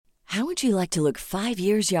How would you like to look 5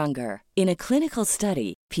 years younger? In a clinical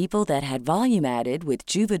study, people that had volume added with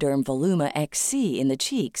Juvederm Voluma XC in the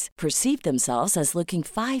cheeks perceived themselves as looking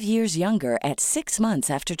 5 years younger at 6 months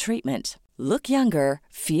after treatment. Look younger,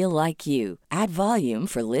 feel like you. Add volume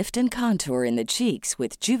for lift and contour in the cheeks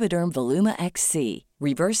with Juvederm Voluma XC.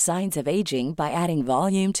 Reverse signs of aging by adding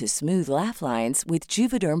volume to smooth laugh lines with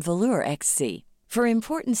Juvederm Volure XC. For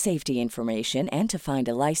important safety information and to find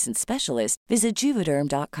a licensed specialist, visit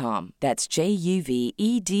Juvederm.com. That's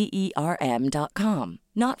JUVEDERM.com.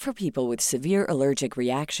 Not for people with severe allergic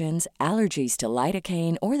reactions, allergies to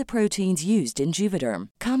lidocaine, or the proteins used in Juvederm.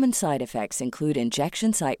 Common side effects include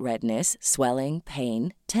injection site redness, swelling,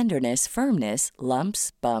 pain, tenderness, firmness,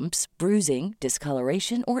 lumps, bumps, bruising,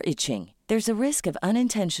 discoloration, or itching. There's a risk of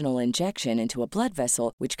unintentional injection into a blood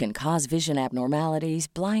vessel, which can cause vision abnormalities,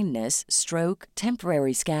 blindness, stroke,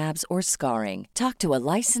 temporary scabs, or scarring. Talk to a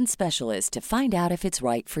licensed specialist to find out if it's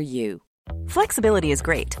right for you. Flexibility is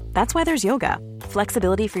great. That's why there's yoga.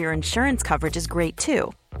 Flexibility for your insurance coverage is great too.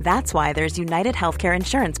 That's why there's United Healthcare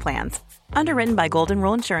Insurance Plans. Underwritten by Golden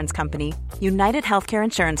Rule Insurance Company, United Healthcare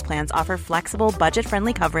Insurance Plans offer flexible,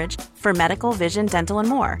 budget-friendly coverage for medical, vision, dental, and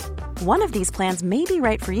more. One of these plans may be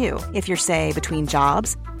right for you if you're, say, between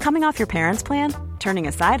jobs, coming off your parents' plan, turning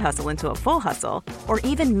a side hustle into a full hustle, or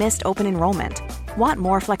even missed open enrollment. Want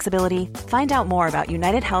more flexibility? Find out more about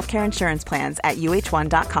United Healthcare Insurance Plans at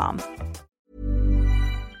uh1.com.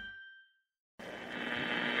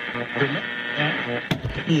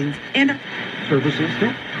 And services.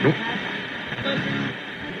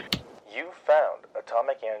 You found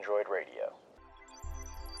Atomic Android Radio.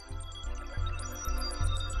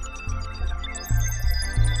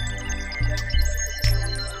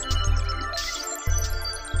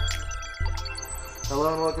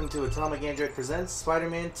 Hello and welcome to Atomic Android Presents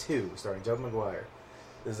Spider-Man 2, starring Tobey Maguire.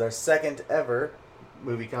 This is our second ever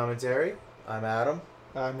movie commentary. I'm Adam.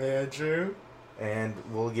 I'm Andrew. And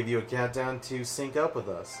we'll give you a countdown to sync up with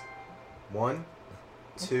us. 1,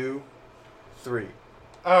 2, 3.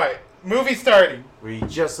 Alright, movie starting. We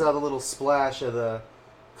just saw the little splash of the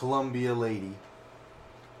Columbia lady.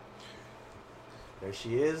 There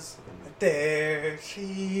she is. There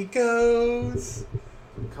she goes.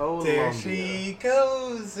 Columbia. There she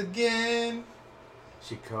goes again.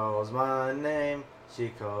 She calls my name. She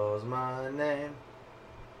calls my name.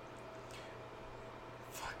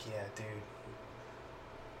 Fuck yeah, dude.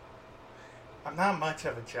 I'm not much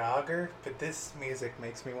of a jogger, but this music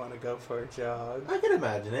makes me want to go for a jog. I can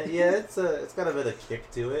imagine it. Yeah, it's got a bit of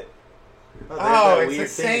kick to it. Oh, it's the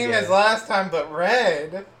same as last time, but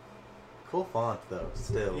red. Cool font though,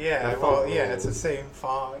 still. Yeah, well, yeah, it's the same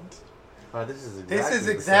font. Oh, this is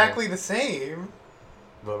exactly the same.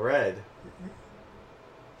 But red.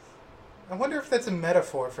 I wonder if that's a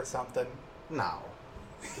metaphor for something. No.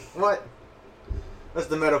 What? That's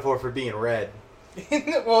the metaphor for being red.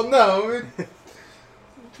 Well, no.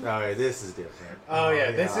 Alright, this is different. Oh,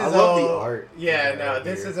 yeah, this is I love the art. Yeah, no,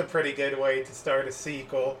 this is a pretty good way to start a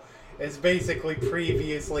sequel. It's basically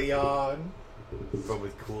previously on. But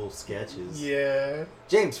with cool sketches. Yeah.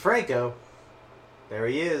 James Franco. There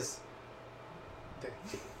he is.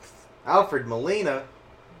 Alfred Molina.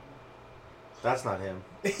 That's not him.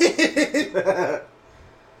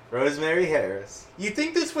 Rosemary Harris. You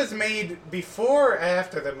think this was made before or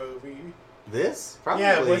after the movie? This? Probably.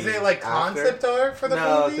 Yeah, was it like concept art for the movie?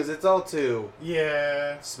 No, because it's all too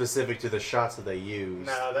specific to the shots that they use.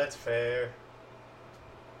 No, that's fair.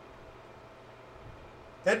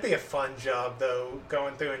 That'd be a fun job, though,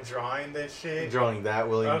 going through and drawing this shit. Drawing that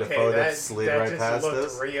William Dafoe that slid right past us. That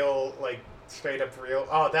just looked real, like, straight up real.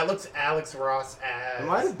 Oh, that looks Alex Ross ass. It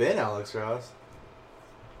might have been Alex Ross.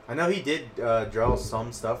 I know he did draw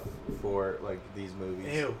some stuff for, like, these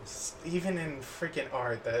movies. Ew. Even in freaking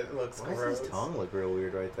art, that looks gross. Why does his tongue look real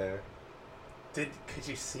weird right there? Could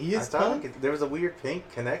you see his tongue? There was a weird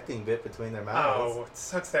pink connecting bit between their mouths. Oh, it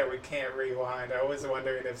sucks that we can't rewind. I was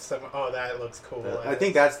wondering if some... Oh, that looks cool. I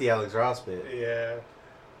think that's the Alex Ross bit. Yeah.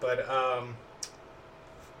 But,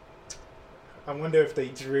 I wonder if they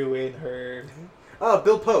drew in her... Oh,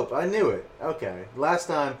 Bill Pope. I knew it. Okay. Last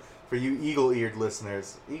time, for you eagle-eared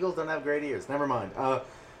listeners... Eagles don't have great ears. Never mind.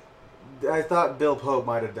 I thought Bill Pope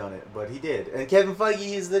might have done it, but he did. And Kevin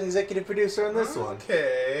Feige is the executive producer on this one.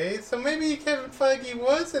 Okay, so maybe Kevin Feige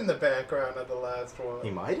was in the background of the last one.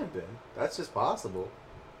 He might have been. That's just possible.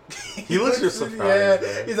 He looks just surprised.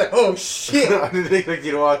 Yeah, he's like, oh shit! I didn't expect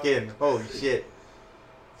you to walk in. Holy shit.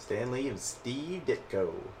 Stan Lee and Steve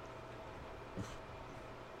Ditko.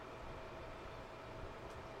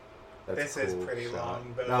 This is pretty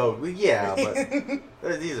long, though. Oh, yeah,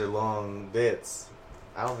 but these are long bits.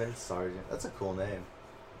 Alvin Sargent. That's a cool name.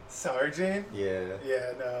 Sergeant? Yeah.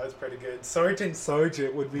 Yeah, no, it's pretty good.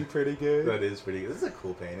 Sergeant would be pretty good. That is pretty good. This is a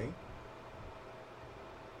cool painting.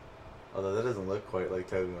 Although that doesn't look quite like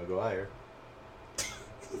Tobey Maguire.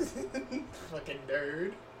 Fucking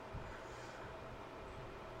nerd.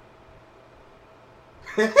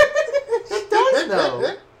 She does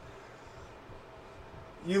know.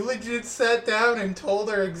 You legit sat down and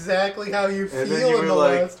told her exactly how you And then feel you in were the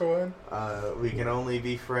like, last one. We can only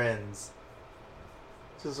be friends.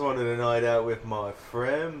 Just wanted a night out with my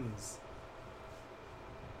friends.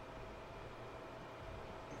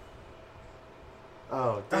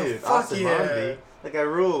 Oh, dude, fuck Ozymandias. yeah. That guy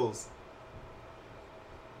rules.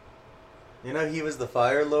 You know he was the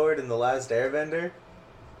Fire Lord in The Last Airbender?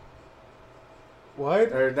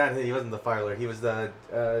 What? Or not, he wasn't the Fire Lord. He was the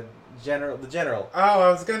general. The general. Oh,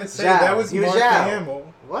 I was gonna say, Zhao. that was He was Mark Zhao.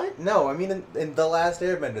 Hamill. What? No, I mean in The Last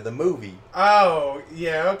Airbender, the movie. Oh,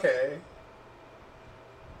 yeah, okay.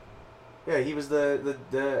 Yeah, he was the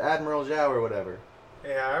Admiral Zhao or whatever.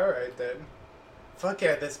 Yeah, alright then. Fuck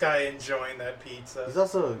yeah, this guy enjoying that pizza. He's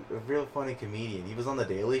also a real funny comedian. He was on The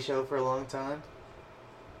Daily Show for a long time.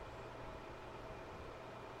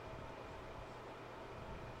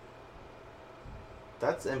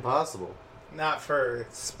 That's impossible. Not for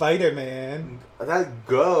Spider-Man. That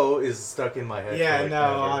go is stuck in my head. Yeah, for like no,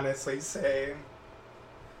 ever. honestly, same.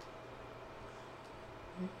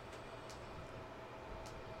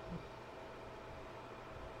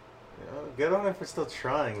 You know, good on him for still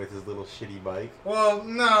trying with his little shitty bike. Well,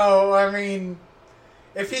 no, I mean,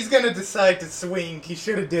 if he's gonna decide to swing, he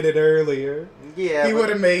should have did it earlier. Yeah, He but would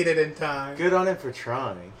have made it in time. good on him for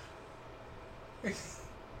trying.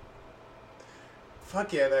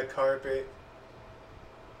 Fuck yeah, that carpet.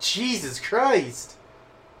 Jesus Christ!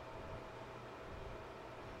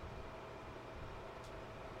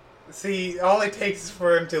 See, all it takes is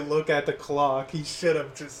for him to look at the clock. He should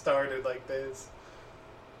have just started like this.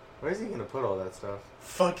 Where's he gonna put all that stuff?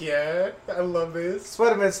 Fuck yeah, I love this.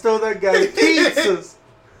 Spider-Man stole that guy's pizzas!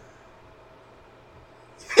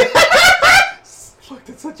 Fuck,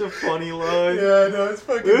 that's such a funny line. Yeah, no, it's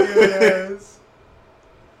fucking good ass.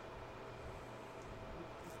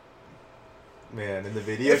 Man, in the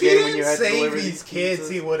video If he game when you didn't had to save deliver these these kids,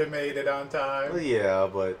 pizzas, he would have made it on time. well, yeah,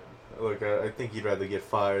 but look, I think you'd rather get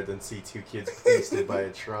fired than see two kids pasted by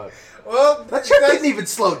a truck. Well, That truck didn't even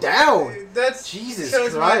slow down. That's Jesus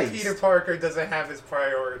shows why Christ. Peter Parker doesn't have his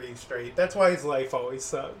priorities straight. That's why his life always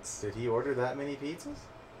sucks. Did he order that many pizzas?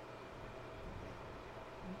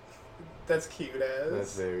 That's cute as.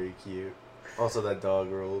 That's very cute. Also, that dog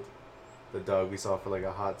ruled. The dog we saw for like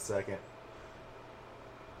a hot second.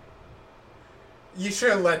 You should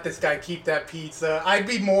have let this guy keep that pizza. I'd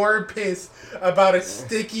be more pissed about a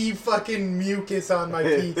sticky fucking mucus on my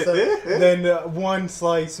pizza than one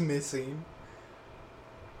slice missing.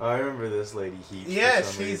 I remember this lady Heath. Yeah, for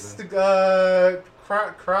some she's reason.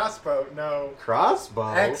 Crossbow. No,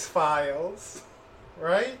 Crossbow. X-Files,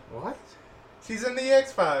 right? What? She's in the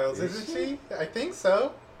X-Files, Is isn't she? she? I think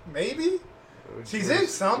so. Maybe. She's in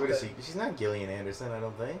something. What is she? She's not Gillian Anderson, I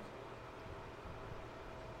don't think.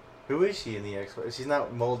 Who is she in the X-Files? She's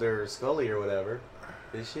not Mulder or Scully or whatever,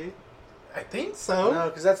 is she? I think so. No,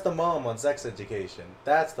 because that's the mom on Sex Education.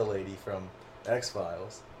 That's the lady from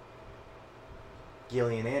X-Files.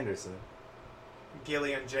 Gillian Anderson.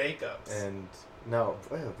 Gillian Jacobs. And no,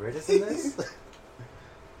 Britt is in this?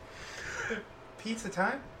 Pizza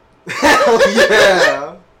time? Hell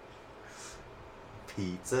yeah!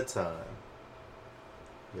 Pizza time.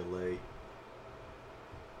 You're late.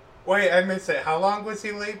 Wait, I missed it. How long was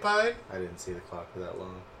he late by? I didn't see the clock for that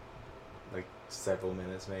long. Like several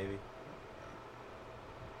minutes, maybe.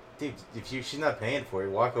 Dude, if she's not paying for it,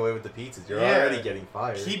 walk away with the pizzas. You're Yeah. already getting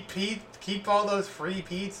fired. Keep all those free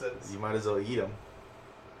pizzas. You might as well eat them.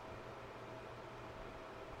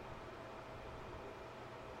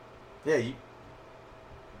 Yeah, you.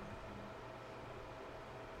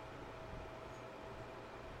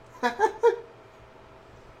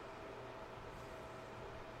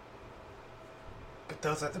 But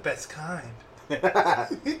those are the best kind.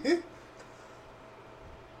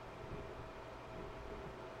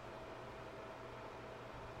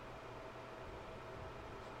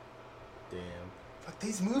 Damn. But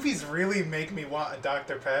these movies really make me want a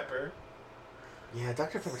Dr. Pepper. Yeah,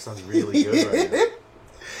 Dr. Pepper sounds really good right now.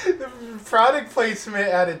 The product placement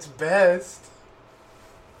at its best.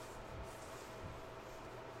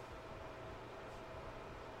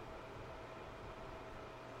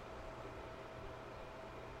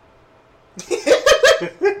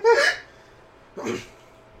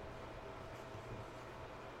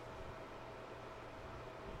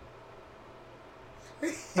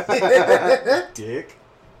 Dick.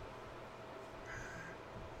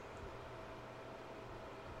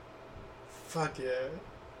 Fuck yeah.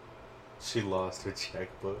 She lost her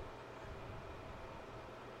checkbook.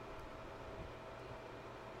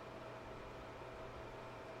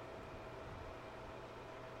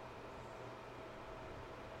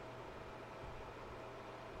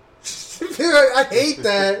 I hate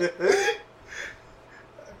that.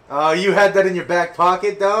 Oh, you had that in your back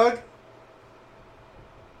pocket, dog?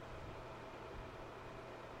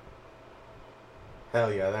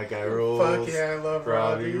 Hell yeah, that guy rules. Fuck yeah, I love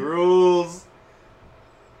Robbie. rules.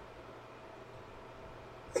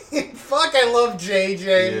 Fuck, I love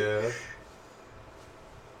JJ. Yeah.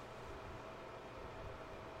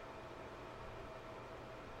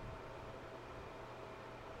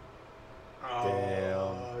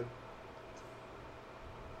 Damn.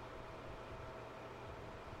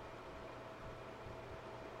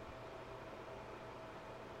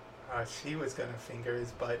 She was gonna finger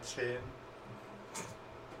his butt chin.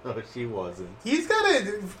 No, she wasn't. He's got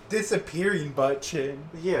a disappearing butt chin.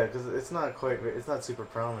 Yeah, because it's not super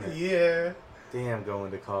prominent. Yeah. Damn, going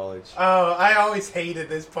to college. Oh, I always hated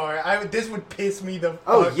this part. This would piss me the fuck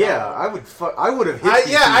Oh yeah, off. I would have hit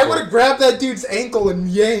these I people. would have grabbed that dude's ankle and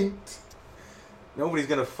yanked. Nobody's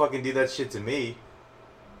gonna fucking do that shit to me.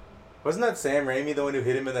 Wasn't that Sam Raimi the one who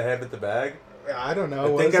hit him in the head with the bag? I don't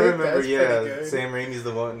know. I think I remember, That's pretty yeah, good. Sam Raimi's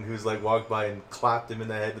the one who's like walked by and clapped him in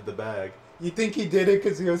the head with the bag. You think he did it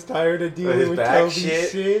because he was tired of dealing His with back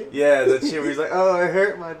Toby's shit? Yeah, that shit where he's like, oh, I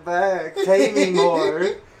hurt my back. Pay me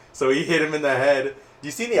more. So he hit him in the head. You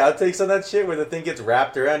seen the outtakes on that shit where the thing gets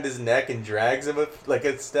wrapped around his neck and drags him like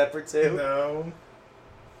a step or two? No.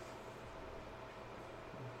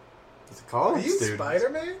 He's a college Are you student.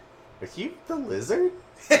 Spider-Man? Are you the lizard?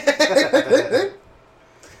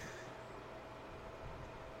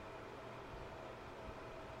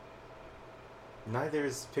 Neither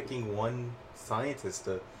is picking one scientist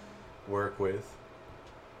to work with.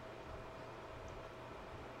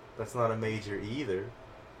 That's not a major either.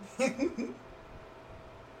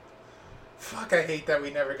 Fuck, I hate that we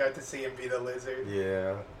never got to see him be the lizard.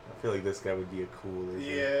 Yeah, I feel like this guy would be a cool lizard.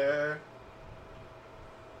 Yeah.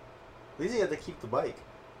 At least he had to keep the bike.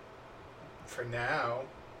 For now.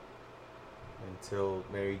 Until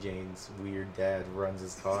Mary Jane's weird dad runs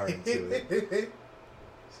his car into it.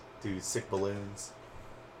 Dude, sick balloons.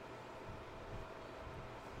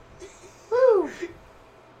 Woo!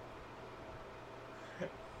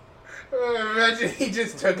 Imagine he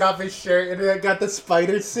just took off his shirt and got the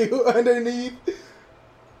spider suit underneath.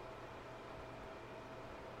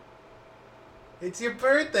 It's your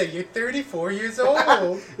birthday. You're 34 years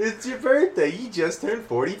old. It's your birthday. You just turned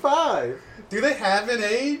 45. Do they have an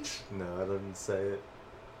age? No, I didn't say it.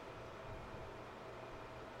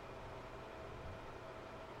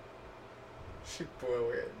 Should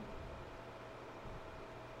blow it.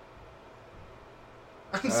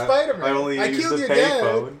 I'm Spider-Man. I only use killed the your dad.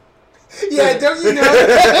 payphone. Yeah, don't you know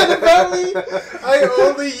that about me? I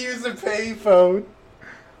only use a payphone.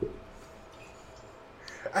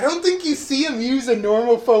 I don't think you see him use a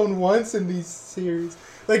normal phone once in these series.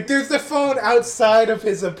 Like, there's the phone outside of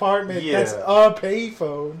his apartment that's a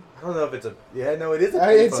payphone. I don't know if it's a... Yeah, no, it is a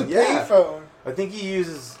payphone. It's a payphone. I think he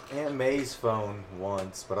uses Aunt May's phone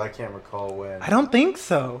once, but I can't recall when. I don't think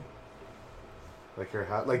so. Like her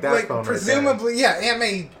house, like that phone. Presumably, yeah. Aunt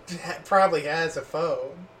May probably has a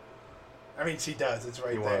phone. I mean, she does. It's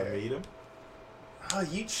right you there. You want to meet him? Oh,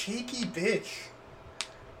 you cheeky bitch.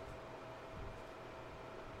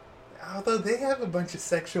 Although they have a bunch of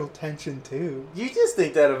sexual tension too. You just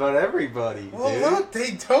think that about everybody, well, dude. Look,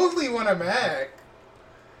 they totally want to mac.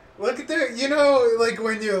 Look at their, like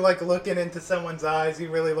when you're like looking into someone's eyes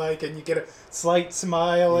you really like, and you get a slight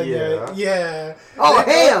smile, and yeah. Oh,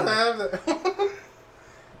 Ham!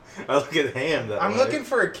 I look at Ham that I'm way. looking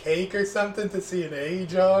for a cake or something to see an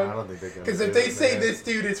age on. No, I don't think they're gonna. Because if they say this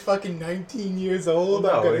dude is fucking 19 years old,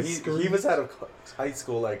 well, I'm gonna scream. He was out of high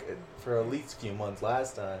school like for at least a few months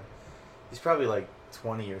last time. He's probably like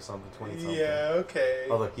 20 or something, 20 something. Yeah, okay.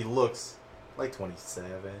 Although he looks like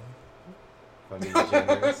 27. If I'm being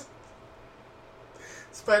generous.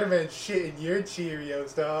 Spider-Man shit in your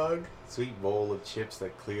Cheerios, dog. Sweet bowl of chips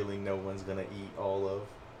that clearly no one's gonna eat all of.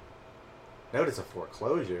 Notice a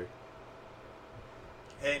foreclosure.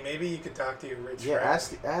 Hey, maybe you could talk to your rich friend.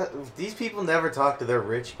 ask these people never talk to their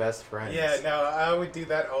rich best friends. Yeah, no, I would do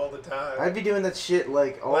that all the time. I'd be doing that shit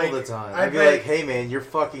all the time. I'd be bet like, hey man, you're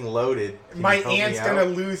fucking loaded. Can my you help aunt's me gonna out?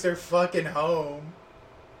 lose her fucking home.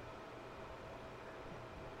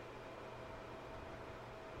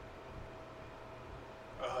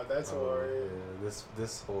 Oh, that's horrible. Yeah,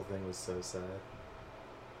 this whole thing was so sad.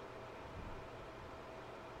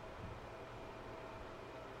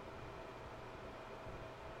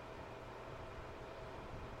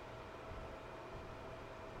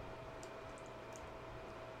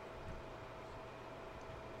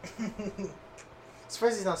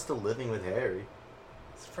 Surprised he's not still living with Harry.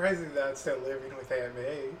 Surprised he's not still living with Aunt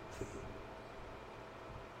May.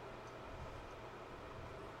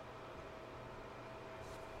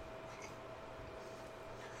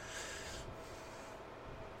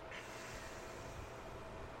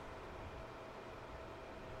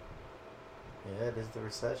 Yeah, it is the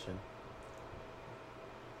recession.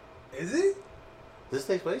 Is it? This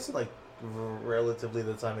takes place in, like, relatively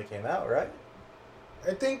the time it came out, right?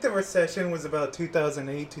 I think the recession was about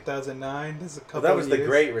 2008, 2009. There's a couple Well, that was years. the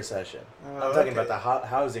Great Recession. Oh, I'm talking okay. about the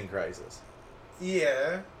housing crisis.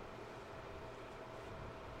 Yeah.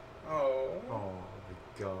 Oh. Oh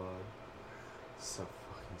my god. So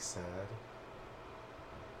fucking sad.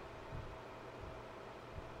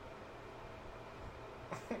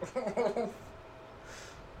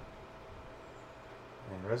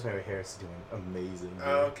 And Rosemary Harris is doing amazing. Here.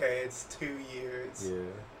 Okay, it's 2 years.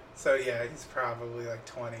 Yeah. So yeah, he's probably like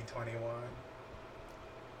 20, 21.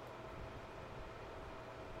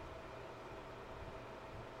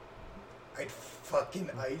 I'd fucking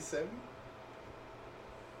ice him.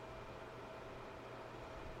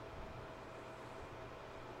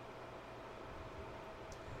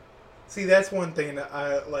 See, that's one thing that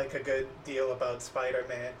I like a good deal about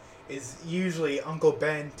Spider-Man is usually Uncle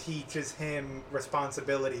Ben teaches him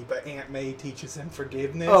responsibility, but Aunt May teaches him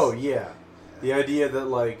forgiveness. Oh, yeah. The idea that,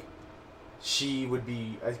 like, she would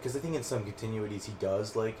be... Because I think in some continuities he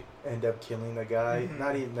does, like, end up killing the guy. Mhm.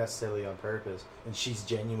 Not even necessarily on purpose. And she's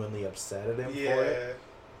genuinely upset at him Yeah. for it.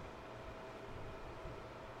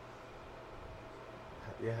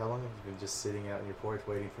 Yeah, how long have you been just sitting out on your porch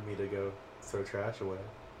waiting for me to go throw trash away?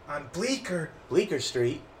 On Bleecker. Bleecker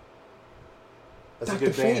Street. That's Dr. a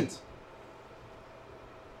good band. Fate.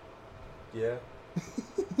 Yeah.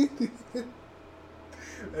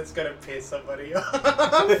 That's gonna piss somebody off.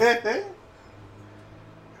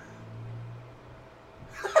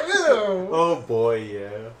 Ew. Oh boy,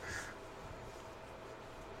 yeah.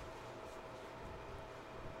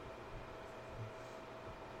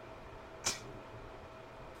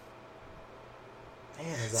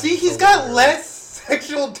 Man, his See, eyes he's so got weird. less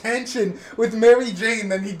sexual tension with Mary Jane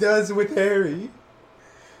than he does with Harry.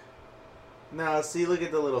 No, see, look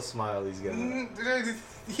at the little smile he's got.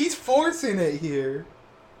 He's forcing it here.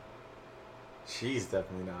 She's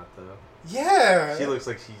definitely not, though. Yeah. She looks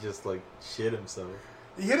like she just, like, shit himself.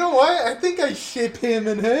 You know what? I think I ship him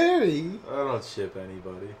and Harry. I don't ship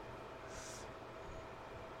anybody.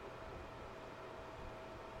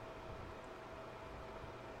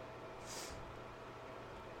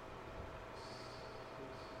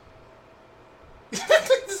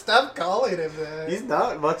 Stop calling him that. He's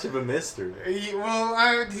not much of a mystery. He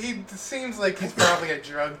seems like he's probably a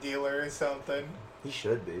drug dealer or something. He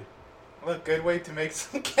should be. Look, good way to make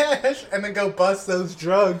some cash and then go bust those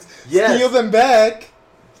drugs. Yes. Steal them back.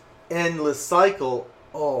 Endless cycle.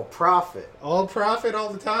 Oh, profit. All profit all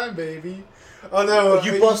the time, baby. Although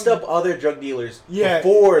You bust up other drug dealers Yeah.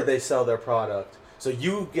 before they sell their product. So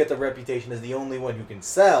you get the reputation as the only one who can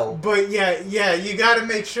sell. But yeah, you gotta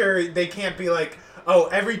make sure they can't be like, oh,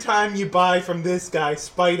 every time you buy from this guy,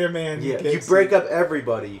 Spider-Man Yeah, gets you break up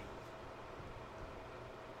everybody.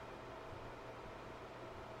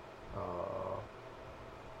 Oh,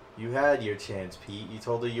 you had your chance, Pete. You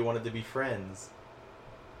told her you wanted to be friends.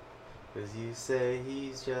 'Cause you say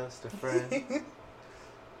he's just a friend.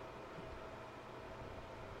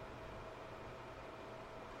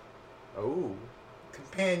 Oh.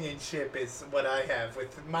 Companionship is what I have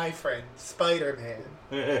with my friend, Spider-Man.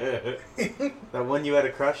 That one you had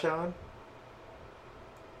a crush on?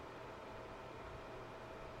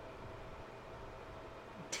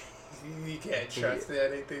 You can't trust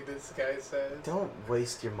anything this guy says. Don't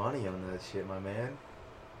waste your money on that shit, my man.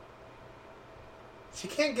 She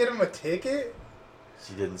can't get him a ticket?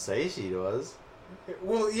 She didn't say she was.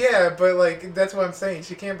 Well, yeah, but, like, that's what I'm saying.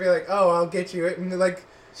 She can't be like, oh, I'll get you it. And, like,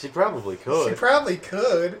 She probably could. she probably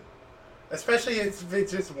could. Especially if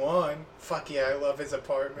it's just one. Fuck yeah, I love his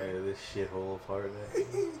apartment. Yeah, this shithole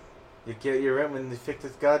apartment. You get your rent when they fix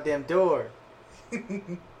this goddamn door.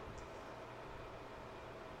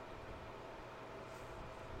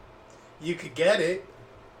 You could get it.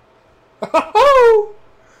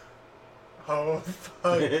 Oh,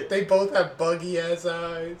 fuck. They both have buggy-ass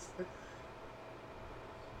eyes.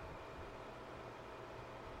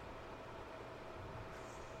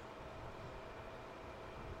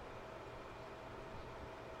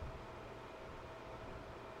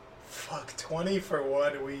 Fuck, 20 for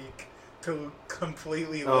 1 week to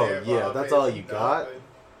completely Oh, live yeah, off that's is all you got? nothing.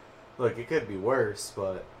 Look, it could be worse,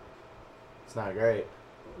 but it's not great.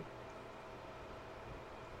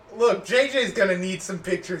 Look, JJ's gonna need some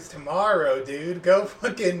pictures tomorrow, dude. Go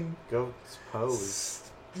fucking... Go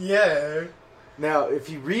pose. Yeah. Now, if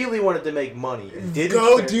you really wanted to make money and didn't...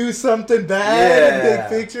 Go do something bad and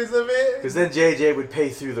take pictures of it? Because then JJ would pay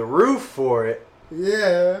through the roof for it.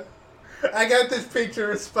 Yeah. I got this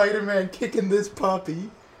picture of Spider-Man kicking this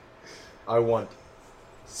puppy. I want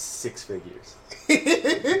 6 figures.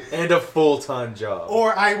 And a full-time job.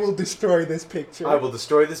 Or I will destroy this picture. I will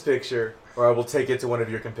destroy this picture, or I will take it to one of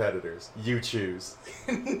your competitors. You choose.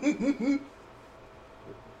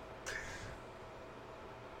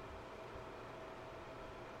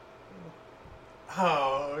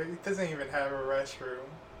 Oh, it doesn't even have a restroom.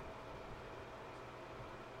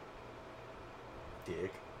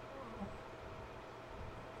 Dick.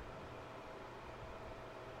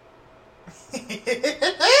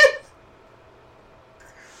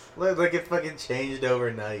 Like it fucking changed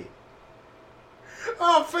overnight.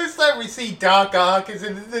 Oh, first time we see Doc Ock is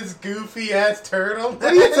in this goofy ass turtleneck. What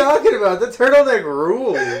are you talking about? The turtleneck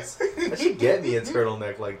rules. I should get me a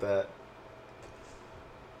turtleneck like that.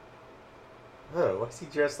 Oh, why is he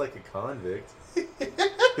dressed like a convict?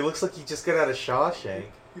 He looks like he just got out of Shawshank.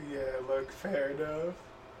 Yeah, look, fair enough.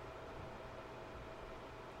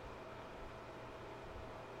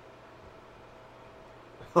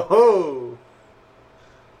 Oh!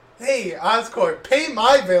 Hey, Oscorp, pay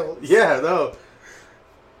my bills. Yeah, no.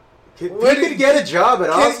 He could get a job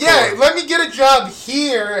at Oscorp. Yeah, let me get a job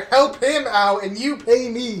here, help him out, and you pay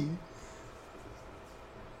me.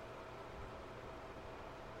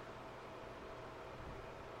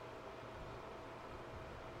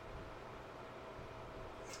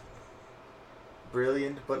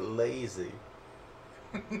 Brilliant but lazy.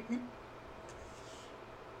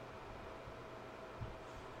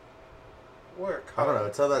 Work I hard. don't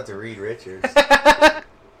know, tell that to Reed Richards.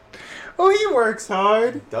 Oh, he works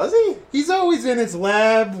hard. Does he? He's always in his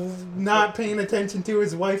lab, not paying attention to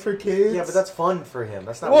his wife or kids. Yeah, but that's fun for him.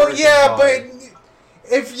 That's not well, working yeah, hard.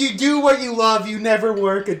 but if you do what you love, you never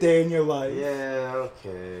work a day in your life. Yeah,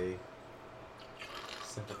 okay.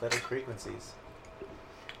 Sympathetic frequencies.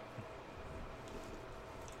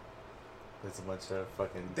 There's a bunch of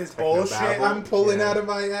fucking This techno bullshit babble. I'm pulling Yeah. out of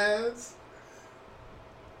my ass.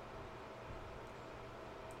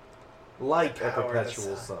 Like a Power of the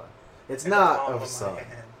perpetual sun. sun. It's In the not palm of my sun.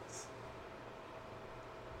 hands.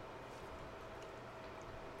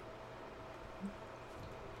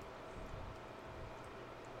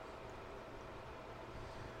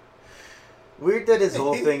 Weird that his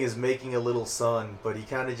whole thing is making a little sun, but he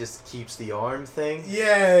kind of just keeps the arm thing.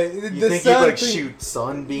 Yeah, You the think he'd sun like thing, shoot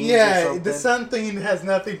sunbeams or yeah, something? the sun thing has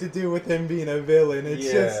nothing to do with him being a villain. It's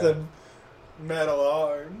Yeah. just some metal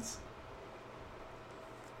arms.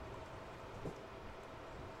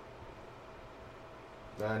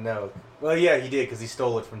 No. Well, yeah, he did because he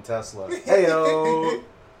stole it from Tesla. Heyo.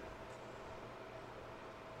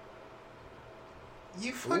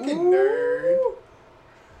 You fucking nerd.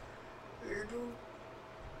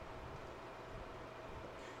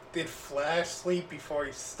 Did Flash sleep before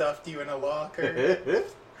he stuffed you in a locker?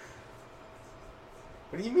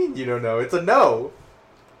 What do you mean you don't know? It's a no.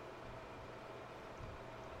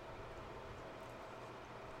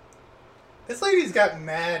 This lady's got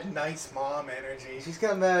mad nice mom energy. She's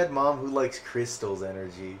got mad mom who likes crystals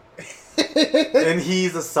energy. And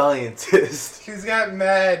he's a scientist. She's got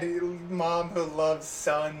mad mom who loves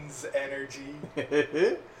sun's energy.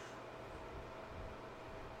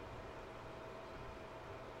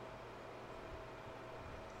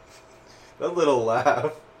 That little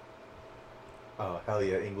laugh. Oh, hell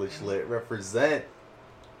yeah, English lit. Represent.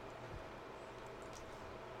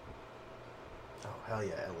 Oh, hell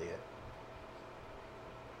yeah, Elliot.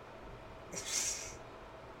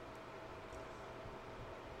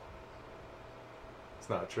 It's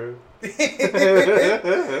not true.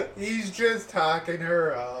 He's just talking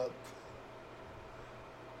her up.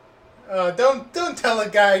 Don't tell a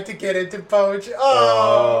guy to get into poetry.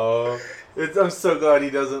 Oh. I'm so glad he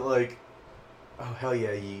doesn't like. Oh hell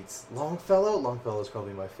yeah, he eats Longfellow. Longfellow's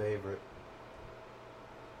probably my favorite.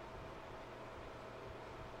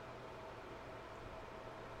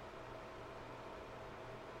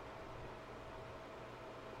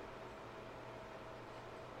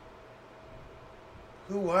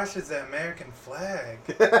 Who washes the American flag?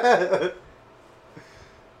 You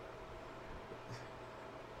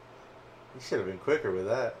should have been quicker with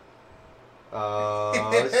that.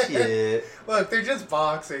 Oh shit! Look, they're just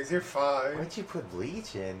boxers. You're fine. Why'd you put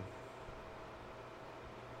bleach in?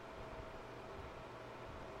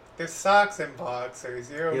 There's socks and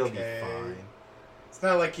boxers. You're okay. He'll be fine. It's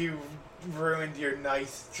not like you ruined your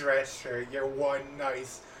nice dress shirt. Your one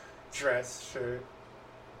nice dress shirt.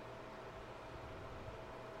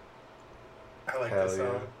 like Hell this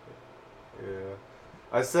song. Yeah.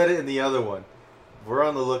 I said it in the other one. We're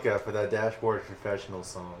on the lookout for that Dashboard Confessional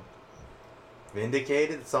song.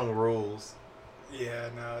 Vindicated? The song rules. Yeah,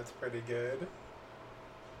 no, it's pretty good.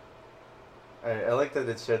 I like that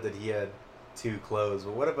it showed that he had 2 clothes,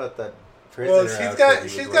 but what about that Well, prisoner outfit he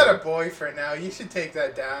she's was got a wearing? boyfriend now. You should take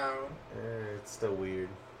that down. It's still weird.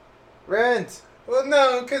 Rent! Well,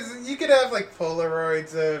 no, because you could have like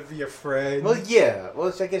Polaroids of your friend. Well, yeah.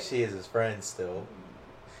 Well, I guess she is his friend still.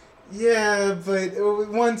 Yeah, but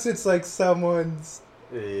once it's like someone's.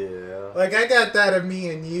 Yeah. Like, I got that of me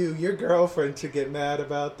and you. Your girlfriend should get mad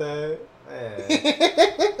about that.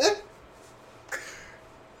 Eh.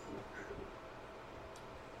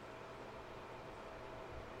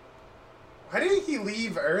 Why didn't he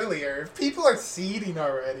leave earlier? If people are seeding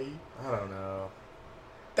already. I don't know.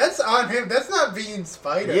 That's on him. That's not being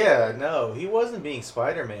Spider. Yeah, no, he wasn't being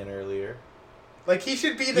Spider-Man earlier. Like, he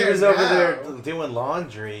should be He there was now. over there doing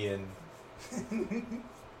laundry and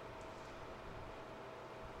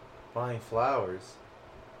buying flowers.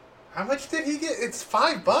 How much did he get? It's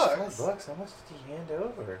 $5. $5? How much did he hand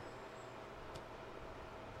over?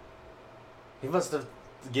 He must have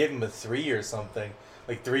given him a 3 or something.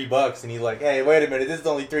 Like $3, and he's like, hey, wait a minute, this is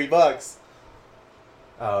only $3.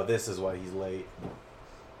 Oh, this is why he's late.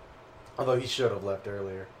 Although he should have left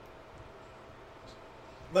earlier.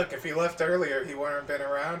 Look, if he left earlier, he wouldn't have been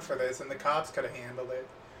around for this, and the cops could have handled it.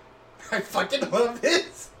 I fucking love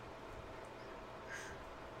this.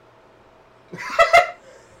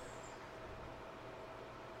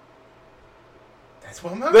 That's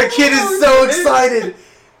what my The kid is so excited!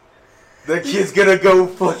 The kid's gonna go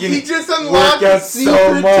fucking He just unlocked work the out secret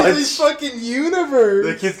so to much. this fucking universe.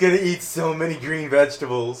 The kid's gonna eat so many green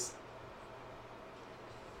vegetables.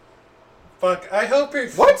 Fuck, I hope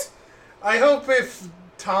if... What? I hope if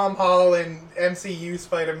Tom Holland MCU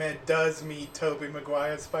Spider-Man does meet Tobey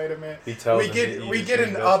Maguire Spider-Man, He tells we him get to eat we his get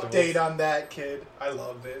an green update vegetables. on that kid. I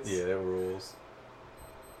love this. Yeah, that rules.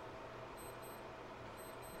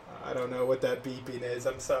 I don't know what that beeping is.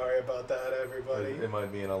 I'm sorry about that, everybody. It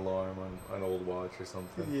might be an alarm on an old watch or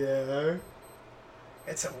something. Yeah.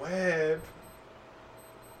 It's a web.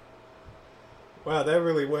 Wow, that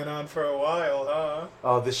really went on for a while, huh?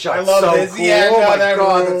 Oh, the shot's I love so this. cool. Yeah, Oh no, my that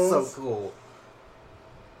god, rules. that's so cool.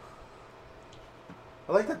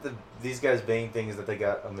 I like that these guys' main thing is that they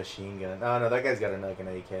got a machine gun. Oh no, that guy's got an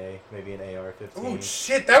AK, maybe an AR-15. Oh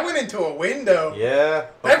shit, that went into a window. Yeah.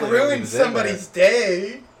 That hopefully nobody ruined was in there. somebody's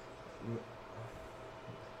day.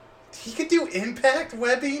 He could do impact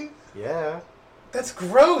webbing? Yeah. That's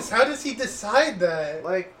gross. How does he decide that?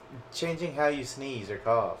 Like changing how you sneeze or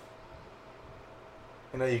cough.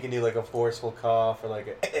 You know, you can do like a forceful cough or like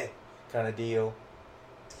a kind of deal.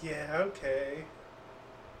 Yeah, okay.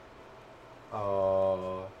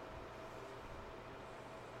 Oh.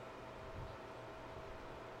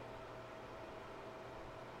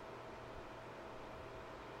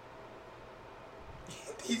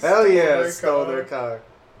 He Hell stole yeah, their stole car. their car.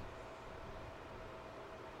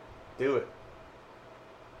 Do it.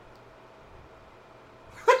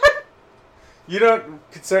 You're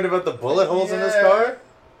not concerned about the bullet holes in this Yeah. car?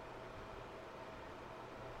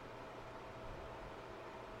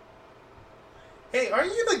 Hey,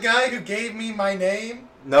 aren't you the guy who gave me my name?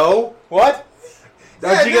 No. What?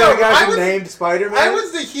 Yeah, Don't you no, got a guy I who was- named Spider-Man? I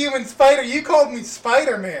was the human spider. You called me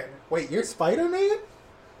Spider-Man. Wait, you're Spider-Man?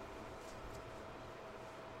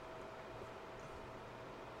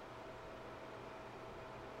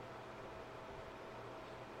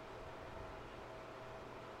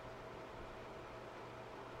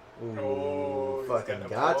 Ooh, Oh, he's fucking got a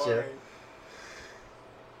gotcha. point.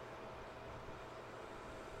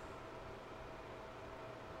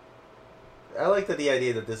 I like the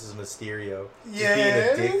idea that this is Mysterio. Just Yeah.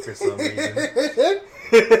 being a dick for some reason.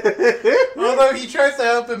 Although he tries to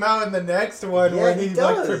help him out in the next one Yeah, when he he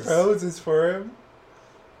like does. proposes for him.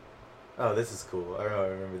 Oh, this is cool. I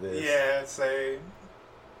remember this. Yeah, same.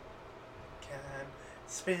 Can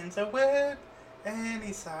spins a web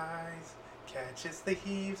any size, catches the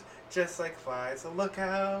heaves just like flies. So look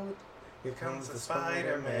out, Here comes the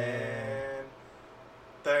Spider-Man.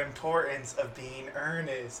 The importance of being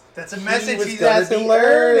earnest. That's a message was he's gonna has to be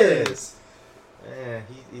learn. earnest. Yeah,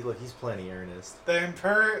 he's plenty earnest. The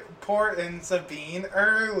importance of being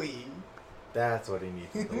early. That's what he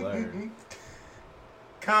needs to learn.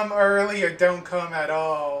 Come early or don't come at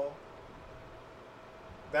all.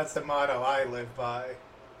 That's the motto I live by.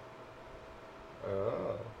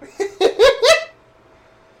 Oh.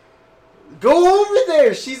 Go over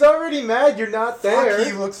there. She's already mad you're not there. Fuck,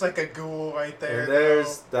 he looks like a ghoul right there. And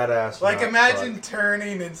there's that astronaut. Like, imagine fuck.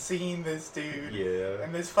 turning and seeing this dude. Yeah.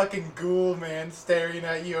 And this fucking ghoul man staring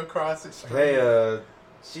at you across the street. Hey,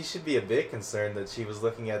 she should be a bit concerned that she was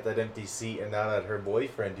looking at that empty seat and not at her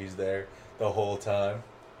boyfriend who's there the whole time.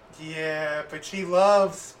 Yeah, but she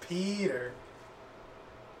loves Peter.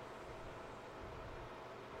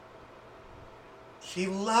 She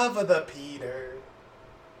love the Peter.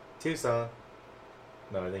 Tucson.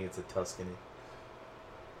 No, I think it's a Tuscany.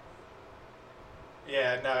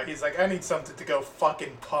 Yeah, no, he's like, I need something to go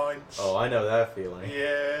fucking punch. Oh, I know that feeling.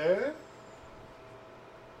 Yeah.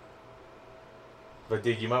 But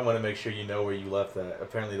dude, you might want to make sure you know where you left that.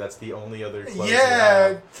 Apparently that's the only other clothes you Yeah,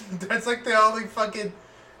 have. that's like the only fucking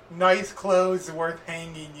nice clothes worth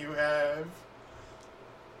hanging you have.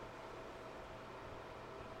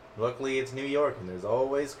 Luckily it's New York and there's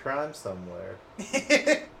always crime somewhere.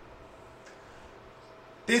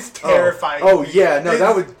 This terrifies Oh me. yeah, no, This-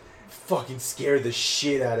 that would fucking scare the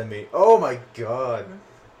shit out of me. Oh my god.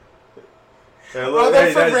 Hey, look, Oh,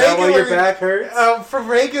 hey, that's for is that why your regular- back hurts? For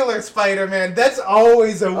regular Spider-Man, that's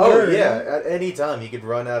always a Oh word. yeah, at any time he could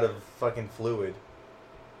run out of fucking fluid.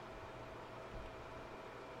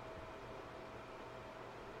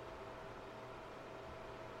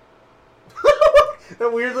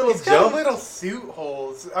 That weird little He's got jump. little suit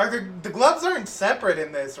holes. Are the gloves aren't separate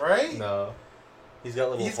in this, right? No. He's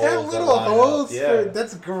got little He's holes. got that little line up. holes. Yeah.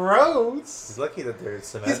 That's gross. He's lucky that they're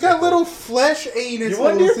symmetrical. He's got little flesh anus You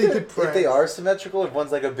wonder holes he if, could press. if they are symmetrical, if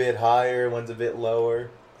one's like a bit higher, one's a bit lower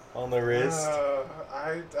on the wrist.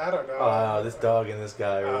 I don't know. Oh, this dog and this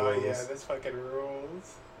guy Oh rules. yeah, this fucking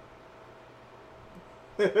rules.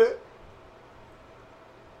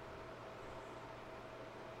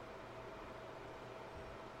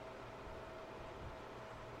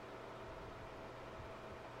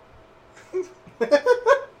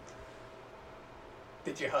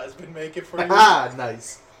 Did your husband make it for you? Ah,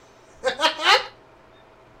 nice.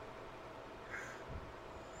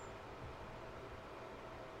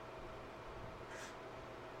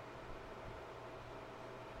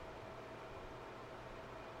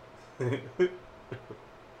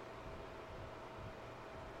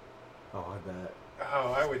 Oh, I bet.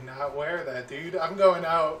 Oh, I would not wear that, dude. I'm going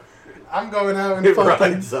out in It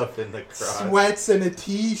fucking rides up in the crotch. sweats and a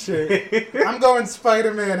t-shirt. I'm going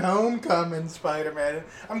Spider-Man Homecoming Spider-Man.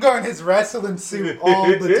 I'm going his wrestling suit all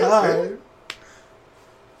the time.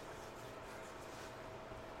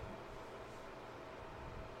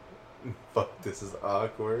 Fuck, this is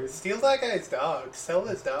awkward. Steal that guy's dog. Sell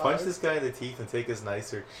his dog. Punch this guy in the teeth and take his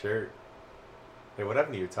nicer shirt. Hey, what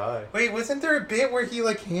happened to your tie? Wait, wasn't there a bit where he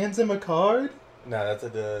like hands him a card? No, that's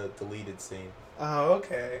a deleted scene. Oh,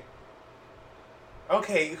 okay.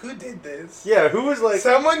 Okay, who did this? Yeah, who was like...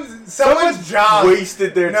 Someone's job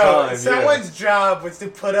wasted their time. Someone's job was to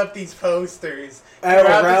put up these posters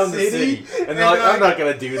around the city. And they're like, I'm not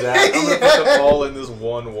going to do that. I'm going to put them all in this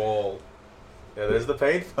one wall. Yeah, there's the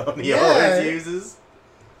paint phone he always uses.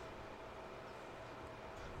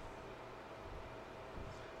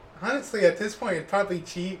 Honestly, at this point, it'd probably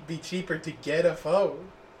be cheaper to get a phone.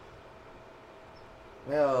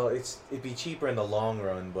 Well, it'd be cheaper in the long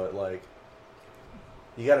run, but like,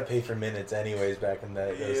 you got to pay for minutes anyways back in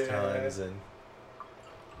those times, and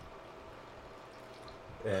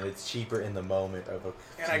it's cheaper in the moment of a.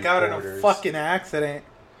 And I got in a fucking accident.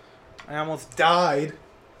 I almost died.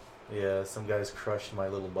 Yeah, some guys crushed my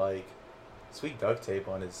little bike. Sweet duct tape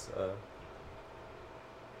on his.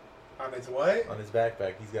 On his what? On his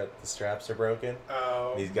backpack, he's got the straps are broken.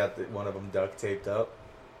 Oh. He's got one of them duct taped up.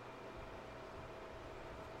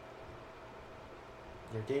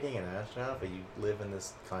 You're dating an astronaut, but you live in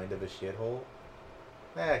this kind of a shithole?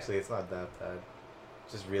 Actually, it's not that bad.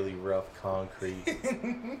 It's just really rough concrete.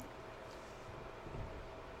 It's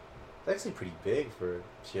actually pretty big for a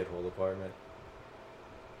shithole apartment.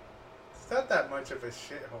 It's not that much of a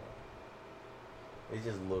shithole. It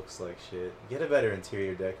just looks like shit. Get a better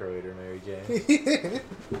interior decorator, Mary Jane.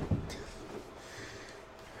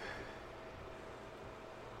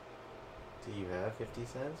 Do you have 50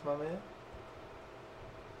 cents, my man?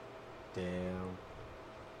 Damn.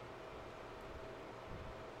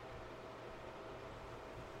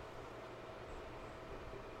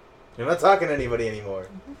 You're not talking to anybody anymore.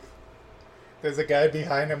 There's a guy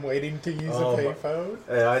behind him waiting to use Oh a my- payphone.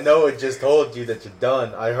 Hey, I know it just told you that you're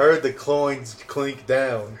done. I heard the coins clink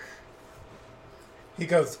down. He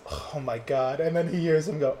goes, oh my god, and then he hears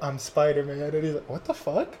him go, I'm Spider-Man, and he's like, what the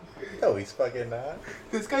fuck? No, he's fucking not.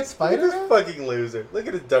 This guy's Look at this Spider-Man? fucking loser. Look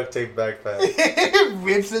at his duct tape backpack.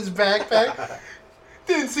 Rips his backpack.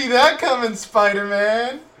 Didn't see that coming,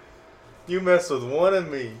 Spider-Man. You mess with one of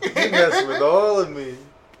me. You mess with all of me.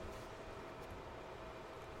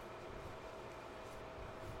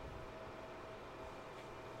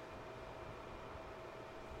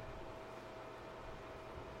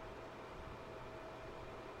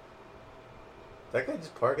 That guy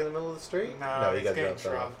just park in the middle of the street? No, he he's got getting dropped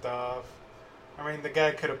off. dropped off. I mean, the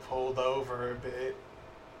guy could have pulled over a bit.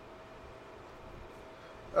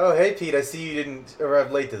 Oh, hey, Pete, I see you didn't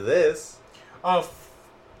arrive late to this. Oh,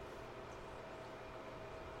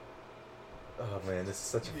 Oh, man, this is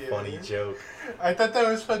such a funny joke. I thought that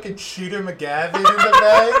was fucking Shooter McGavin in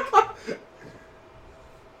the back.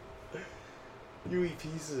 You eat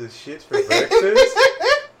pieces of shit for breakfast?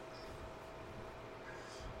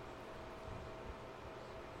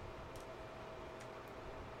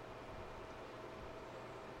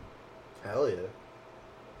 Hell yeah.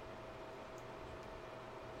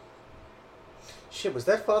 Shit, was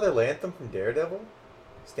that Father Lantham from Daredevil?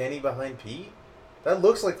 Standing behind Pete? That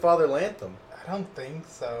looks like Father Lantham. I don't think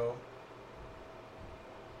so.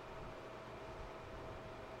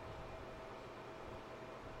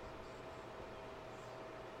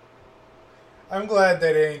 I'm glad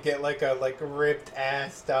they didn't get like a ripped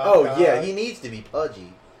ass Doc Oh, Ock. yeah, he needs to be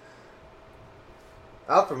pudgy.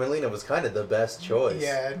 Alfred Molina was kind of the best choice.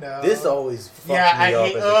 Yeah, no. This always fucked me I up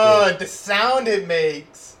hate. as a kid. The sound it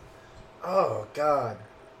makes. Oh, God.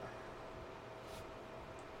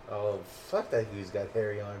 Oh, fuck that dude's got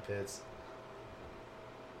hairy armpits.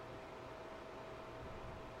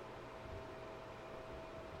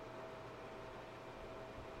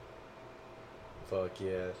 Fuck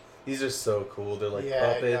yeah. These are so cool. They're like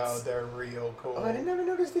puppets. No, they're real cool. Oh, I didn't never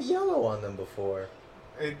notice the yellow on them before.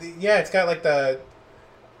 Yeah, it's got like the.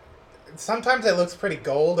 Sometimes it looks pretty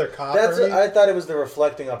gold or copper. I thought it was the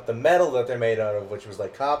reflecting off the metal that they're made out of, which was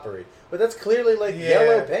like coppery. But that's clearly like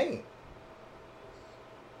yellow paint.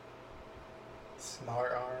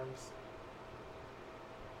 Smart arms.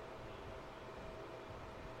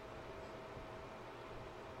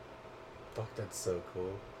 Fuck, that's so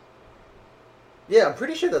cool. Yeah, I'm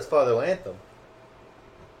pretty sure that's Father Lantham.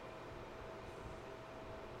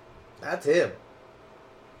 That's him.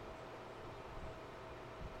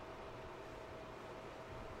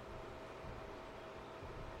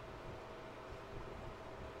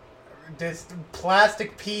 This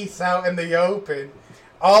plastic piece out in the open.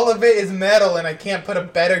 All of it is metal, and I can't put a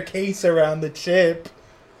better case around the chip.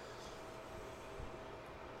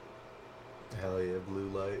 Hell yeah, blue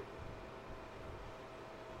light.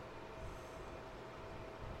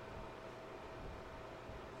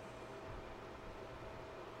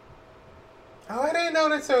 Oh, I didn't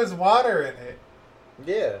notice there was water in it.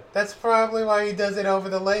 Yeah. That's probably why he does it over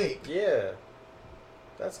the lake. Yeah.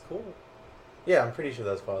 That's cool. Yeah, I'm pretty sure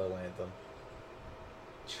that's Father Lantham.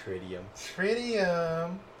 Tritium.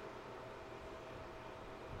 Tritium.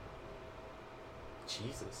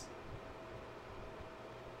 Jesus.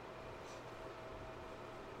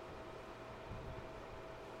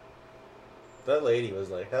 That lady was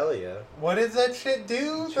like, hell yeah. What does that shit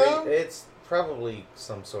do, though? It's probably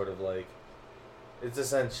some sort of like... It's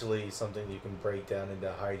essentially something you can break down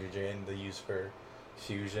into hydrogen, the use for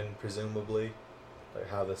fusion, presumably. Like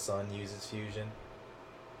how the sun uses fusion.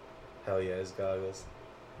 Hell yeah, his goggles.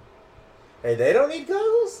 Hey, they don't need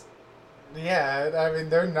goggles? Yeah, I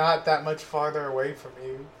mean, they're not that much farther away from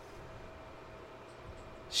you.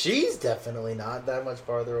 She's definitely not that much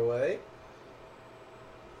farther away.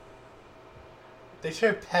 They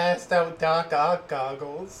should have passed out Doc Ock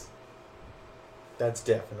goggles. That's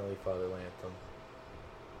definitely Father Lantham.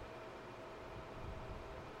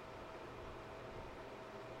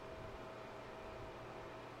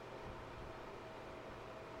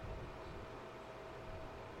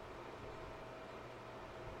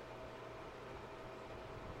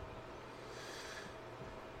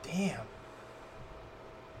 Damn.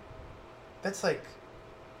 That's like...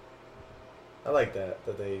 I like that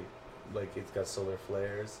they, like, it's got solar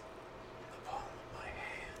flares. The palm of my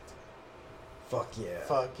hand. Fuck yeah.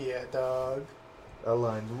 Fuck yeah, dog. That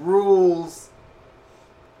line rules.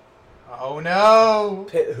 Oh no!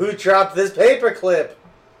 Who dropped this paperclip?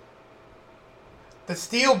 The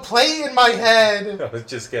steel plate in my head! I was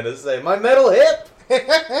just gonna say, my metal hip!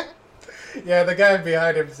 Yeah, the guy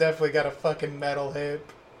behind him's definitely got a fucking metal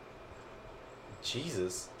hip.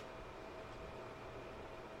 Jesus.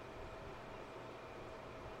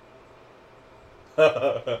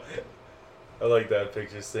 I like that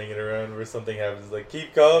picture singing around where something happens like,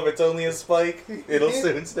 keep calm, it's only a spike. It'll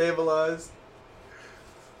soon stabilize.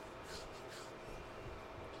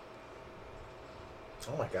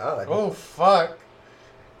 Oh my god. Oh fuck.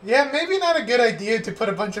 Yeah, maybe not a good idea to put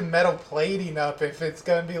a bunch of metal plating up if it's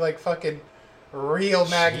gonna be like fucking real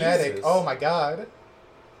magnetic. Jesus. Oh my god.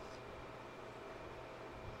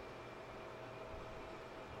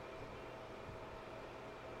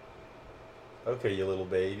 Okay, you little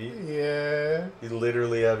baby. Yeah. He's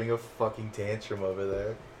literally having a fucking tantrum over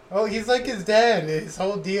there. Oh, he's like his dad. His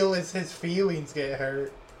whole deal is his feelings get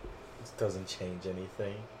hurt. This doesn't change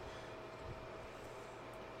anything.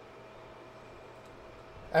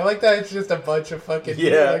 I like that it's just a bunch of fucking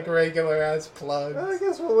like regular ass plugs. I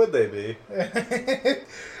guess what would they be?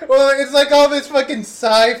 Well, it's like all this fucking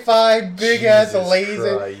sci-fi big ass Jesus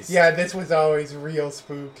laser. Christ. Yeah, this was always real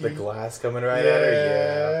spooky. The glass coming right at her?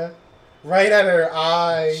 Yeah. Right at her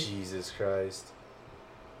eye. Jesus Christ.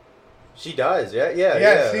 She dies, yeah? Yeah.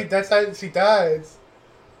 Yeah, that's how she dies.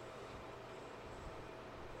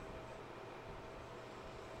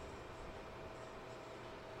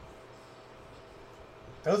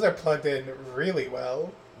 Those are plugged in really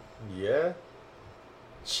well. Yeah.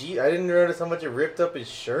 I didn't notice how much it ripped up his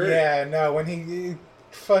shirt. Yeah, no, when he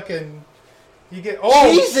fucking... You get...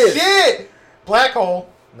 Oh, Jesus! shit! Black hole.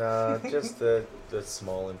 Nah, just the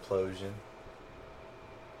small implosion.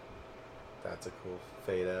 That's a cool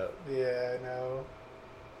fade out. Yeah, no.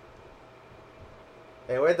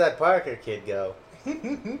 Hey, where'd that Parker kid go?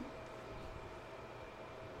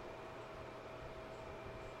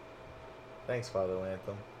 Thanks, Father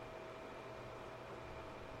Lantham.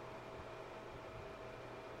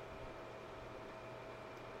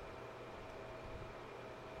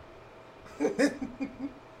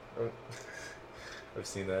 I've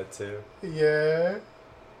seen that too. Yeah.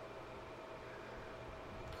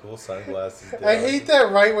 Cool sunglasses. I hate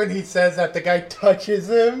that right when he says that, the guy touches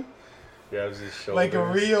him. Grabs his shoulders. Like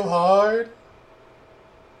real hard.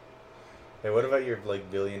 Hey, what about your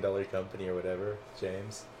billion-dollar company or whatever,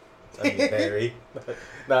 James? I mean Barry,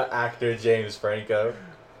 not actor James Franco.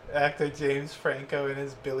 Actor James Franco and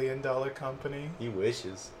his billion-dollar company. He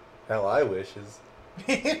wishes. Hell, I wishes.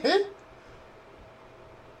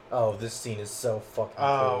 Oh, this scene is so fucking cool.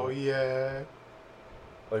 Oh yeah.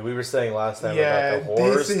 Like we were saying last time Yeah, about the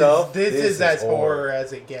horror stuff. This is as horror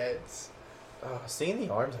as it gets. Oh, seeing the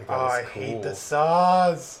arms like that Oh, is I cool. hate the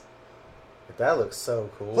saws. But that looks so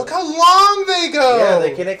cool. Look how long they go! Yeah,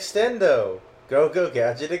 they can extendo. Go,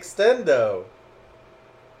 Gadget, extendo.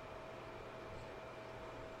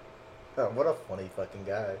 Oh, what a funny fucking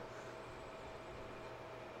guy.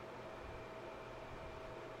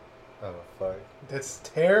 Oh, fuck. That's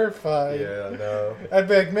terrifying. Yeah, I know. I'd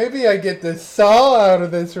be like, maybe I get the saw out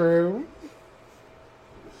of this room.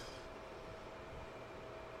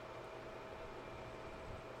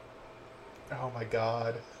 Oh my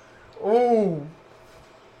god. Ooh.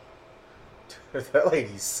 That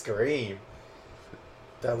lady scream.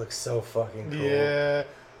 That looks so fucking cool. Yeah.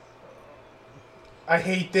 I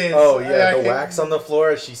hate this. Oh, yeah, I the hate- wax on the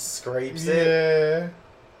floor as she scrapes it. Yeah.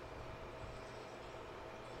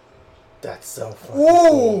 That's so fucking Ooh.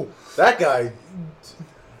 cool. That guy...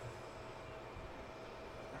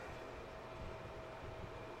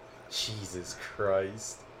 Jesus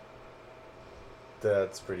Christ.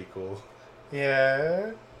 That's pretty cool.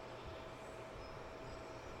 Yeah.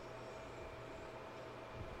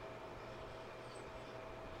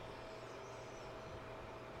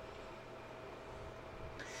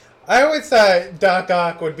 I always thought Doc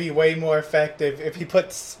Ock would be way more effective if he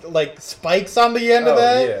puts spikes on the end of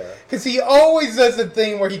that. Yeah. Because he always does the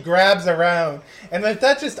thing where he grabs around, and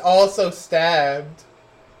that just also stabbed.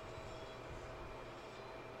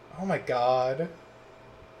 Oh my god.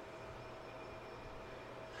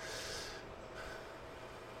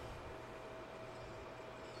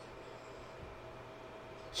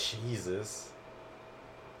 Jesus.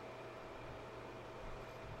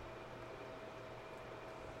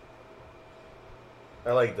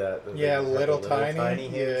 I like that. Yeah, They have the little tiny,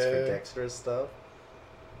 hands yeah. for dexterous stuff.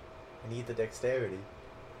 I need the dexterity.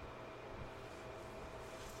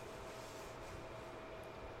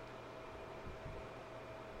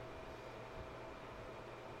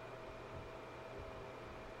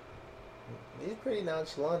 He's pretty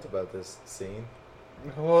nonchalant about this scene.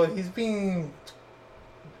 Well, he's being...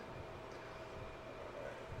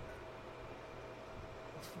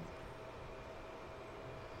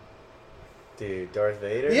 Dude, Darth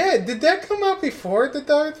Vader? Yeah, did that come out before the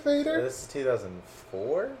Darth Vader? This is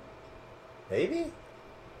 2004? Maybe?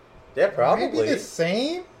 Yeah, probably. Maybe the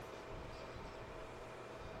same?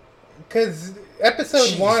 Because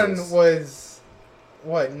episode 1 Jesus. was,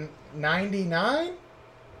 what, 99?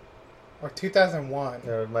 Or 2001?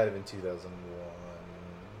 No, it might have been 2001.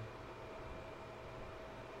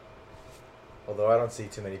 Although I don't see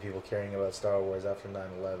too many people caring about Star Wars after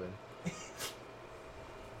 9/11.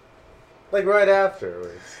 Like right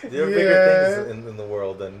afterwards. There are bigger things in the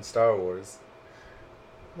world than Star Wars.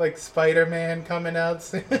 Like Spider-Man coming out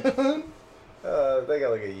soon. They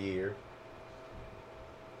got like a year.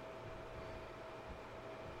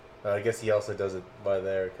 I guess he also does it by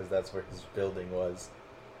there because that's where his building was.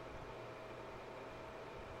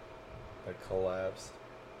 It collapsed.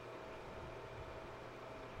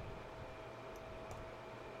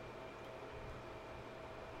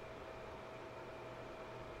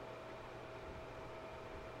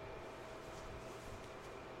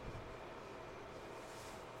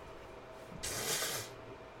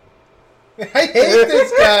 I hate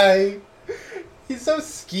this guy. He's so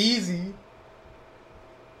skeezy.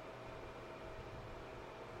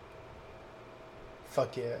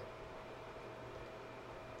 Fuck yeah.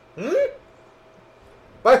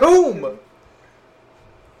 By whom?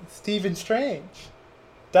 Stephen Strange.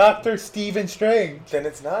 Dr. Stephen Strange. Then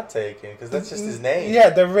it's not taken, because that's just his name. Yeah,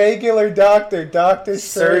 the regular doctor, Dr.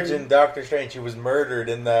 Strange. Surgeon Dr. Strange, who was murdered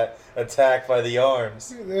in that attack by the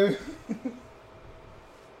arms.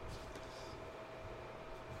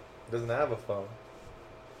 Doesn't have a phone.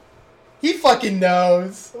 He fucking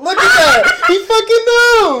knows. Look at that. He fucking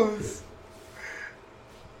knows.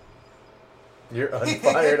 You're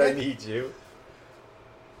unfired, I need you.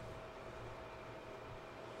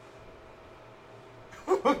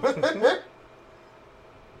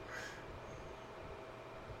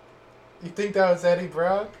 You think that was Eddie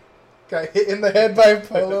Brock? Got hit in the head by a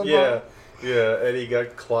polo ball? Yeah, Eddie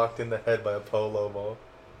got clocked in the head by a polo ball.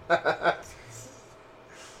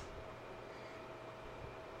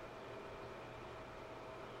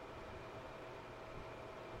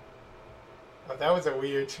 Oh, that was a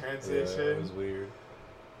weird transition. Yeah, it was weird.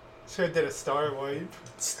 Should have did a star wipe.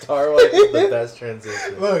 Star Wipe is the best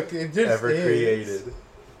transition Look, it just ever is. created.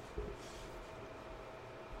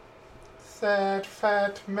 Sad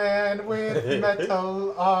fat man with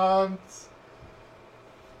metal arms.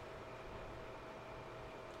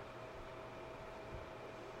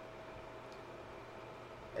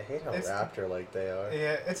 I hate how raptor like they are.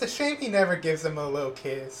 Yeah, it's a shame he never gives him a little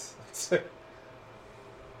kiss.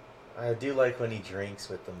 I do like when he drinks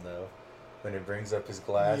with them though. When he brings up his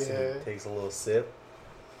glass and he takes a little sip.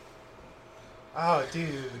 Oh,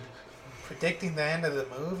 dude. Predicting the end of the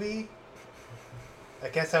movie? I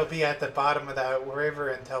guess I'll be at the bottom of that river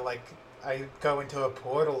until, like, I go into a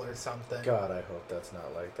portal or something. God, I hope that's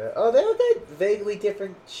not like that. Oh, they have that vaguely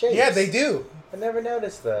different shapes. Yeah, they do. I never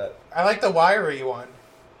noticed that. I like the wiry one.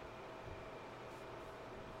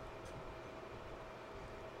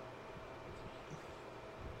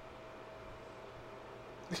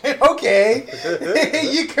 Okay.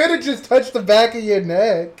 You could have just touched the back of your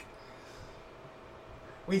neck.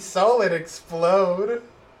 We saw it explode.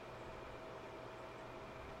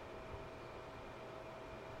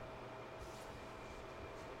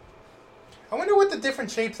 I wonder what the different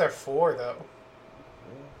shapes are for, though.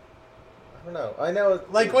 I don't know. I know.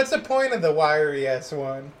 Like, what's the point of the wiry S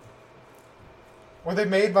one? Were they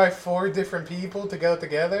made by 4 different people to go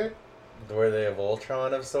together? Were they of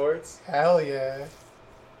Ultron of sorts? Hell yeah.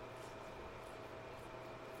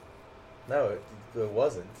 No, it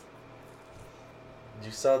wasn't.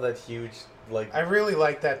 You saw that huge, like... I really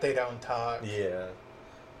like that they don't talk. Yeah.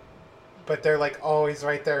 But they're, like, always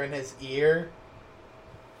right there in his ear.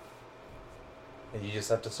 And you just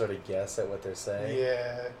have to sort of guess at what they're saying?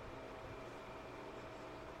 Yeah.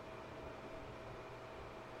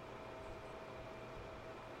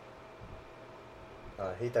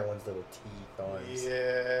 I hate that one's little teeth arms.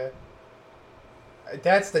 Yeah.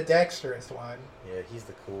 That's the dexterous one. Yeah, he's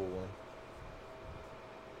the cool one.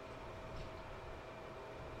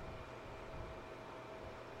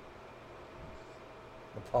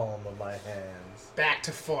 The palm of my hands. Back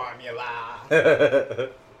to formula.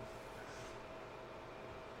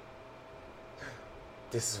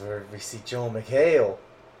 This is where we see Joel McHale.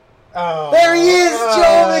 Oh. There he is,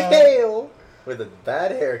 Joel McHale! With a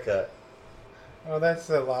bad haircut. Oh, that's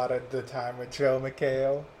a lot of the time with Joe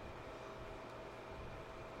McHale.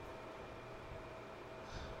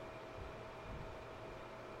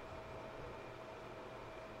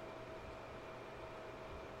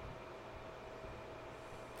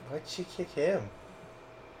 Why'd she kick him?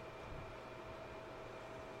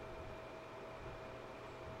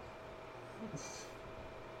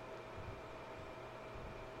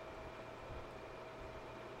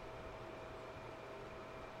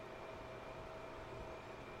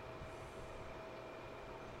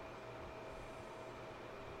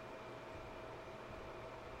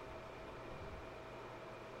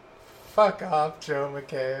 Fuck off, Joe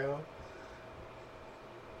McHale.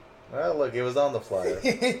 Well, look, it was on the flyer.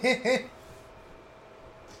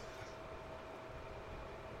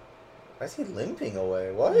 Why is he limping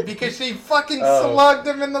away? What? Because she fucking slugged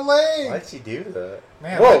him in the leg. Why'd she do that?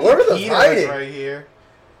 Man, whoa, where were those Peter hiding? was right here.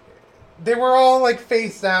 They were all like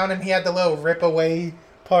face down, and he had the little rip away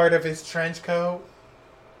part of his trench coat.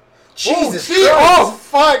 Jesus Christ! Oh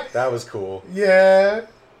fuck! That was cool. Yeah.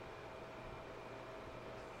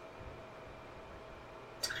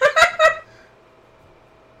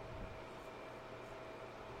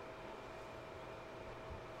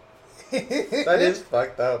 That is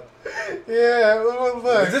fucked up. Yeah, well,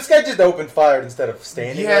 look. If this guy just opened fire instead of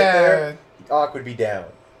standing right there, Ock would be down.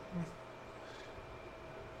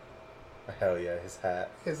 Hell yeah, his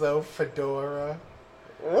hat. His little fedora.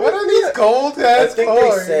 What are these gold hats I think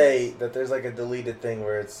for? they say that there's like a deleted thing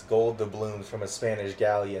where it's gold doubloons from a Spanish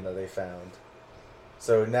galleon that they found.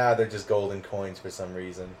 So now they're just golden coins for some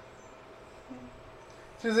reason.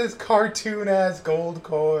 Just this cartoon ass gold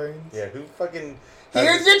coins. Yeah, who fucking...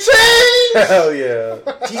 Here's your change! Hell yeah.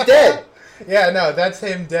 He's dead! Yeah, no, that's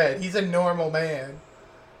him dead. He's a normal man.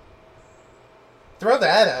 Throw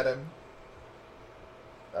that at him.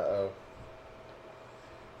 Uh-oh.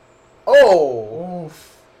 Oh! Oof.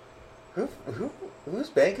 Whose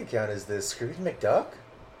bank account is this? Scrooge McDuck?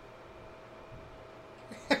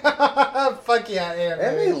 Fuck yeah, Aunt May.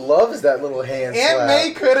 Aunt May loves that little hand slap. Aunt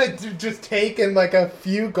May could have just taken like a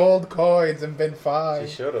few gold coins and been fine.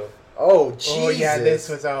 She should have. Oh, Jesus. Oh yeah, this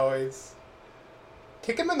was always...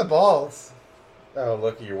 Kick him in the balls. Oh,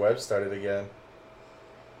 look, your web started again.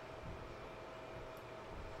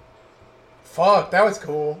 Fuck, that was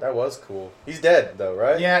cool. That was cool. He's dead, though,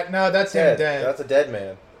 right? Yeah, no, that's him dead. That's a dead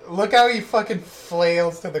man. Look how he fucking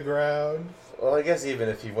flails to the ground. Well, I guess even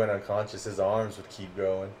if he went unconscious, his arms would keep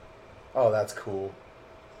going. Oh, that's cool.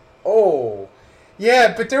 Oh!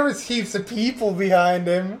 Yeah, but there was heaps of people behind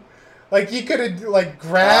him. Like, he could have, like,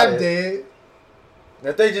 grabbed it.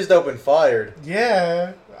 If they just opened fire.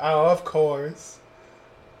 Yeah. Oh, of course.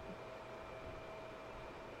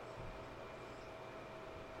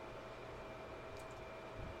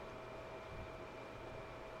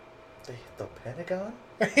 They hit the Pentagon?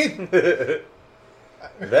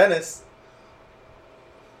 Venice.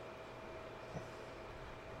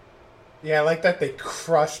 Yeah, I like that they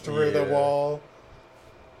crushed through the wall.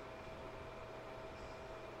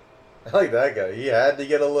 I like that guy. He had to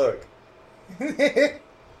get a look.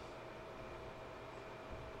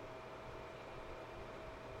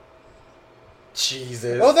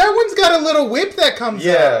 Jesus. Oh, that one's got a little whip that comes out.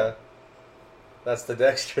 Yeah. That's the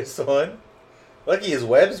dexterous one. Lucky his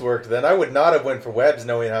webs worked then. I would not have went for webs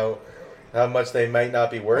knowing how much they might not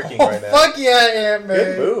be working right now. Fuck yeah, Aunt May.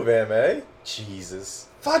 Good move, Aunt May. Jesus.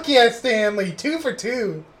 Fuck yeah, Stanley. 2 for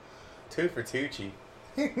 2. 2 for Tucci.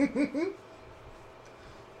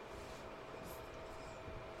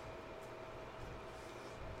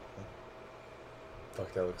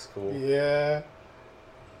 Fuck, that looks cool. Yeah.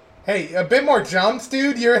 Hey, a bit more jumps,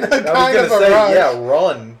 dude. You're in a kind of a say, rush. yeah,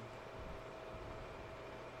 run.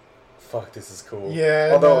 Fuck, this is cool.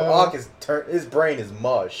 Yeah, although no. Ock is his brain is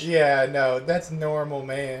mush. Yeah, no, that's normal,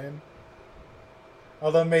 man.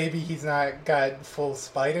 Although maybe he's not got full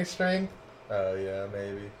spider strength. Oh yeah,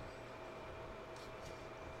 maybe.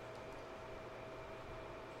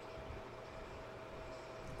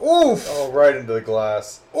 Oof! Oh, right into the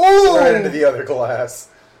glass. Ooh! Right into the other glass.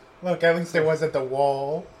 Look, at least it wasn't the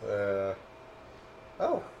wall. Oh,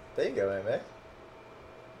 there you go, Aunt May.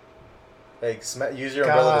 Hey, use your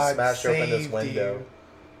umbrella to smash open this window. You.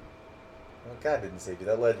 Well, God didn't save you.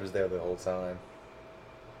 That ledge was there the whole time.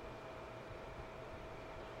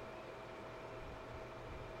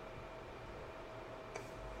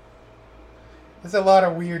 There's a lot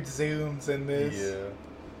of weird zooms in this. Yeah.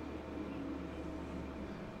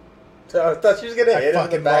 So I thought she was gonna hit him in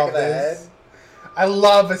the back of the head. I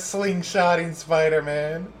love a slingshotting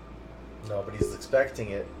Spider-Man. Nobody's expecting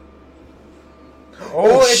it.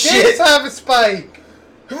 Oh, it shit! does have a spike.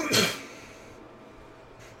 Hell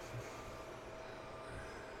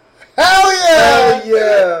yeah! Hell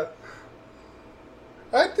yeah!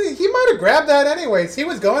 I think he might have grabbed that anyways. He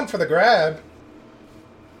was going for the grab.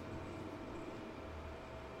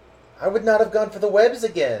 I would not have gone for the webs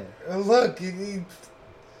again. Look,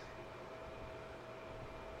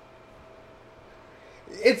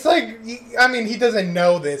 it's like, I mean, he doesn't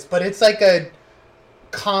know this, but it's like a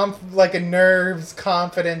nerves,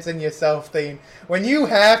 confidence in yourself thing. When you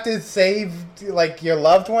have to save like your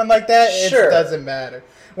loved one like that, Sure. It doesn't matter.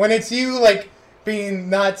 When it's you like being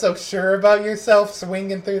not so sure about yourself,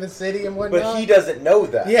 swinging through the city and whatnot. But he doesn't know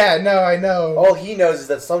that. Yeah, no, I know. All he knows is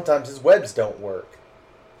that sometimes his webs don't work.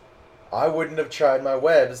 I wouldn't have tried my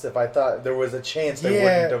webs if I thought there was a chance they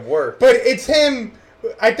wouldn't have worked. But it's him.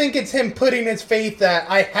 I think it's him putting his faith that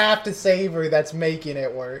I have to save her that's making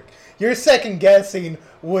it work. Your second guessing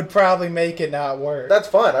would probably make it not work. That's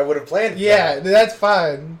fine. I would have planned it. Yeah, that's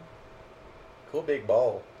fine. Cool big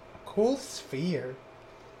ball. Cool sphere.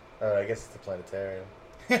 Oh, I guess it's the planetarium.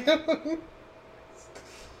 Yeah,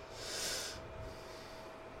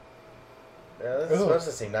 this is supposed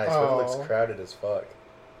to seem nice, but it looks crowded as fuck.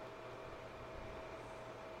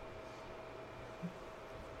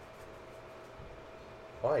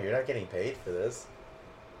 Why? You're not getting paid for this.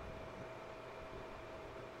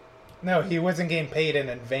 No, he wasn't getting paid in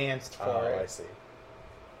advance for it. Oh, I see.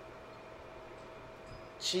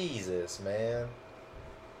 Jesus, man.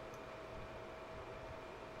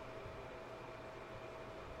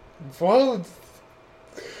 Whoa.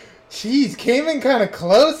 Jeez, came in kind of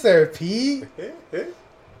close there, Pete.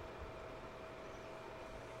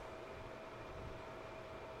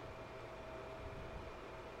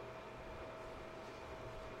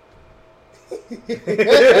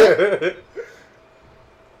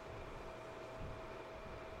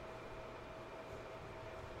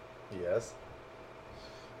 Yes.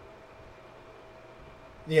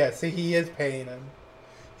 Yeah, see, he is paying him.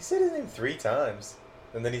 He said his name 3 times.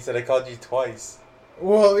 And then he said, I called you twice.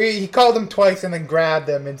 Well, he called him twice and then grabbed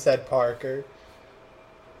him and said Parker.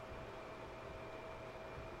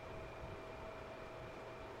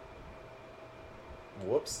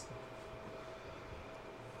 Whoops.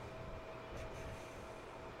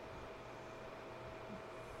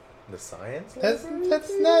 The science? That's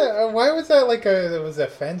not... Why was that like it was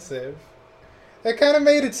offensive? That kind of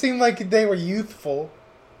made it seem like they were youthful.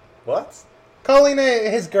 What? Calling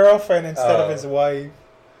it his girlfriend instead of his wife.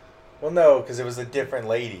 Well, no, because it was a different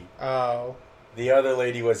lady. Oh. The other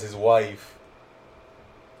lady was his wife.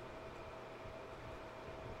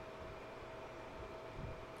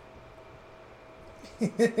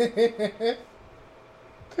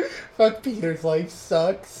 Fuck, Peter's life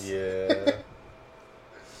sucks. Yeah.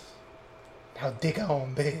 Now dig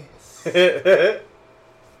on this.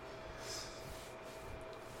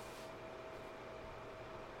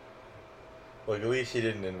 Look, at least she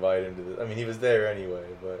didn't invite him to this. I mean, he was there anyway,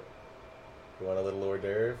 but... You want a little hors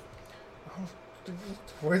d'oeuvre?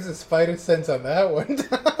 Where's the spider sense on that one?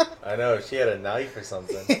 I know, if she had a knife or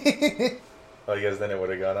something. Well, I guess then it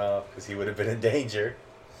would have gone off, because he would have been in danger.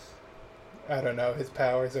 I don't know, his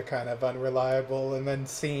powers are kind of unreliable, and then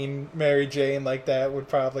seeing Mary Jane like that would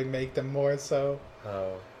probably make them more so.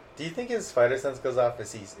 Oh. Do you think his spider sense goes off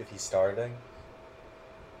if he's starving?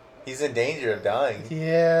 He's in danger of dying.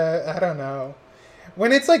 Yeah, I don't know.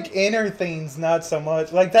 When it's like inner things, not so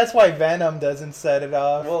much. Like, that's why Venom doesn't set it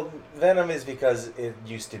off. Well, Venom is because it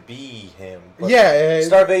used to be him. But yeah.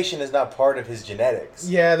 Starvation is not part of his genetics.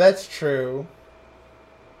 Yeah, that's true.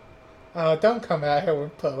 Oh, don't come at her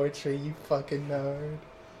with poetry, you fucking nerd.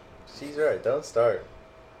 She's right, don't start.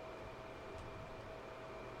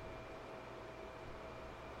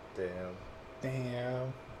 Damn.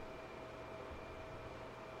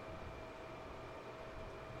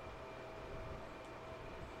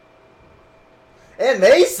 And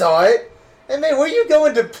they saw it! And they, what are you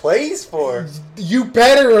going to plays for? You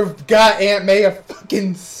better have got Aunt May a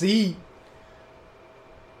fucking seat.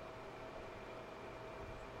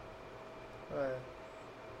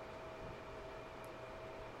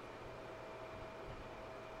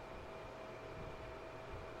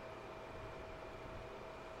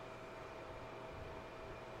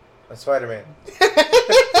 I'm Spider-Man.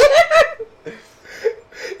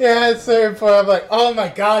 Yeah, at a certain point, I'm like, oh my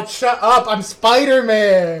god, shut up, I'm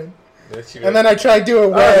Spider-Man! And then I tried to do a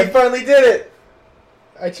web. Oh, he finally did it!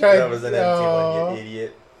 I tried. That was an empty one, you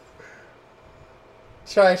idiot.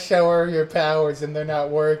 Try to show her your powers and they're not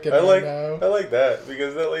working. I like that,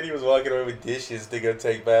 because that lady was walking away with dishes to go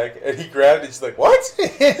take back, and he grabbed it, she's like, what?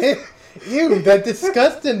 Ew, that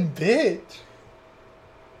disgusting bitch.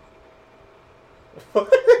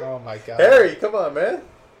 Oh my god. Harry, come on, man.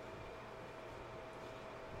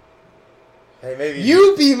 Hey, maybe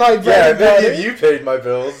you be my bread. Yeah, maybe if you paid my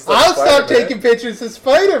bills. I'll stop taking pictures of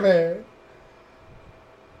Spider-Man.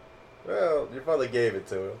 Well, your father gave it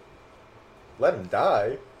to him. Let him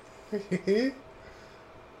die.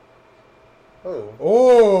 Oh.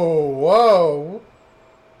 Oh, whoa.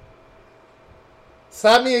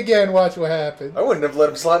 Slap me again, watch what happens. I wouldn't have let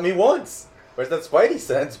him slap me once. Where's that Spidey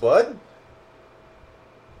sense, bud?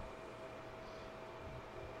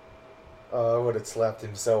 I would have slapped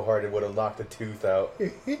him so hard it would have knocked a tooth out.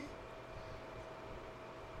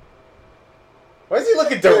 Why is he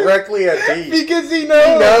looking directly at Pete? Because he knows.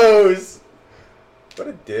 He knows. What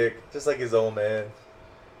a dick. Just like his old man.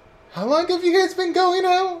 How long have you guys been going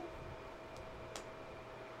out?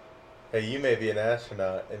 Hey, you may be an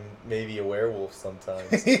astronaut and maybe a werewolf sometimes,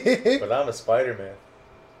 but I'm a Spider-Man.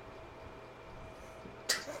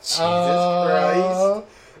 Jesus Christ.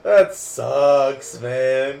 That sucks,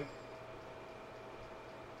 man.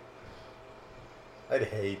 I'd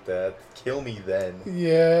hate that. Kill me then.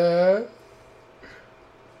 Yeah.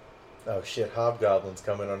 Oh shit, Hobgoblin's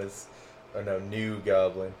coming on his... Oh no, New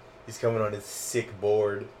Goblin. He's coming on his sick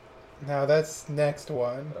board. No, that's next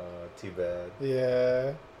one. Oh, too bad.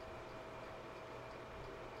 Yeah.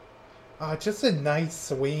 Oh, just a nice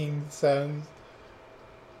swing sound.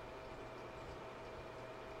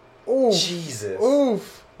 Oof. Jesus.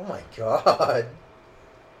 Oof. Oh my god.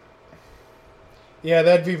 Yeah,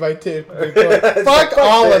 that'd be my tip. Fuck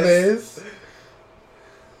all of this.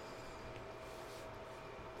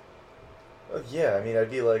 Well, yeah, I mean,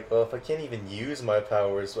 I'd be like, well, if I can't even use my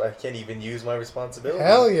powers, I can't even use my responsibility.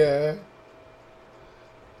 Hell yeah.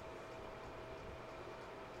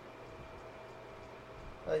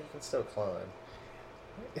 Well, you can still climb.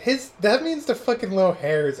 That means the fucking little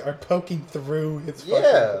hairs are poking through his fucking...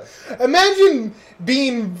 Yeah. Imagine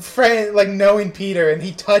being knowing Peter and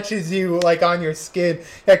he touches you, like, on your skin.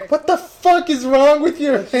 Like, what the fuck is wrong with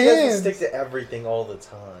your He hands? doesn't stick to everything all the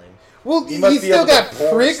time. Well, He he must be still able to got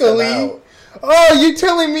force them prickly. out. Oh, you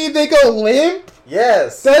telling me they go limp?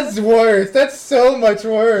 Yes! That's worse. That's so much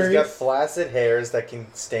worse. He's got flaccid hairs that can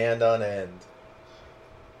stand on end.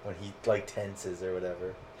 When he, like, tenses or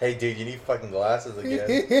whatever. Hey, dude, you need fucking glasses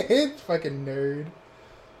again. Fucking nerd.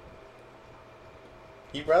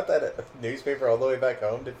 He brought that newspaper all the way back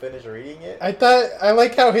home to finish reading it? I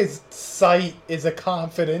like how his sight is a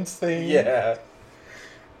confidence thing. Yeah.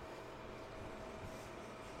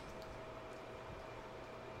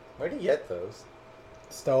 Where'd he get those?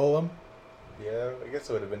 Stole him. Yeah, I guess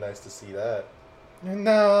it would have been nice to see that.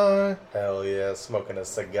 No, Hell yeah, smoking a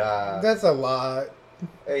cigar. that's a lot.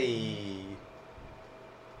 Hey.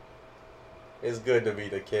 It's good to be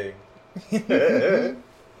the king.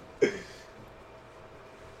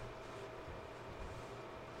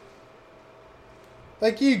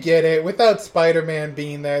 Like, you get it. Without Spider-Man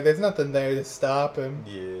being there, there's nothing there to stop him.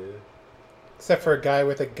 Yeah. Except for a guy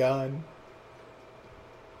with a gun.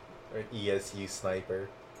 Or an ESU sniper.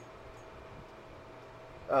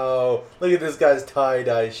 Oh, look at this guy's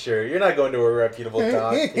tie-dye shirt. You're not going to a reputable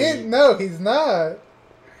dock. Pete. No, he's not.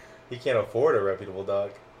 He can't afford a reputable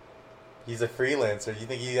dock. He's a freelancer. You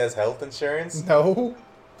think he has health insurance? No.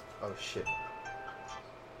 Oh, shit.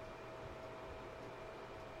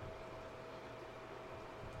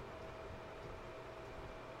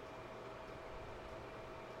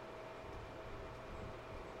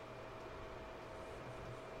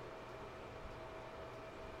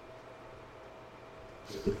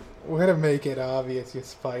 Way to make it obvious you're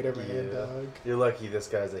Spider-Man, Yeah. dog. You're lucky this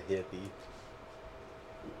guy's a hippie.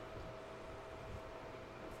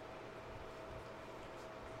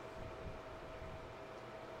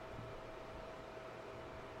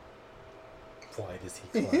 Why does he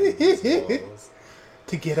climb these walls?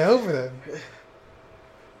 To get over them.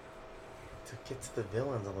 To get to the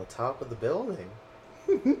villains on the top of the building.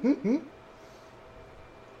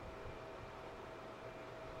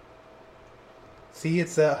 See,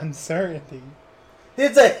 it's uncertainty.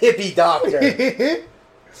 It's a hippie doctor!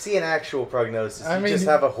 See an actual prognosis. I You mean, just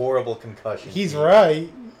have a horrible concussion. He's Pete. right.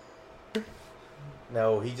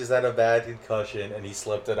 No, he just had a bad concussion and he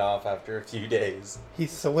slipped it off after a few days. He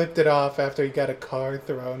slipped it off after he got a car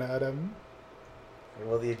thrown at him.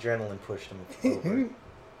 Well, the adrenaline pushed him over.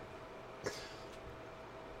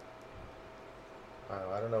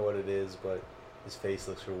 Wow, I don't know what it is, but his face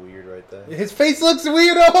looks real weird right there. His face looks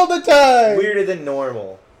weird all the time. Weirder than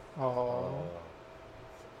normal. Oh.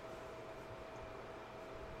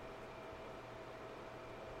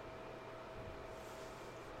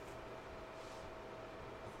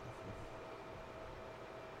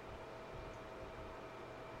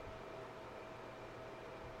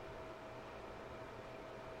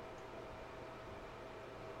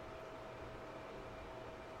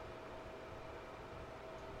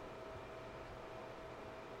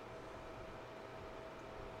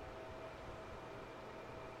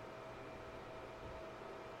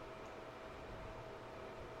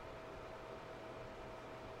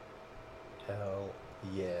 Hell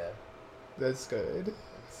yeah. That's good.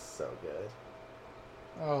 That's so good.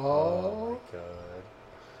 Oh Oh. my god.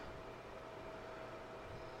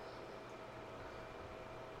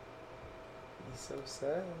 He's so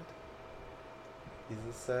sad. He's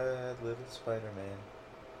a sad little Spider-Man.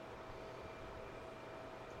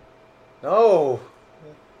 No!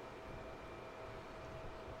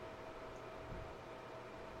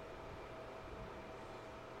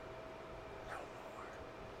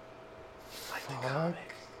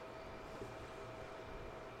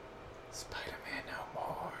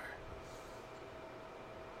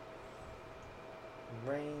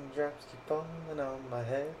 Raindrops keep falling on my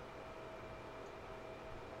head.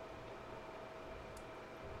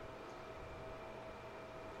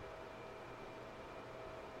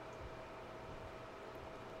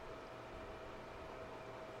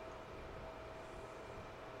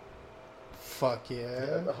 Fuck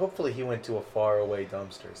yeah. Hopefully he went to a far away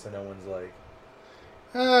dumpster so no one's like,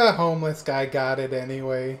 Homeless guy got it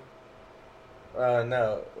anyway.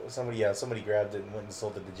 no, somebody grabbed it and went and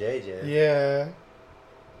sold it to JJ. Yeah.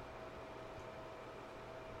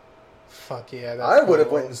 Fuck yeah, that's I would have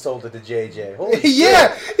cool. went and sold it to JJ. Holy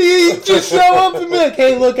Yeah, shit. you just show up and be like,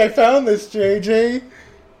 hey, look, I found this, JJ.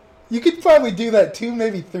 You could probably do that 2,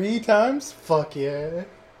 maybe 3 times. Fuck yeah.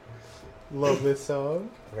 Love this song.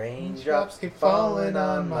 Raindrops keep falling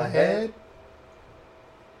on my head.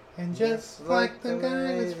 And just like the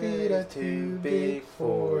guy, his feet are too big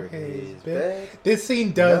for his bed. This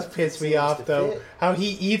scene does Nothing piss me seems off, to though. fit. How he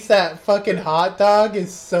eats that fucking hot dog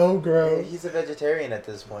is so Yeah, gross. he's a vegetarian at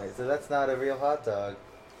this point, so that's not a real hot dog.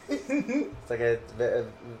 It's like a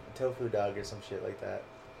tofu dog or some shit like that.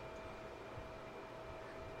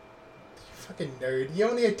 Fucking nerd. You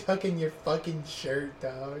only are tucking your fucking shirt,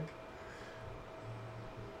 dog.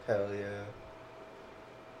 Hell yeah.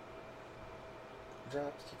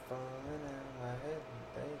 Drops keep falling on my head,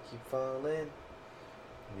 and they keep falling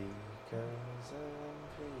because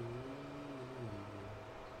I'm free.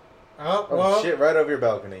 Oh, Oh well, shit, right over your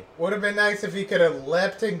balcony. would have been nice if he could have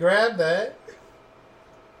leapt and grabbed that.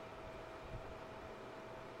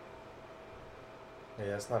 Yeah,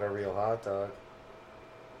 that's not a real hot dog.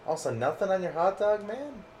 Also, nothing on your hot dog,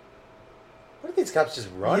 man? What are these cops just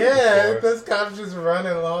running Yeah, for? this cop's just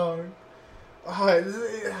running along. Oh,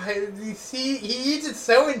 you see, he eats it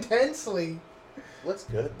so intensely. Looks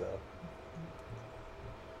good, though.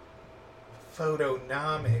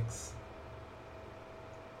 Photonomics.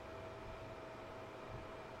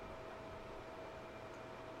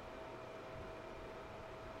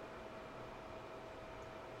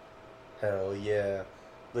 Hell yeah.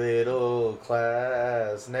 Little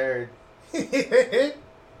class nerd.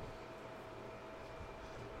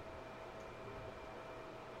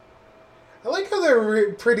 I like how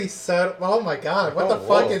they're pretty subtle. Oh my god, what the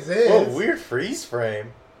whoa. fuck is this? Whoa, weird freeze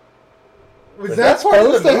frame. Was Was that that part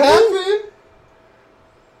of supposed the to movie? happen?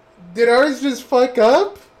 Did ours just fuck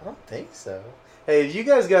up? I don't think so. Hey, if you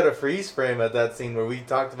guys got a freeze frame at that scene where we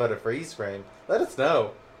talked about a freeze frame, let us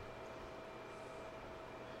know.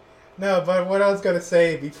 No, but what I was gonna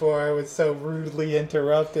say before I was so rudely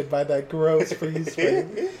interrupted by that gross freeze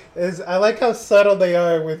frame is I like how subtle they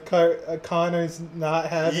are with Connor's not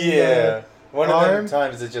having Yeah. One of arm. them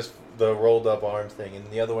times it's just the rolled up arm thing, and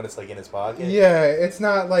the other one it's like in his pocket. Yeah, it's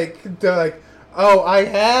not like they're like, oh, I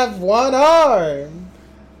have one arm.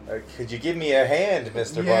 Could you give me a hand,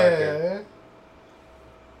 Mr. Barker? Yeah.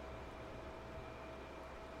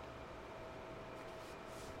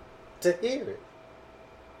 To hear it.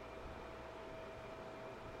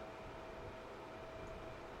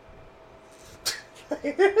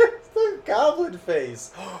 It's the goblin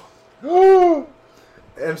face. MCU,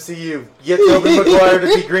 get Tobey Maguire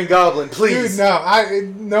to be Green Goblin, please. Dude,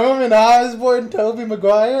 no, Norman Osborn, Tobey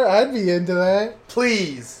Maguire, I'd be into that.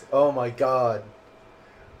 Please. Oh my god.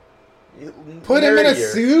 Put him in a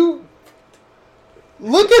Nerdier. suit.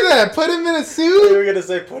 Look at that. Put him in a You suit. were gonna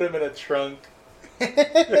say put him in a trunk.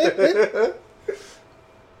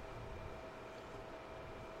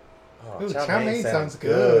 Oh, Ooh, chow chow mein mein sounds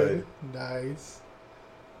good. Nice.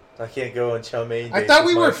 I can't go on chow mein I dates thought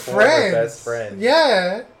with we my were former friends. Best friend.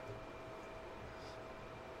 Yeah.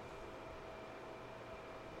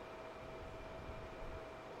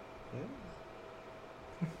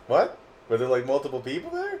 What? Were there like multiple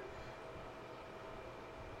people there?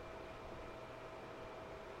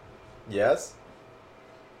 Yes.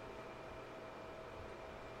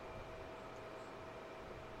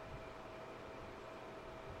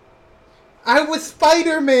 I was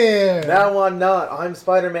Spider-Man. Now I'm not. I'm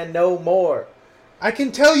Spider-Man no more. I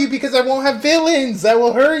can tell you because I won't have villains that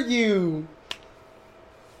will hurt you.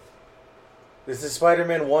 This is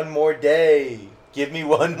Spider-Man one more day. Give me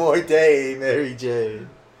one more day, Mary Jane.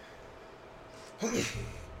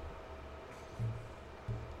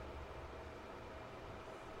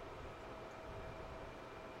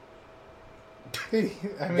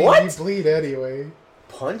 I mean, What? you bleed anyway.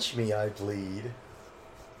 Punch me, I bleed.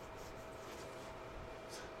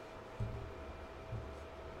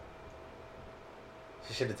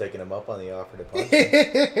 She should have taken him up on the offer to punch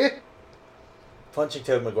him. Punching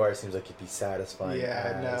Tobey Maguire seems like it'd be satisfying.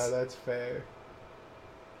 Yeah, as. no, that's fair.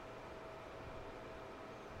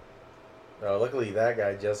 Oh, luckily that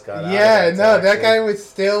guy just got out. Yeah, of no, that taxi. guy was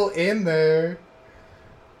still in there.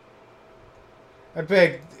 I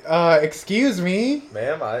beg, excuse me?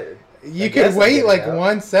 Ma'am, I You guess could I'm wait getting like out.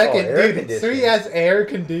 1 second, Oh, air dude. conditioning. 3 has air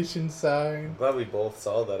conditioned I'm sign. glad we both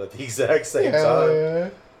saw that at the exact same Hell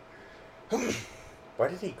time. yeah. Why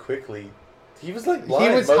did he quickly? He was like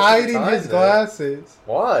blind He was most hiding of the time his there. glasses.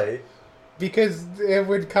 Why? Because it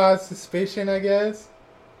would cause suspicion, I guess.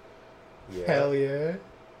 Yeah. Hell yeah.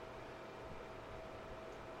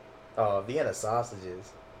 Oh, Vienna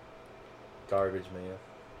sausages. Garbage, man.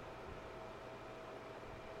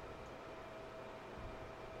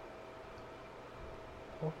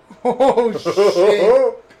 Oh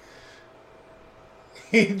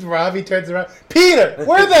shit. Robbie turns around. Peter,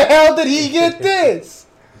 where the hell did he get this?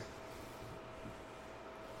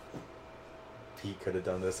 Pete could have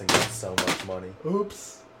done this and got so much money.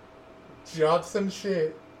 Oops. Drop some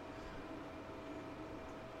shit.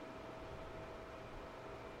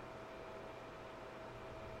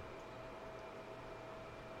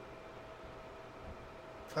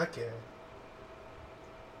 Fuck yeah.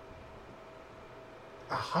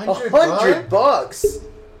 $100 $100?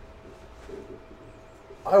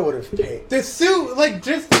 I would have paid. The suit, like,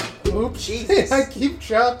 just... Oops. Jesus. I keep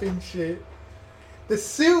dropping shit. The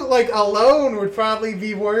suit, like, alone would probably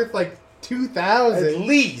be worth, like, $2,000. At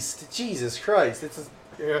least, Jesus Christ! It's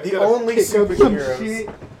Yeah, the gotta only pick up some superheroes. shit.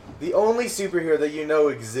 The only superhero that you know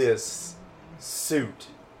exists. Suit.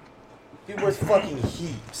 Be worth fucking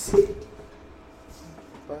heaps.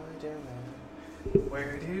 Spider-Man.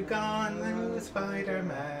 Where do gone the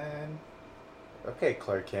Spider-Man? Okay,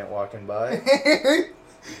 Clark Kent walking by.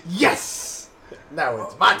 Yes! Now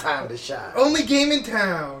it's my time to shine. Only game in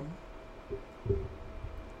town.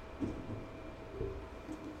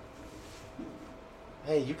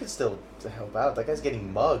 Hey, you can still help out. That guy's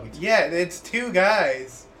getting mugged. Yeah, it's 2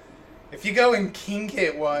 guys. If you go and king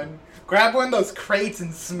hit one, grab one of those crates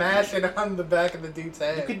and smash it on the back of the dude's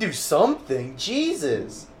head. You could do something.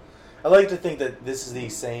 Jesus. I like to think that this is the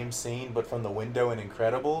same scene, but from the window in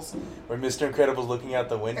Incredibles, where Mr. Incredible's looking out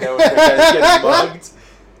the window and the guy's getting mugged.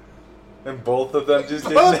 And both of them just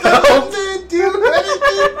Both didn't of them help. didn't do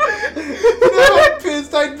anything. You know how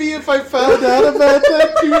pissed I'd be if I found out about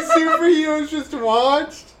that 2 superheroes just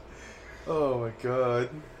watched? Oh my god.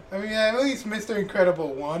 I mean, at least Mr.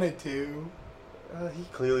 Incredible wanted to. He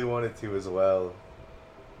clearly wanted to as well.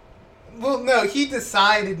 Well, no, he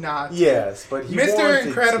decided not to. Yes, but he Mr. wanted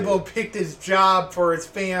Incredible to. picked his job for his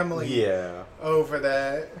family Yeah. over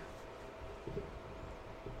that.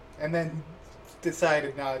 And then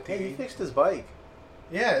decided not to. Hey, he fixed his bike.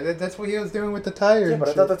 Yeah, that's what he was doing with the tire. Yeah, and but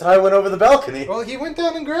I shit. thought the tire went over the balcony. Well, he went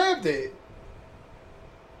down and grabbed it.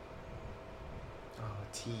 Oh,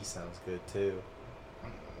 tea sounds good too.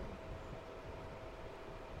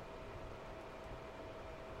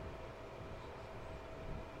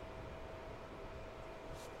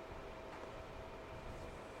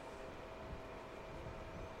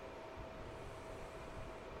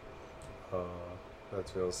 Oh,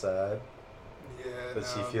 that's real sad. Yeah, But no,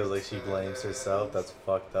 she feels like she blames herself. That's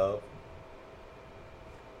fucked up.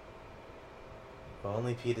 If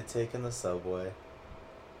only Pete had taken the subway.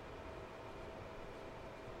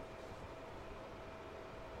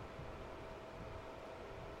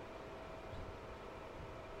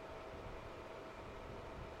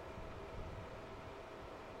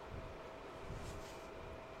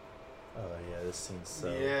 Oh yeah, this scene's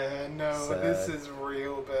so... Yeah, no, this sad. is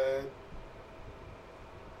real bad.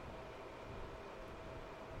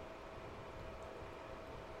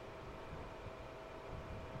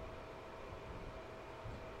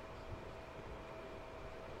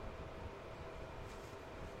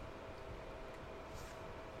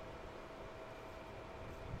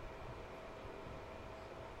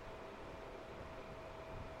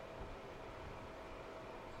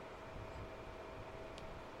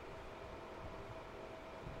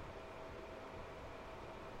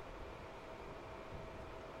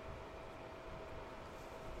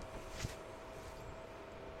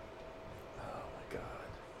 Oh my god.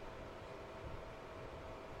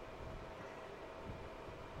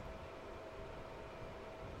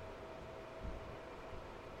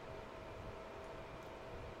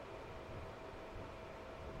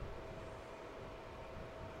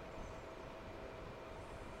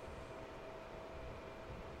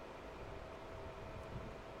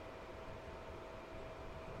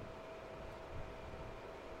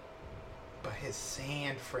 But his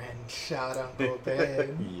sand friend shot Uncle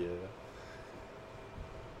Ben. Yeah.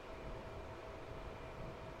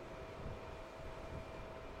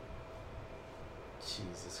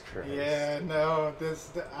 Jesus Christ. Yeah, no,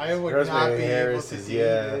 I would Rosemary not be Harris able to is- do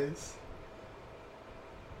yeah. this.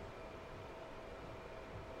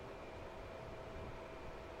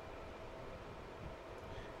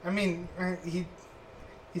 I mean, he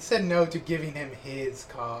said no to giving him his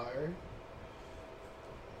car.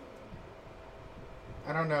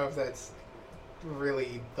 I don't know if that's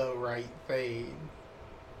really the right thing.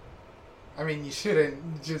 I mean, you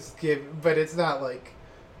shouldn't just give, but it's not like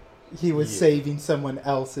he was saving someone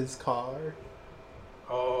else's car.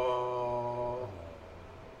 Oh.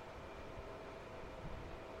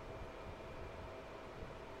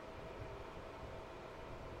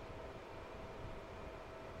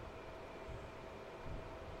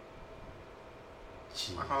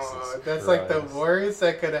 That's like the worst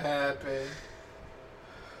that could have happened.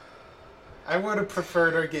 I would have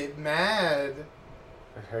preferred her get mad.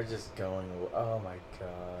 Or her just going, oh my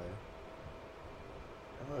god.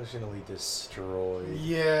 Emotionally destroyed.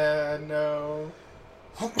 Yeah, no.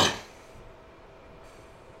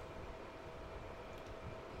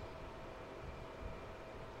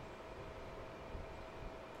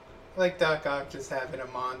 Like Doc Ock just having a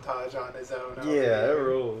montage on his own. Yeah, it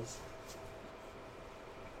rules.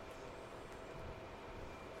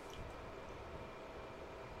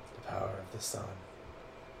 The power of the sun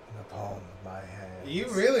in the palm of my hand. You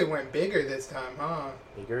really went bigger this time, huh?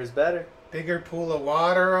 Bigger is better. Bigger pool of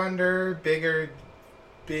water under, big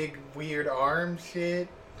weird arm shit.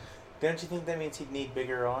 Don't you think that means he'd need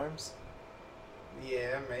bigger arms?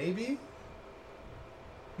 Yeah, maybe.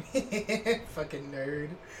 Fucking nerd.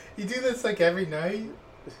 You do this like every night?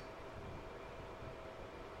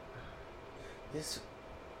 This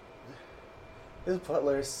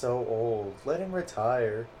butler is so old. Let him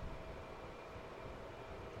retire.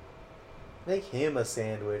 Make him a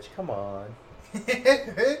sandwich. Come on.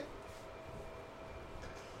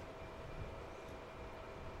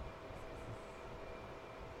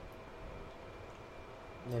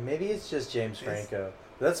 Yeah, maybe it's just James Franco.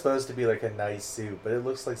 That's supposed to be like a nice suit, but it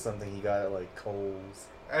looks like something he got at like Kohl's.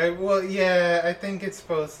 Well, yeah, I think it's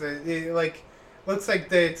supposed to. Looks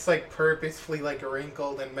like it's like purposefully like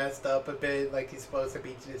wrinkled and messed up a bit. Like he's supposed to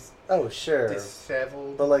be just. Oh sure.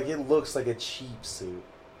 Disheveled. But like it looks like a cheap suit.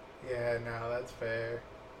 Yeah, no, that's fair.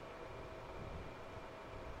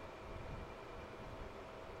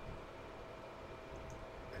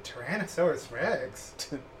 A Tyrannosaurus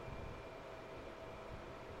Rex.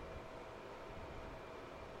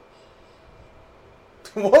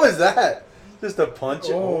 What was that? Just a punch.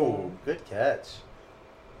 Oh, good catch.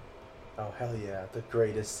 Oh, hell yeah. The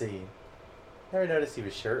greatest scene. Never noticed he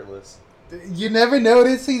was shirtless. You never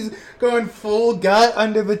notice he's going full gut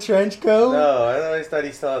under the trench coat? No, I always thought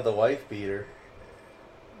he still had the wife beater.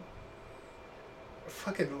 I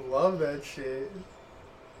fucking love that shit.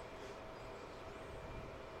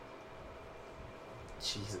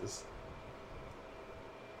 Jesus.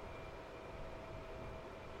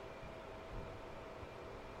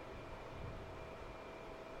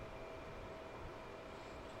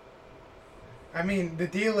 I mean, the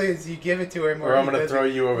deal is you give it to him, or I'm going to throw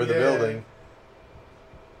you over the building.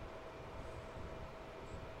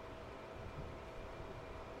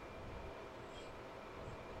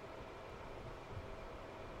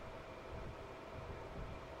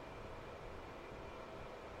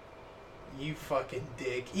 You fucking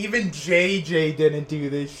dick. Even JJ didn't do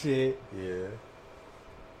this shit. Yeah.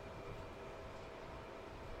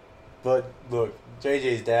 But, look,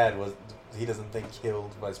 JJ's dad was... He doesn't think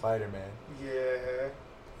killed by Spider-Man. Yeah.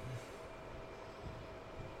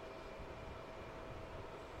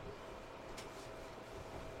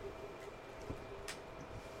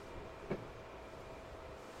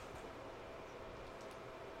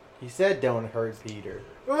 He said don't hurt Peter.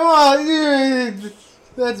 Oh, yeah,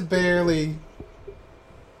 that's barely...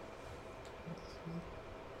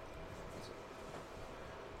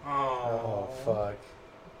 Oh, fuck.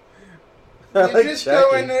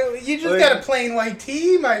 You just got a plain white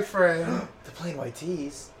tee, my friend. The plain white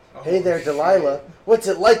tees? Oh, hey there, Delilah. Shit. What's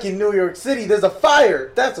it like in New York City? There's a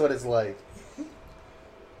fire. That's what it's like.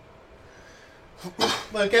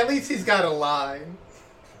 Look, at least he's got a line.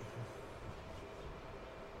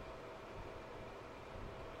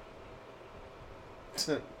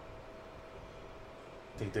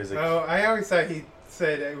 Think there's a... Oh, I always thought he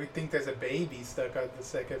said we think there's a baby stuck on the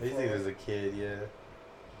second floor. I think there's a kid, yeah.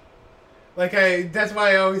 Like, that's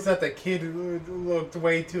why I always thought the kid looked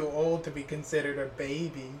way too old to be considered a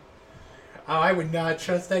baby. Oh, I would not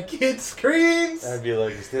trust that kid's screams. I'd be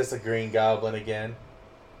like, is this a Green Goblin again?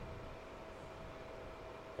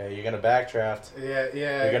 Hey, you're going to backdraft. Yeah.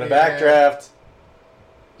 You're going to backdraft.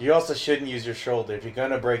 You also shouldn't use your shoulder. If you're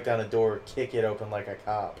going to break down a door, kick it open like a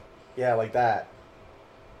cop. Yeah, like that.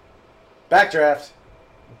 Backdraft.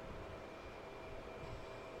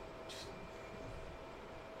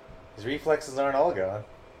 His reflexes aren't all gone.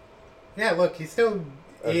 Yeah, look, he's still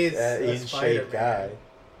is a in-shape Spider-Man. guy.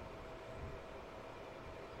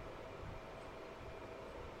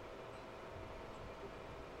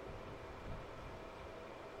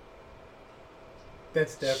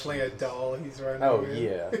 That's definitely a Jesus. doll he's running Oh, with.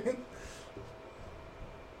 yeah.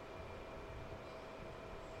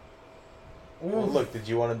 Well, Oof. look, did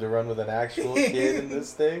you want him to run with an actual kid in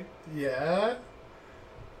this thing? Yeah.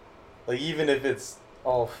 Like, even if it's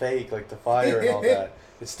all fake, like the fire and all that,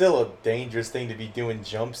 it's still a dangerous thing to be doing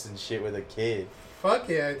jumps and shit with a kid. Fuck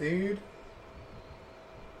yeah, dude.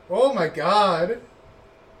 Oh my god.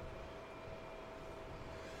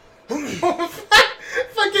 Fucking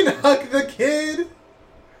hug the kid.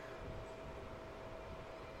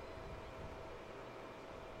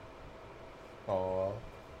 Aw.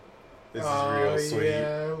 This Oh, is real sweet.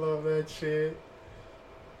 yeah, I love that shit.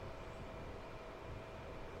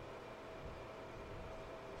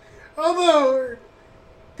 Although,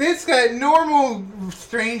 this guy, normal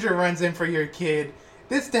stranger runs in for your kid.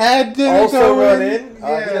 This dad didn't Also go run in?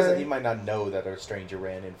 Yeah. He might not know that a stranger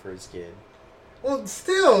ran in for his kid. Well,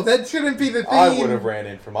 still, that shouldn't be the thing. I would have ran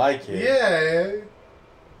in for my kid. Yeah.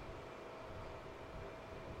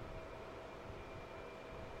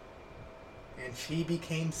 And she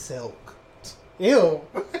became Silk. Ew.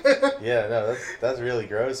 Yeah, no, that's really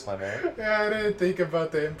gross, my man. I didn't think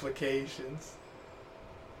about the implications.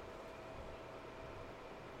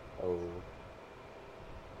 Oh.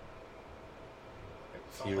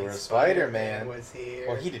 If You only were a Spider-Man. was here.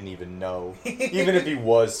 Well, he didn't even know. Even if he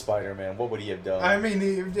was Spider-Man, what would he have done? I mean,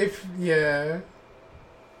 if yeah.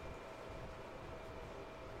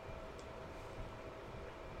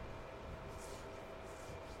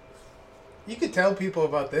 You could tell people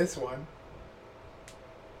about this one.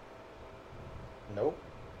 Nope.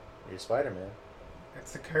 You're Spider-Man.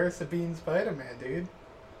 That's the curse of being Spider-Man, dude.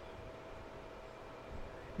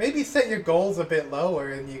 Maybe set your goals a bit lower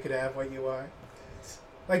and you could have what you want.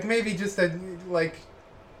 Like, maybe just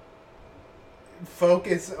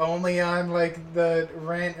focus only on, like, the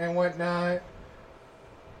rent and whatnot.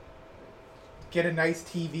 Get a nice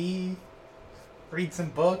TV. Read some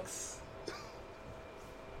books.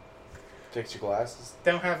 Fix your glasses.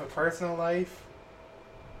 Don't have a personal life.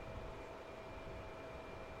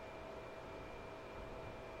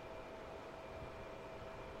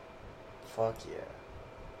 Fuck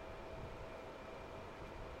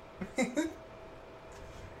yeah.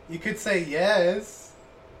 You could say yes.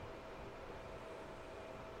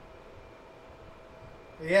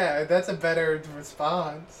 Yeah, that's a better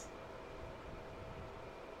response.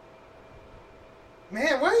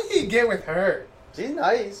 Man, why did he get with her? She's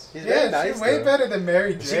nice. She's very nice. She's way though. better than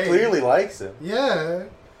Mary Jane. She clearly likes him. Yeah.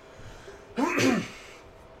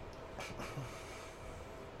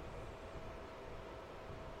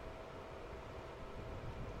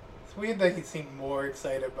 It's weird that he seemed more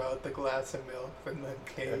excited about the glass of milk than the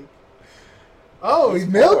cake. Oh, He's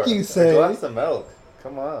milk, poor. you A say? glass of milk.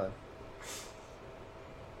 Come on.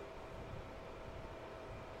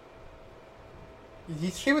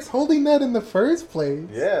 She was holding that in the first place.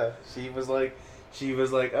 Yeah, she was like,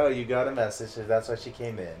 oh, you got a message. So that's why she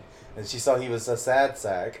came in, and she saw he was a sad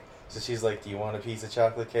sack. So she's like, do you want a piece of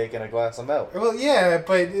chocolate cake and a glass of milk? Well, yeah,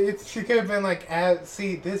 but she could have been like,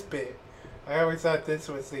 see this bit. I always thought this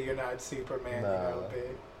was the "You're not Superman"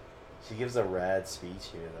 bit. She gives a rad speech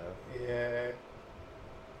here, though. Yeah.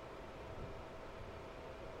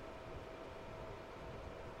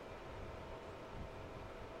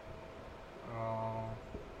 Oh.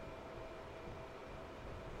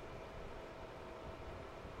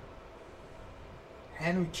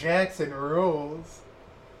 Henry Jackson rules.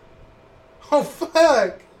 Oh fuck!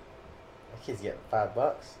 That kid's getting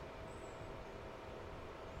 $5.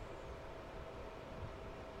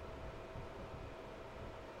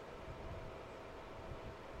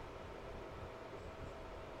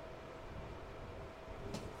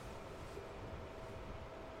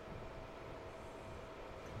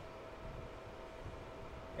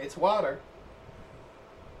 It's water.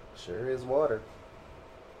 Sure is water.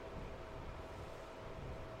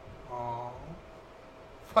 Oh.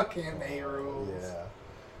 Fucking A rules. Yeah.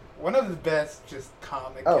 One of the best just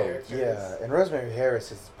comic Oh, characters. yeah. And Rosemary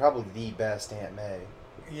Harris is probably the best Aunt May.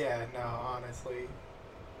 Yeah, no, honestly.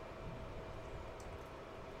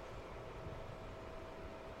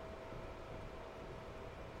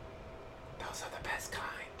 Those are the best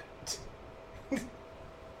kind.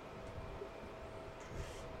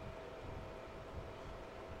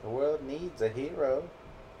 The world needs a hero.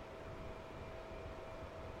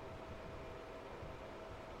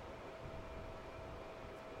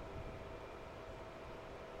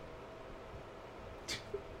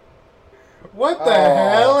 What the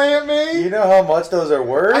hell, Aunt May? You know how much those are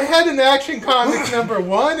worth? I had an Action Comics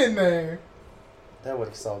 #1 in there. That would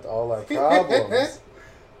have solved all our problems.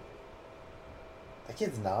 That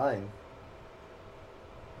kid's 9.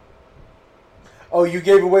 Oh, you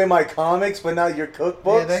gave away my comics, but not your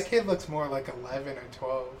cookbooks? Yeah, that kid looks more like 11 or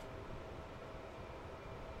 12.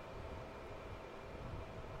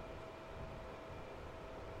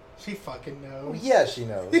 She fucking knows. Yeah, she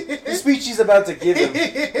knows. The speech she's about to give him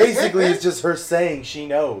basically is just her saying she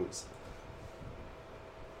knows.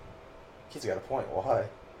 Kid's got a point. Why?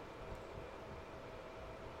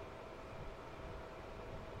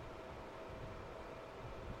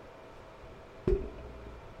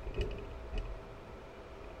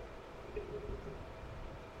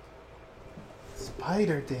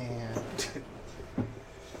 Spider Dan.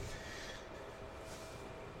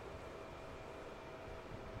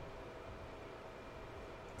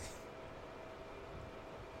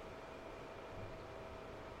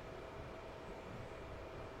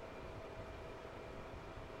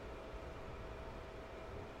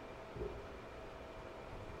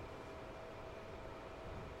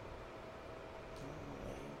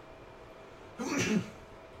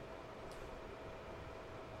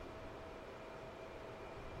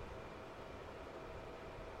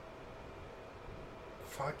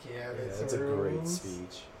 Fuck yeah, That's a great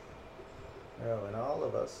speech. Oh, and all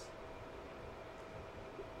of us.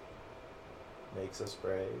 Makes us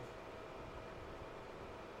brave.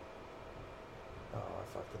 Oh, I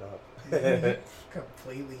fucked it up.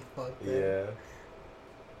 Completely fucked up. Yeah.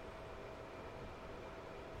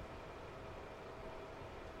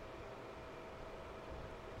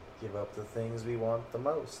 Give up the things we want the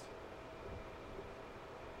most.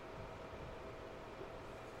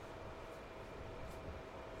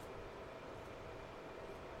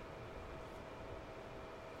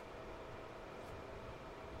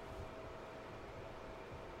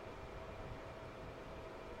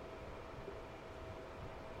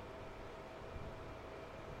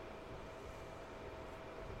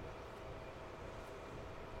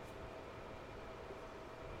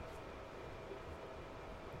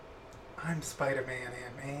 I'm Spider-Man,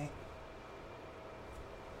 Aunt May.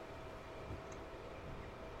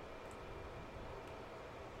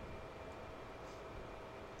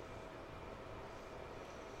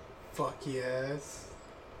 Fuck yes.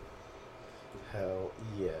 Hell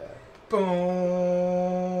yeah. Boom.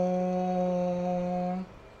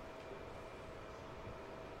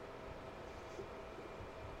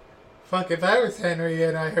 Fuck, if I was Henry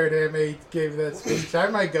and I heard Aunt May gave that speech, I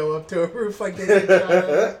might go up to a roof like they did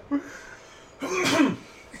China.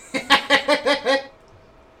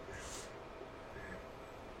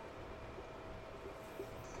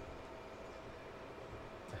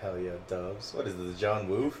 Hell yeah, Dubs. What is this, the John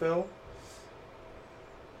Woo film?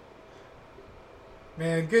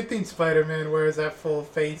 Man, good thing Spider-Man wears that full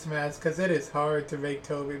face mask, because it is hard to make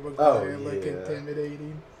Tobey Maguire look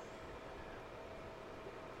intimidating.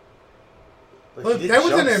 Look, that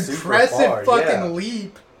was an impressive fucking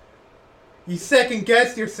leap. You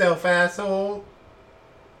second-guessed yourself, asshole.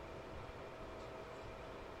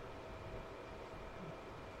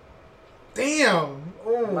 Damn.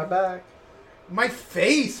 Oh, My back. My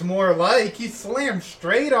face, more like. He slammed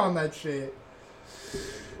straight on that shit.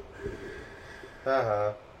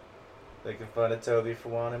 Haha. Making fun of Toby for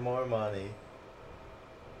wanting more money.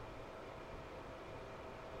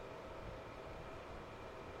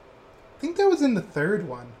 I think that was in the third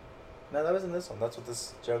one. No, that was in this one. That's what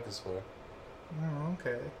this joke is for. Oh,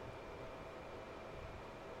 okay.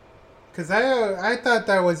 Because I thought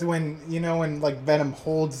that was when, when like Venom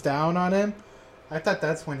holds down on him. I thought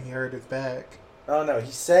that's when he hurt his back. Oh no,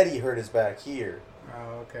 he said he hurt his back here.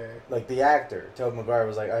 Oh, okay. Like the actor, Tobey Maguire,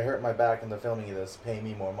 was like, I hurt my back in the filming of this, pay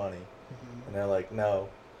me more money. Mm-hmm. And they're like, no.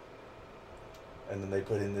 And then they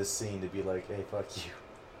put in this scene to be like, hey, fuck you.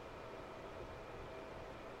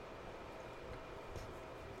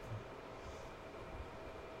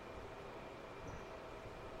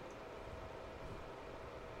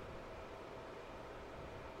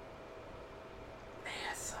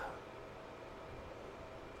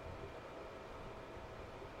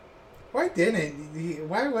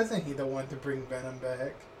 Why wasn't he the one to bring Venom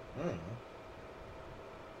back?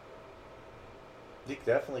 He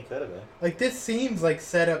definitely could have been. Like, this seems like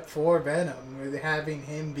set up for Venom, with having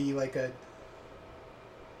him be like a...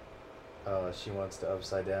 Oh, she wants to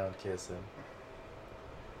upside down kiss him.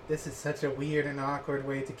 This is such a weird and awkward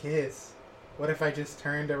way to kiss. What if I just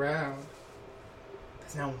turned around?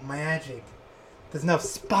 There's no magic. There's no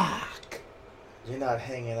spark. You're not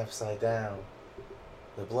hanging upside down.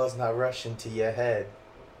 The blood's not rushing to your head.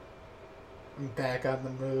 I'm back on the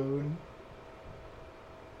moon.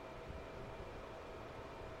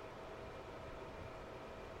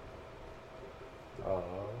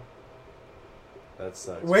 That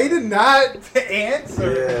sucks. Way to not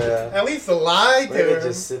answer. Yeah. At least lie to Way to him.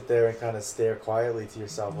 just sit there and kind of stare quietly to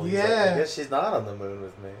yourself. While he's like, Yeah. I guess she's not on the moon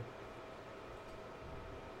with me.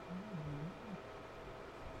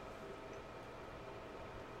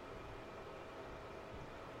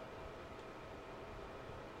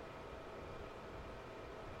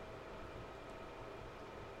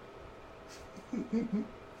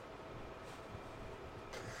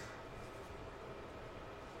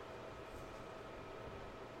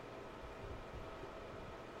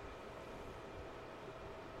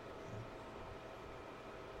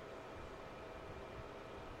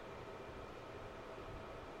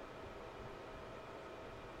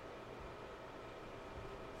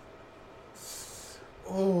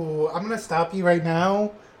 Oh, I'm gonna stop you right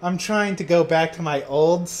now. I'm trying to go back to my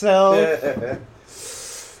old self.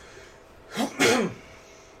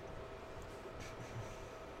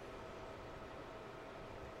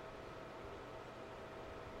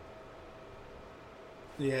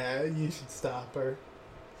 Yeah, you should stop her.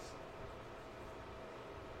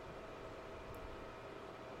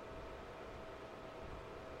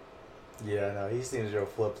 Yeah, no, he seems real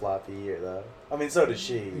flip-floppy here, though. I mean, so does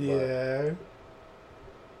she. Yeah. But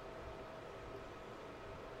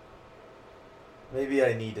maybe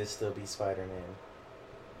I need to still be Spider-Man.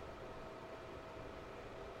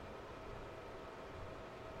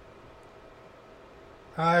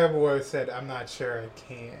 I would have said I'm not sure I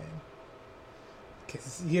can.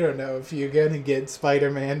 Because you don't know if you're gonna get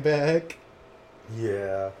Spider-Man back.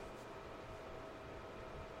 Yeah.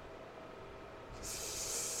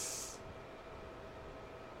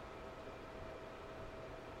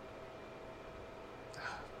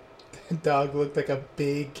 Dog looked like a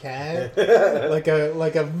big cat. like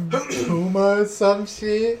a puma or some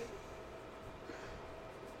shit.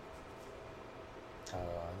 Oh,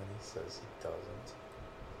 and then he says he doesn't.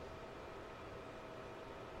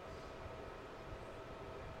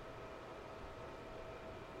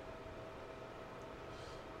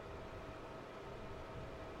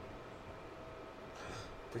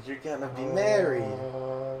 But you're gonna be married.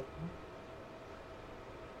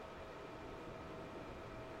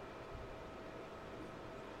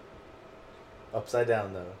 Upside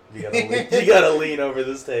down, though. You gotta lean over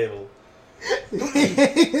this table.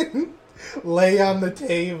 Lay on the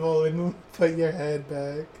table and put your head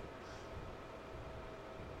back.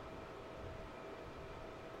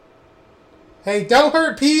 Hey, don't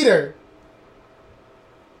hurt Peter!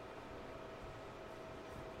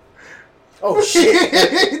 Oh,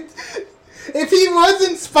 shit! If he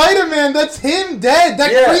wasn't Spider-Man, that's him dead.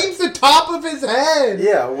 That creams the top of his head.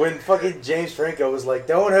 Yeah, when fucking James Franco was like,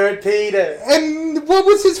 don't hurt Peter. And what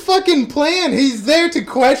was his fucking plan? He's there to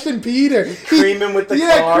question Peter. Cream him with the car.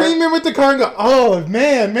 Yeah, cream him with the car and go, oh,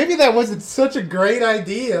 man, maybe that wasn't such a great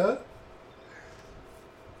idea.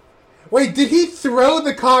 Wait, did he throw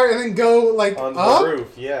the car and then go, like, on up? the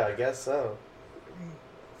roof? Yeah, I guess so.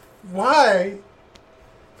 Why?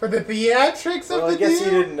 For the theatrics of the I guess deal?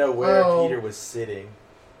 he didn't know where Peter was sitting.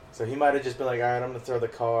 So he might have just been like, alright, I'm going to throw the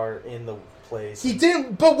car in the place. He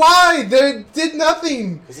didn't, but why? They did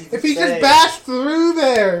nothing. If he just bashed through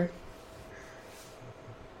there.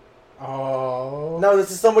 Oh. No, this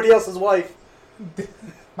is somebody else's wife.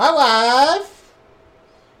 My wife.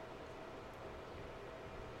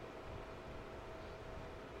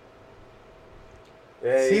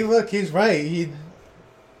 Hey. See, look, he's right.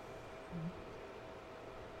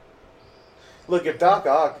 Look, if Doc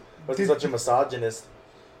Ock wasn't such a misogynist,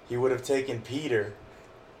 he would have taken Peter.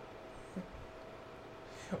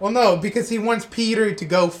 Well, no, because he wants Peter to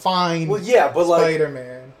go find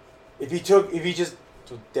Spider-Man. If he just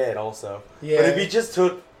dead also. Yeah. But if he just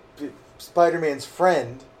took Spider-Man's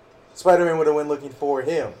friend, Spider-Man would have went looking for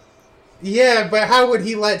him. Yeah, but how would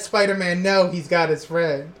he let Spider-Man know he's got his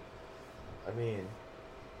friend? I mean,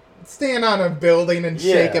 stand on a building and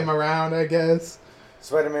shake him around, I guess.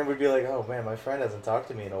 Spider-Man would be like, oh man, my friend hasn't talked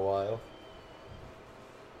to me in a while.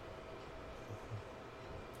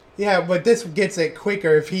 Yeah, but this gets it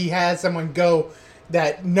quicker if he has someone go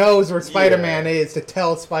that knows where Spider-Man is to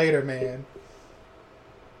tell Spider-Man.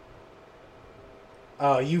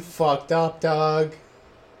 Oh, you fucked up, dog.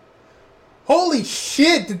 Holy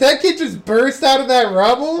shit, did that kid just burst out of that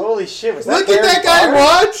rubble? Holy shit, was that Look at that guy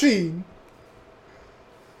watching!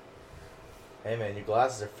 Hey man, your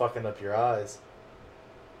glasses are fucking up your eyes.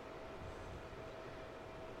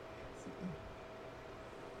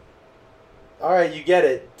 Alright, you get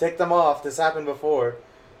it. Take them off. This happened before.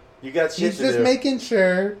 You got shit He's to just do. making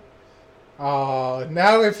sure. Oh,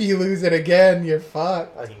 now if you lose it again, you're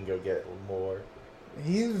fucked. I can go get more.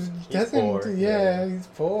 He's poor. Yeah, he's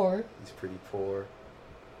poor. He's pretty poor.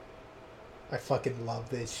 I fucking love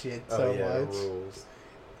this shit Oh, so yeah, it much. rules.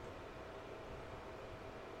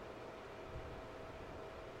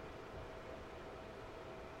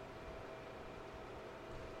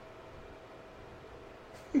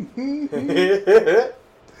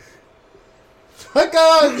 Fuck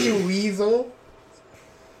off, you weasel.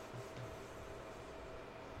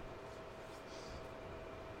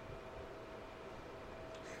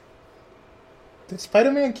 Did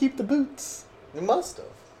Spider-Man keep the boots? He must have.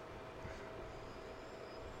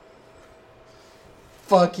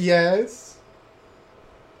 Fuck yes.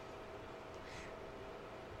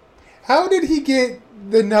 How did he get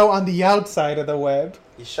the note on the outside of the web?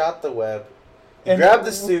 He shot the web. He And- grabbed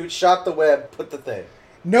the suit, shot the web, put the thing.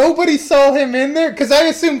 Nobody saw him in there? Because I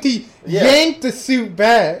assumed he Yeah. yanked the suit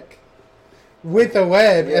back with a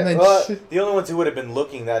web and then... well, the only ones who would have been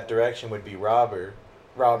looking that direction would be Robert,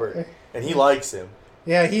 and he likes him.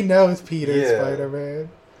 Yeah, he knows Peter's Yeah. Spider-Man.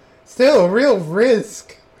 Still, a real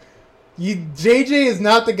risk. JJ is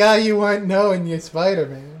not the guy you want knowing you're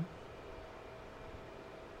Spider-Man.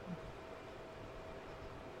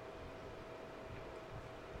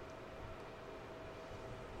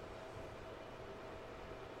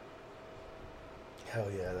 Hell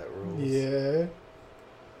yeah, that rules. Yeah.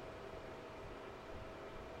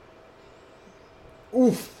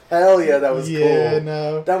 Oof. Hell yeah, that was Yeah, cool.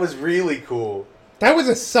 no. That was really cool. That was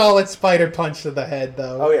a solid spider punch to the head,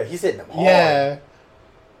 though. Oh yeah, he's hitting him hard. Yeah.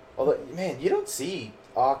 Although, man, you don't see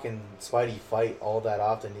Ock and Spidey fight all that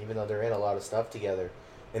often, even though they're in a lot of stuff together.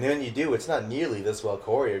 And when you do, it's not nearly this well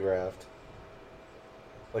choreographed.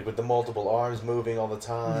 Like with the multiple arms moving all the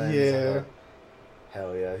time. Yeah.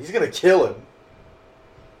 Hell yeah, he's gonna kill him.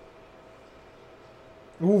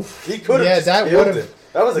 Oof. He could have Yeah, just that killed would him. have.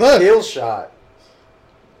 That was a Look. kill shot.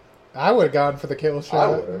 I would have gone for the kill shot. I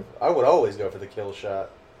would have. I would always go for the kill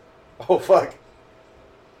shot. Oh fuck.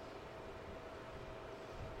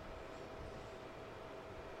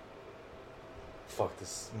 Fuck,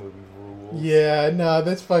 this movie rules. Yeah, no,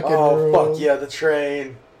 this fucking Oh rules. fuck yeah, the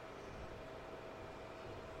train.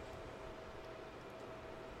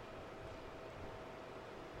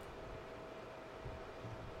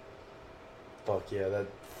 Fuck yeah, that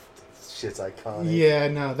shit's iconic. Yeah,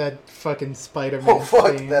 no, that fucking Spider-Man. Oh fuck,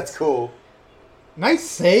 stance. that's cool. Nice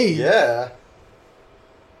save. Yeah.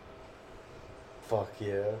 Fuck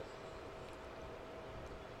yeah.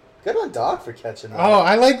 Good on Doc for catching that. Oh,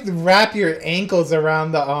 I like to wrap your ankles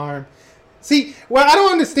around the arm. See, well, I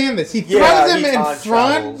don't understand this. He throws Yeah, him he in time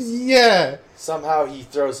front. travels. Yeah. Somehow he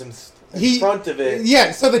throws him in front of it.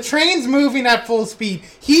 Yeah, so the train's moving at full speed.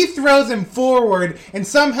 He throws him forward, and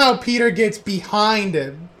somehow Peter gets behind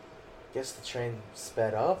him. Guess the train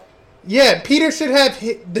sped up. Yeah, Peter should have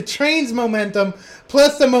the train's momentum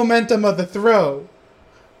plus the momentum of the throw.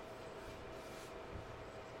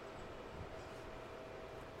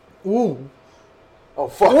 Ooh. Oh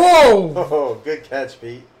fuck. Whoa! Oh, good catch,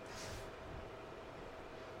 Pete.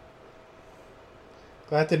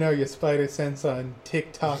 Glad to know your spider sense on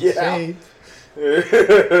TikTok Yeah. shape.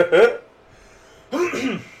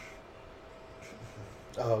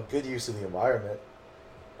 Oh, good use of the environment.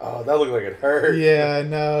 Oh, that looked like it hurt. Yeah,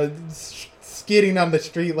 no, skidding on the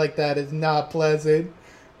street like that is not pleasant.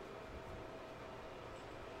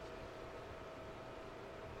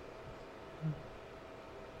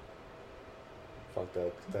 Fuck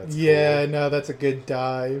that. That's Yeah, no, that's a good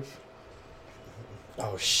dive. cool.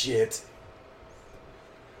 Oh shit.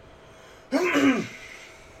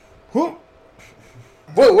 Whoop.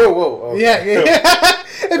 Whoa, whoa, whoa. Oh. Yeah, yeah.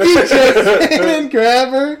 If he just didn't grab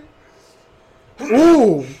her.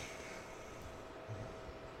 Ooh.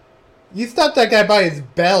 You stopped that guy by his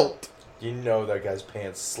belt. You know that guy's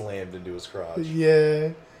pants slammed into his crotch. Yeah.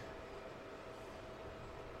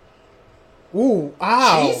 Ooh,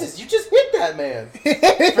 ow. Jesus, you just hit that man. For Like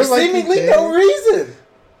you seemingly did. no reason.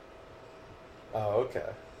 Oh, okay.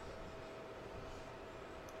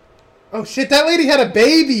 Oh shit, that lady had a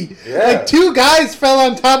baby. Yeah. Like 2 guys fell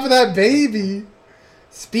on top of that baby.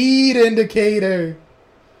 Speed indicator.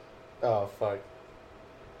 Oh, fuck.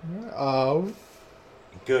 Oh.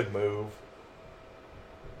 Good move.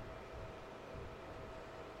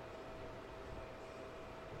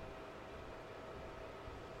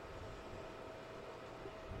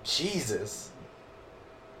 Jesus.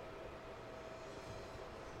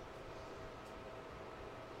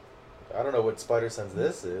 I don't know what spider sense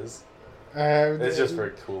this is. It's just for a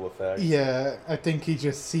cool effect. Yeah, I think he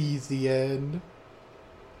just sees the end.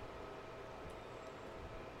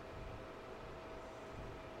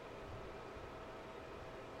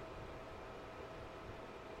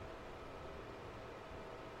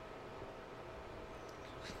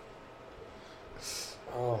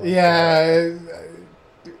 Oh Yeah.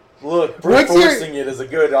 Look, What's your- forcing it is a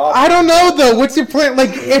good option. I don't know though. What's your plan?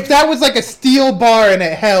 Like, if that was like a steel bar and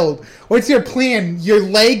it held, what's your plan? Your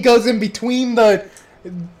leg goes in between the.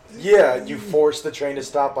 Yeah, you force the train to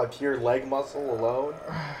stop by pure leg muscle alone.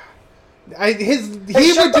 Shut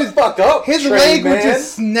the fuck up, His train leg would man.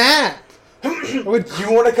 just snap. It would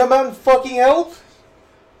You want to come out and fucking help?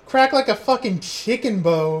 crack like a fucking chicken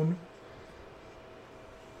bone.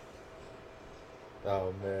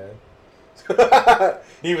 Oh man.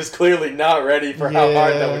 He was clearly not ready for how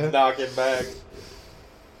hard that would knock him back.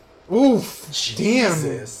 Oof.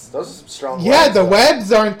 Jesus. Those are some strong Yeah, webs, the though.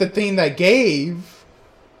 webs aren't the thing that gave.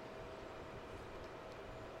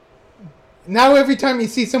 Now every time you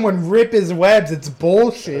see someone rip his webs, it's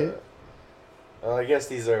bullshit. Well, I guess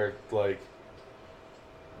these are, like,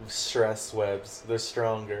 stress webs. They're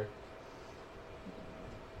stronger.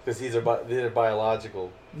 Because they're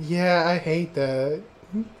biological. Yeah, I hate that.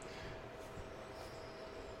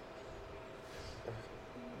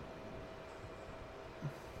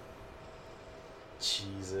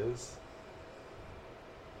 Jesus.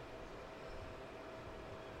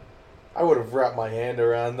 I would have wrapped my hand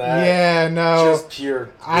around that. Yeah, no. Just pure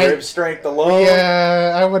grip strength alone.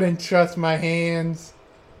 Yeah, I wouldn't trust my hands.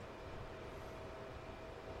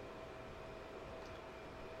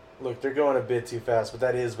 Look, they're going a bit too fast, but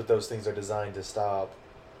that is what those things are designed to stop.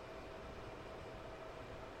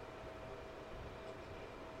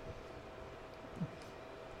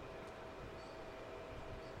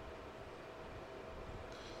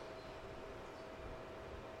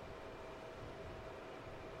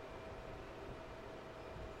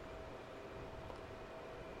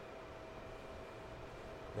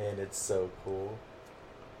 Man, it's so cool.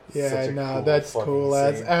 Yeah, Such a no, cool that's fucking cool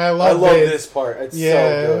as. scene. I love this part. It's Yeah.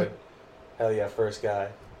 so good. Hell yeah, first guy.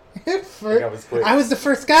 I was quick. I was the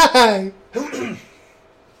first guy.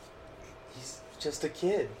 He's just a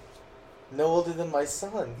kid. No older than my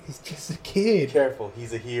son. He's just a kid. Careful,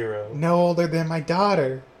 he's a hero. No older than my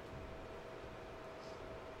daughter.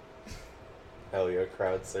 Hell yeah,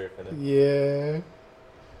 crowd surfing it. Yeah.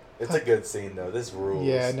 It's a good scene though. This rules.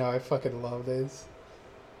 Yeah, no, I fucking love this.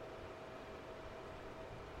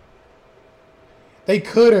 They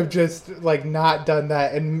could have just like not done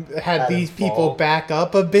that and had Had him these people fall. back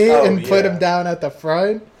up a bit Oh, and put yeah. him down at the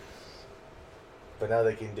front. But now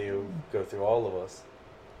they can go through all of us.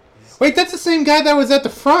 Wait, that's the same guy that was at the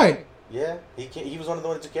front. Yeah, he was one of the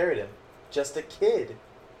ones who carried him. Just a kid.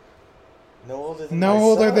 No older than No my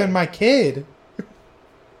older son. than my kid.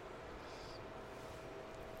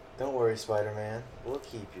 Don't worry, Spider-Man. We'll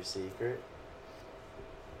keep your secret.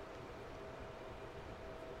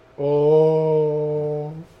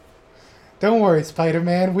 Oh. Don't worry,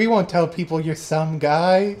 Spider-Man. We won't tell people you're some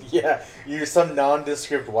guy. Yeah, you're some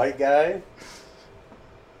nondescript white guy.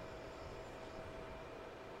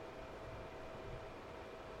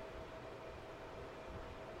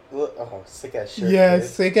 Look, oh, sick ass shirt.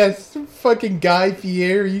 Yes, kid. I guess fucking Guy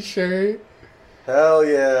Fieri shirt. Hell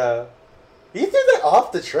yeah. He threw that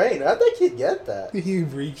off the train. How'd that kid get that? He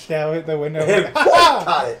reached out the window. And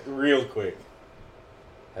caught it real quick.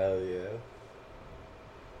 Hell yeah.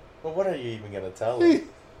 Well, what are you even gonna tell him?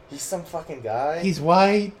 He's some fucking guy. He's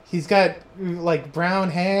white. He's got like brown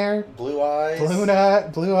hair, blue eyes.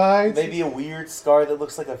 blue eyes. Maybe a weird scar that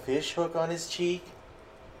looks like a fish hook on his cheek.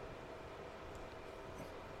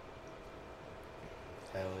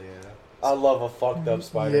 Hell yeah. I love a fucked up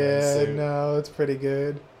Spider-Man Yeah, suit. no, it's pretty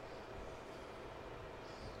good.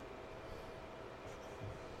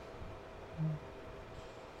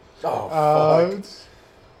 Oh, fuck.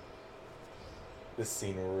 This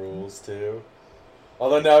scene rules, too.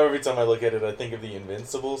 Although now every time I look at it, I think of the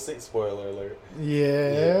Invincible scene. Spoiler alert.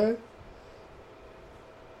 Yeah.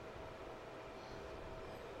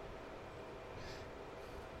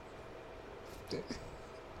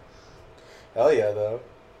 Hell yeah, though.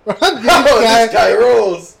 This This guy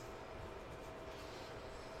rules!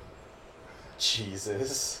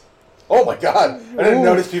 Jesus. Oh my god! I didn't Ooh.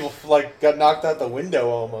 notice people, like, got knocked out the window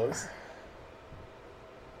almost.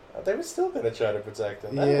 They were still gonna try to protect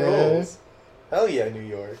him. That Yeah. rules. Hell yeah, New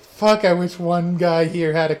York. Fuck, I wish one guy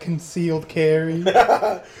here had a concealed carry.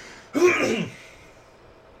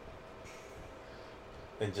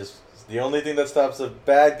 And just, the only thing that stops a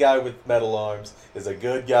bad guy with metal arms is a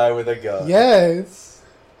good guy with a gun. Yes.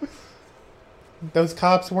 Those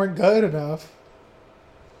cops weren't good enough.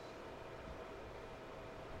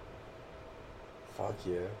 Fuck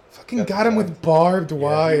yeah. Fucking got him with barbed Yeah, he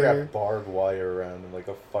wire. wrapped barbed wire around him like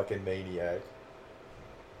a fucking maniac.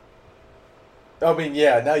 I mean,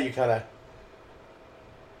 yeah, now you kind of...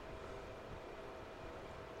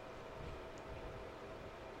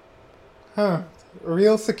 Huh.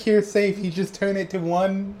 Real secure safe, you just turn it to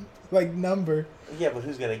one, number. Yeah, but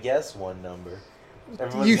who's gonna guess one number?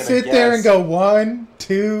 You sit there and go 1,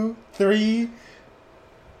 2, 3.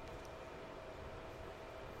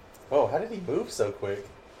 Oh, how did he move so quick?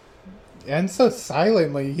 And so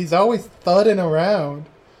silently. He's always thudding around.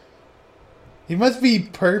 He must be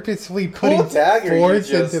purposefully putting force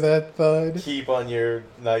into that thud. Keep on your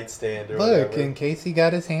nightstand or Look, whatever. in case he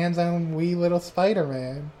got his hands on wee little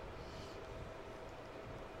Spider-Man.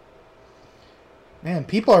 Man,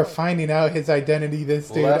 people are finding out his identity, this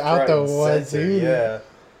dude, Left, out right, the and center, wazoo. yeah.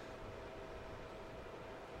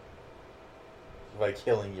 By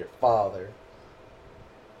killing your father.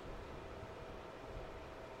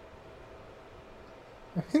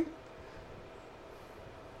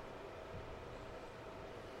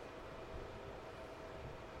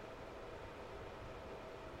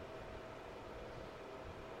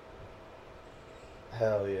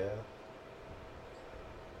 Hell yeah.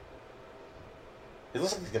 He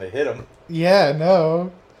looks like he's gonna hit him. Yeah,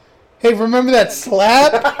 no. Hey, remember that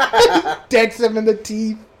slap? Decks him in the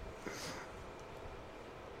teeth.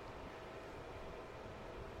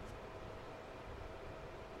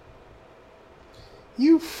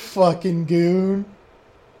 You fucking goon.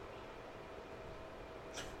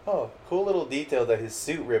 Oh, cool little detail that his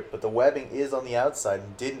suit ripped, but the webbing is on the outside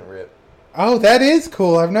and didn't rip. Oh, that is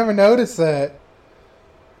cool. I've never noticed that.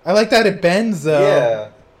 I like that it bends, though. Yeah.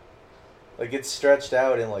 Like, it's stretched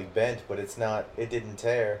out and, bent, but it's not, it didn't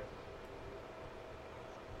tear.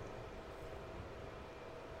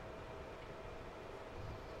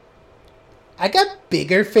 I got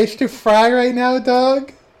bigger fish to fry right now,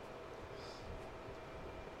 dog.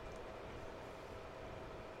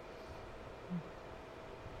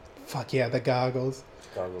 Fuck yeah, the goggles.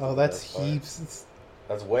 Oh, that's heaps.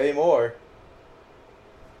 That's way more.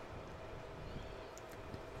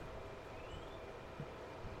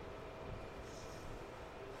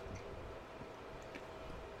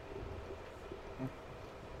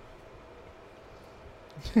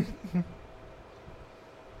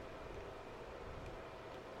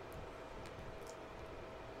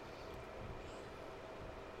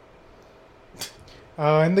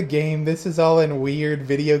 Oh, in the game, this is all in weird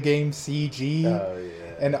video game CG. Oh,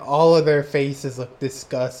 yeah. And all of their faces look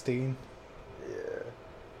disgusting.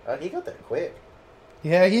 Yeah. He got there quick.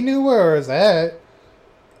 Yeah, he knew where it was at.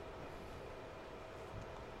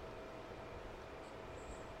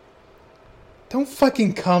 Don't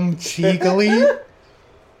fucking come cheekily.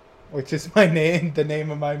 Which is the name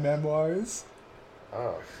of my memoirs.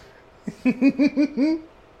 Oh.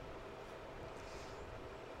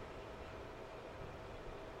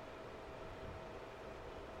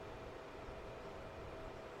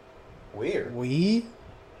 Weird. We?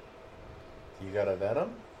 You got a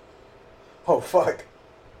Venom? Oh, fuck.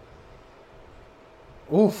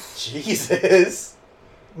 Oof. Jesus.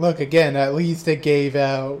 Look, again, at least it gave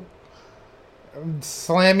out.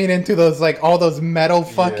 Slamming into those, all those metal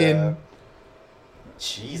fucking... Yeah.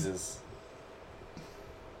 Jesus.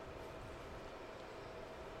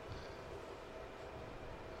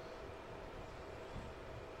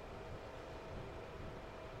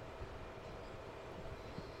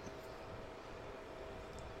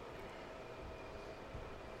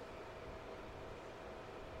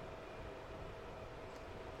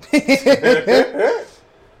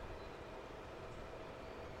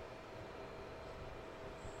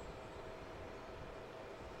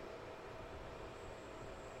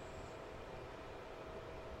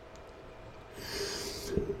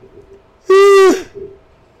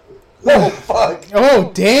 Oh, fuck.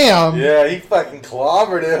 Oh, damn. Yeah, he fucking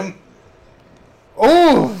clobbered him.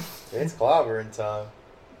 Oh. It's clobbering time.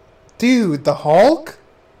 Dude, the Hulk?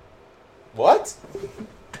 What?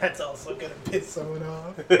 That's also gonna piss someone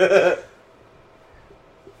off.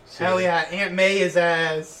 Hell yeah, Aunt May his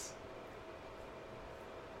ass.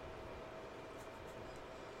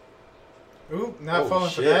 Oop, not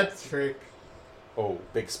falling for that trick. Oh,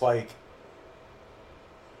 big spike.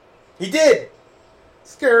 He did!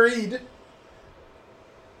 Scurried.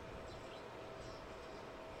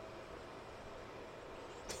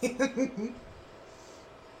 We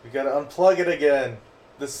gotta unplug it again.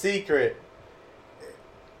 The secret.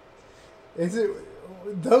 Is it...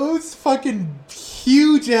 Those fucking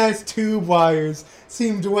huge-ass tube wires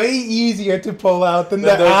seemed way easier to pull out than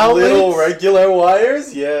the outlets. Little regular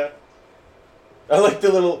wires? Yeah. I like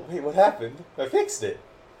the little... Wait, what happened? I fixed it.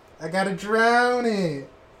 I gotta drown it.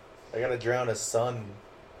 I gotta drown a sun.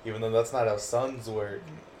 Even though that's not how suns work.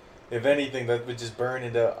 If anything, that would just burn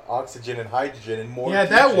into oxygen and hydrogen and more. Yeah,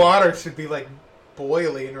 that water should be,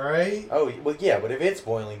 boiling, right? Oh, well, yeah, but if it's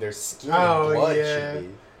boiling, there's skin and blood should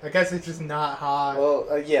be. I guess it's just not hot.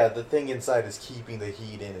 Well, yeah, the thing inside is keeping the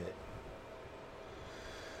heat in it.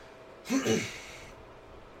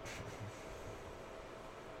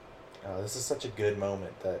 Oh, this is such a good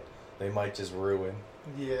moment that they might just ruin.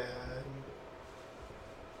 Yeah.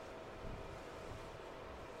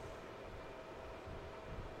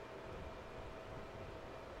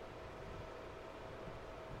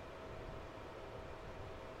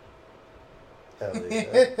 Hell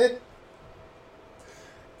yeah.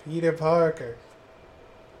 Peter Parker.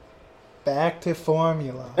 Back to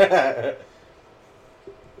formula.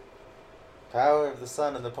 Power of the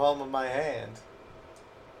sun in the palm of my hand.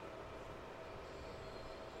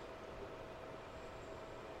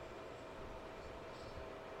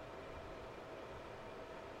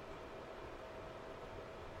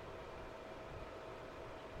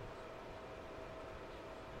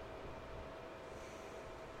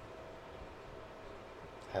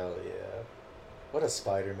 Hell yeah. What a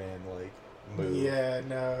Spider-Man, like, move. Yeah,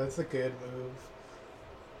 no, it's a good move.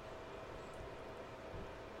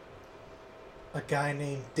 A guy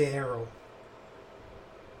named Daryl.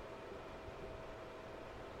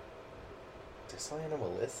 Just so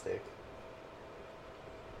animalistic.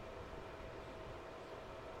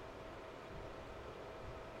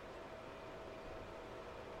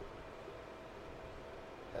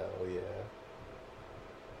 Hell yeah.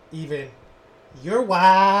 Even your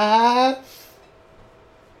wife.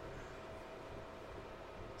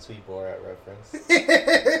 Sweet Borat reference.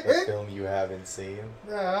 The film you haven't seen.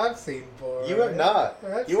 No, I've seen Borat. You have not.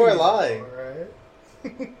 I've You are seen lying.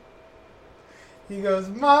 Borat. He goes,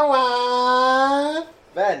 my wife.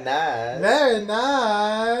 Very nice. Very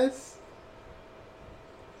nice.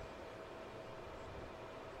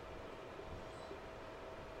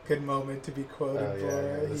 Good moment to be quoted, Oh yeah,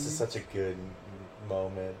 Borat. no, this is such a good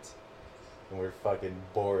moment. And we're fucking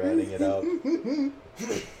Borating it up.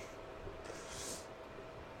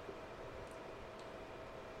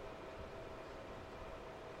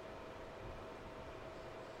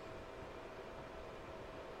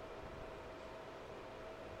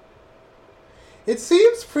 It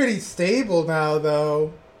seems pretty stable now,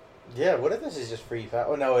 though. Yeah, what if this is just free power?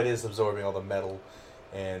 Oh no, it is absorbing all the metal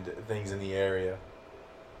and things in the area.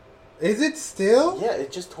 Is it still? Yeah,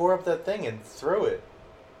 it just tore up that thing and threw it.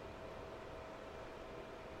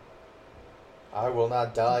 I will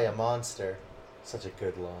not die a monster. Such a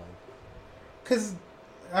good line. Because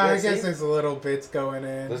I Yeah, guess see? there's little bits going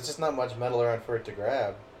in. There's just not much metal around for it to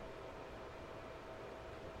grab.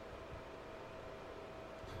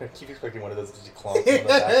 I keep expecting one of those to just clonk on the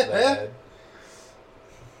back of the head.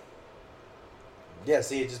 Yeah,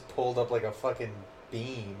 see, it just pulled up like a fucking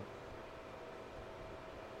beam.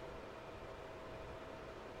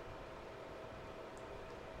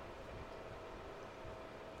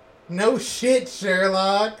 No shit,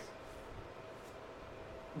 Sherlock.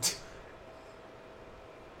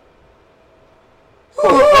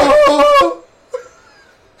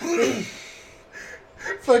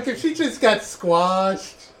 Fuck, if she just got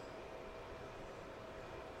squashed.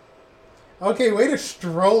 Okay, way to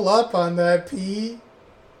stroll up on that, P.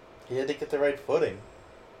 He had to get the right footing.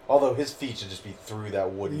 Although his feet should just be through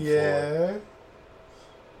that wooden floor. Yeah.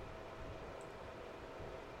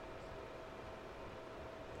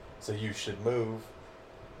 So you should move.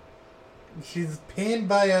 She's pinned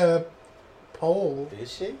by a pole.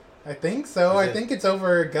 Is she? I think so. Is I it- think it's over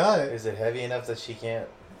her gut. Is it heavy enough that she can't?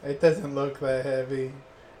 It doesn't look that heavy.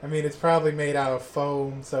 I mean, it's probably made out of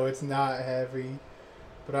foam, so it's not heavy.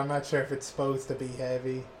 But I'm not sure if it's supposed to be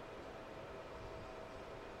heavy.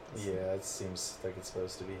 Yeah, it seems like it's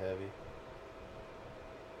supposed to be heavy.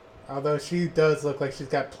 Although she does look like she's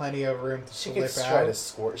got plenty of room to She could slip try out. to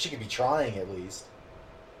squirt. She could be trying at least.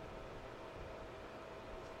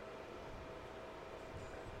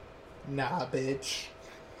 Nah, bitch.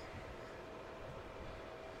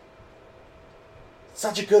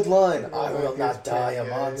 Such a good line. Yeah, I will that not is die a pretty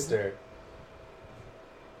good. monster.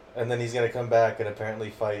 And then he's gonna come back and apparently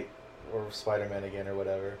fight or Spider-Man again or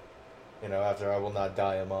whatever. You know, after I will not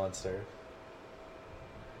die a monster.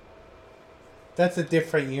 That's a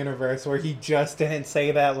different universe where he just didn't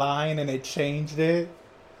say that line and it changed it.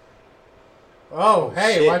 Oh,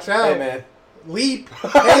 hey, Shit. watch out. Hey man. Leap.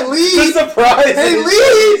 Hey, leap. The surprise. Hey,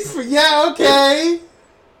 leap. Yeah, okay.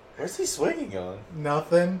 Where's he swinging on?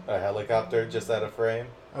 Nothing. A helicopter just out of frame?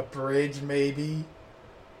 A bridge, maybe.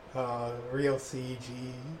 Real CG.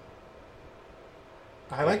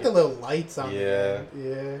 I like the little lights on Yeah. the end.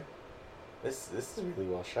 Yeah. This is really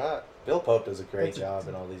well shot. Bill Pope does a great It's a- job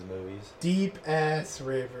in all these movies. Deep ass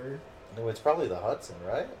river. No, it's probably the Hudson,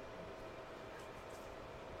 right?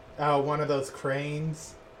 Oh, one of those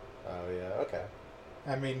cranes. Oh yeah, okay.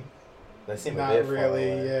 I mean, That seemed a not bit far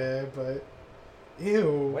really, away. yeah, but...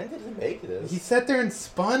 Ew. When did he make this? He sat there and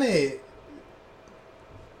spun it.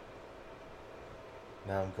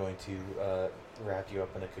 Now I'm going to wrap you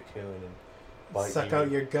up in a cocoon and bite Suck you,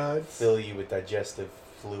 out your guts. fill you with digestive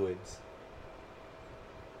fluids.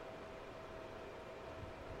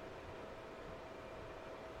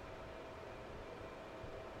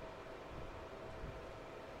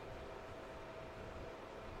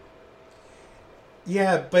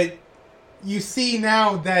 Yeah, but you see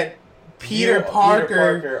now that Peter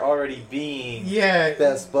Parker already being yeah,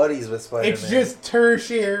 best buddies with Spider-Man. it's just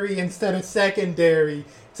tertiary instead of secondary.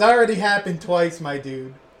 It's already happened twice, my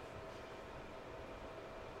dude.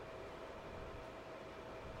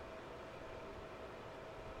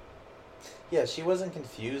 Yeah, she wasn't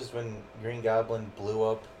confused when Green Goblin blew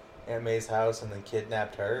up Aunt May's house and then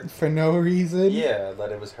kidnapped her. For no reason. Yeah,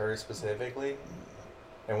 that it was her specifically.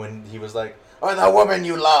 And when he was like, "Oh, the woman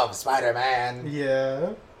you love, Spider-Man,"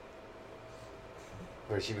 Yeah.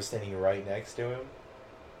 where she was standing right next to him.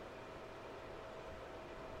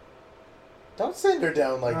 Don't send her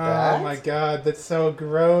down like that. Oh my god, that's so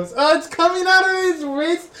gross. Oh, it's coming out of his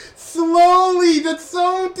wrist slowly. That's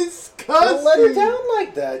so disgusting. Don't let her down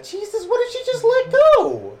like that. Jesus, what if she just let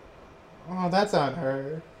go? Oh, that's on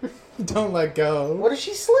her. Don't let go. What if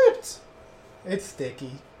she slipped? It's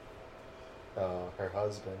sticky. Oh, her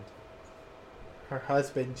husband. Her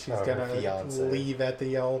husband, she's Oh, her gonna fiancé. leave at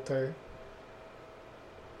the altar.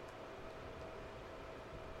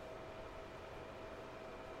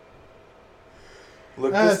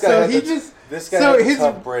 Look, Uh, this guy so had he the, just- this guy so had the his-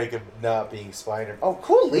 tough break of not being Spider. Oh,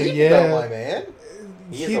 cool lead, Yeah. though, my man.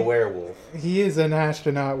 He is He- a werewolf. He is an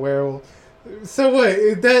astronaut werewolf. So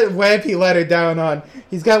what? That web he let her down on.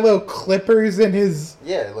 He's got little clippers in his.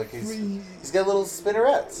 Yeah, like he's got little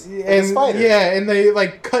spinnerets. Like a And spider. yeah, and they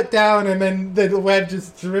like cut down, and then the web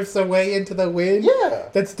just drifts away into the wind. Yeah.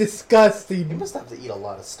 That's He disgusting. must have to eat a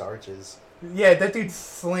lot of starches. Yeah, that dude's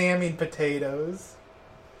slamming potatoes.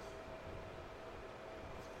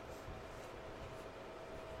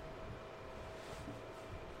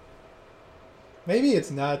 Maybe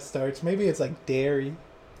it's not starch. Maybe it's like dairy.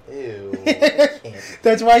 Ew. I can't.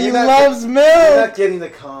 That's why he You're not loves You're milk. not getting the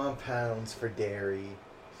compounds for dairy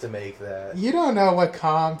to make that. You don't know what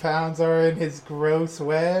compounds are in his gross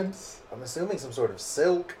webs. I'm assuming some sort of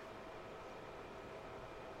silk.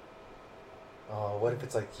 Oh, what if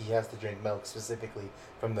it's like he has to drink milk specifically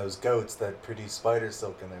from those goats that produce spider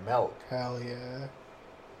silk in their milk? Hell yeah.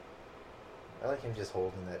 I like him just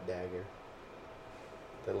holding that dagger.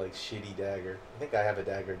 That like shitty dagger. I think I have a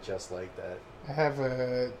dagger just like that. I have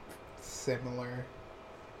a similar.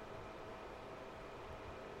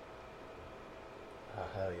 Oh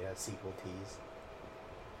hell yeah, sequel tease.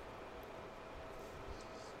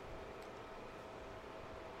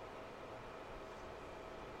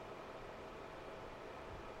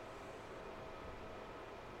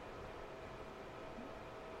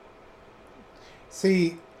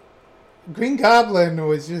 See, Green Goblin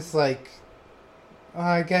was just like.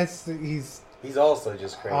 I guess he's He's also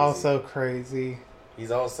just crazy. also crazy. He's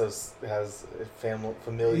also has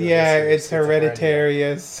familial. Yeah, history of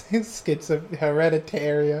it's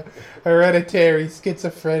schizophrenia. hereditary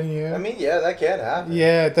schizophrenia. I mean, yeah, that can happen.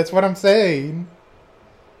 Yeah, that's what I'm saying.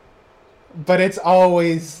 But it's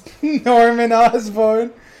always Norman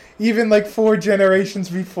Osborn, even like 4 generations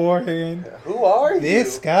beforehand. Who are you?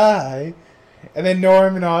 This guy. And then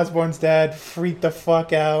Norman Osborn's dad freaked the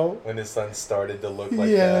fuck out. When his son started to look like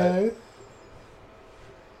Yeah. that.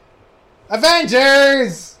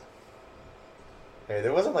 Avengers! Hey,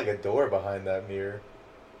 there wasn't like a door behind that mirror.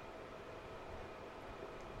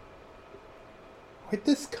 Where'd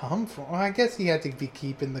this come from? Well, I guess he had to be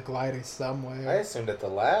keeping the glider I somewhere. assumed at the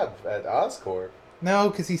lab at Oscorp. No,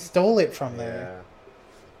 because he stole it from there.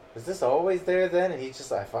 Yeah. Was this always there then? And he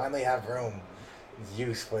just, I finally have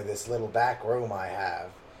use for this little back room I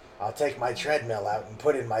have. I'll take my treadmill out and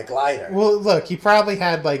put in my glider. Well, look, he probably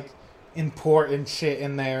had like important shit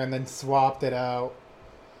in there and then swapped it out.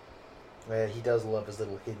 Yeah, he does love his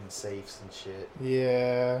little hidden safes and shit.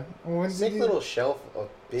 Yeah. Sick little shelf, a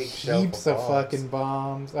big shelf Heaps of of bombs. fucking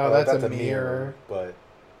bombs. Oh, that's a mirror. But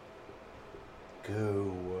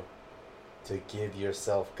goo to give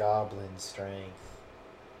yourself goblin strength.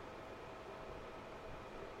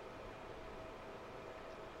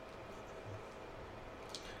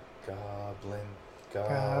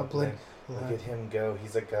 Goblin. Look at him go.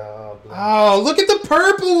 He's a goblin. Oh, look at the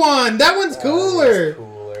purple one. That one's cooler. That's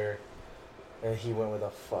cooler. And he went with a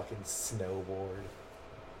fucking snowboard.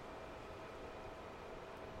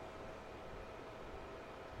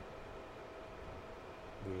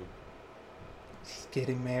 Dude. She's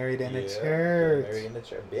getting married in a Yeah, church. married in a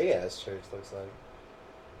church. Big ass church, looks like.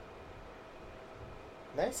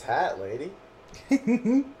 Nice hat, lady.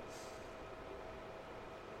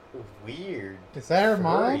 Weird. Is that her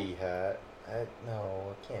mom? Furry hat.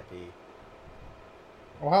 No, it can't be.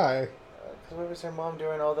 Why? Because what was her mom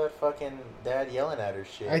doing all that fucking dad yelling at her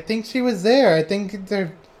shit? I think she was there. I think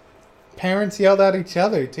their parents yelled at each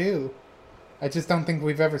other, too. I just don't think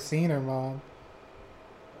we've ever seen her mom.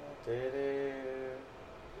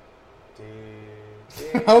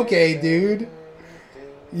 Okay, dude.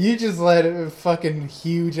 You just let a fucking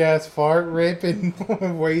huge ass fart rip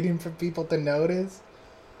and waiting for people to notice.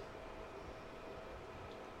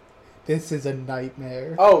 This is a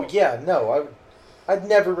nightmare. Oh yeah, no, I'd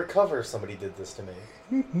never recover if somebody did this to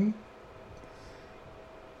me.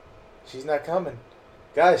 She's not coming,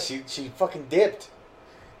 guys. She fucking dipped.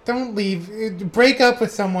 Don't leave. Break up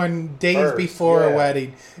with someone days First, before yeah. a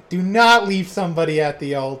wedding. Do not leave somebody at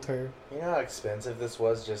the altar. You know how expensive this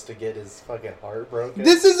was just to get his fucking heart broken?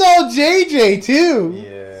 This is all JJ too.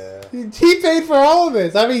 Yeah. He paid for all of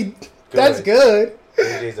this. I mean, that's good.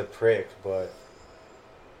 AJ's a prick, but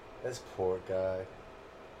this poor guy.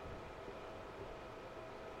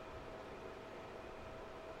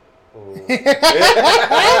 Ooh.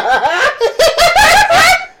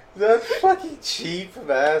 That fucking cheap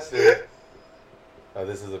bastard. Oh,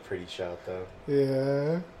 this is a pretty shot, though.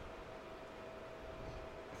 Yeah.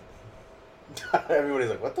 Everybody's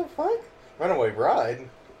like, what the fuck? Runaway Bride?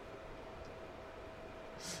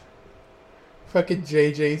 Fucking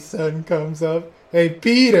JJ's son comes up. Hey,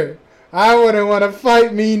 Peter, I wouldn't want to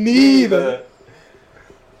fight me neither.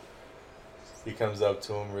 He comes up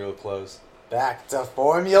to him real close. Back to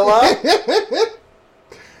formula?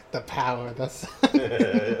 The power,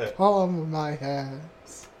 the palm of my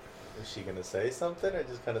hands. Is she gonna say something or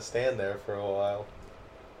just kind of stand there for a while?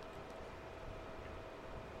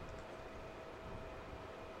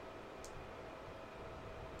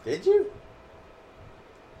 Did you?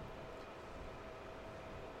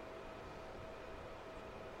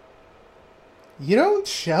 You don't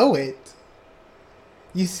show it.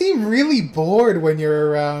 You seem really bored when you're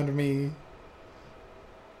around me.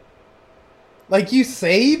 Like, you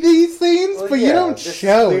say these things, Well, but yeah, you don't this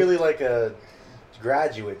show is it. clearly like the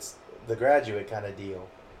graduate kind of deal,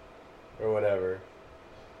 or whatever.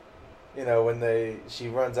 You know, when she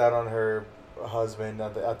runs out on her husband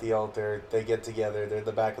at the altar, they get together, they're at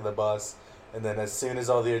the back of the bus, and then as soon as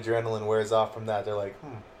all the adrenaline wears off from that, they're like,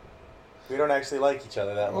 we don't actually like each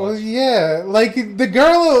other that much. Well, yeah. Like, the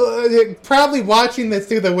girl probably watching this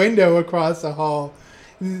through the window across the hall.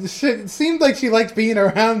 It seemed like she liked being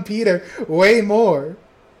around Peter way more.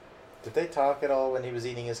 Did they talk at all when he was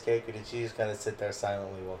eating his cake, or did she just kind of sit there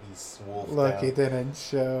silently while he wolfed Look, down it didn't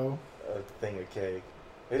show. a thing of cake?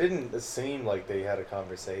 It didn't seem like they had a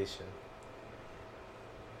conversation.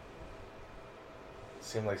 It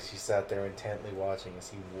seemed like she sat there intently watching as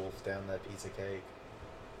he wolfed down that piece of cake.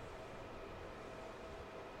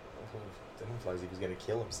 It implies he was going to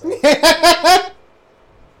kill himself.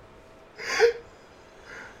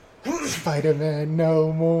 Spider-Man,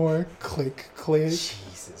 no more. Click, click.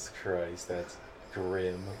 Jesus Christ, that's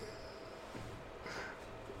grim.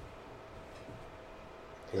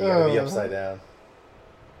 You gotta be upside down.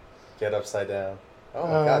 Get upside down. Oh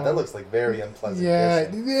my god, that looks like very unpleasant. Yeah,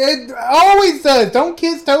 kissing. it always does. Don't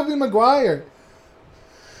kiss Tobey Maguire.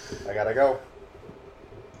 I gotta go.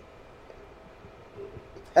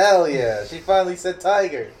 Hell yeah, she finally said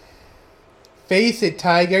tiger. Face it,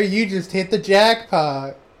 Tiger, you just hit the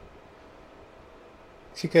jackpot.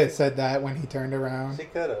 She could have said that when he turned around. She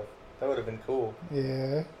could have. That would have been cool.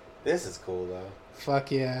 Yeah. This is cool though.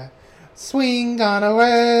 Fuck yeah. Swing on a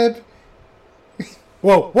web.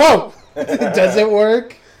 Whoa, whoa! Does it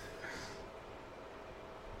work?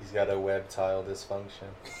 He's got a web tile dysfunction.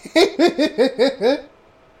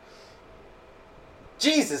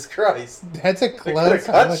 Jesus Christ! That's a close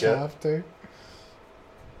cut you. helicopter.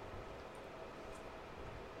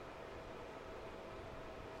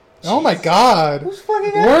 Oh my god! Who's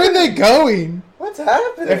fucking Where are they happening? going? What's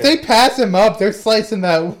happening? If they pass him up, they're slicing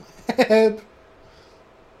that web.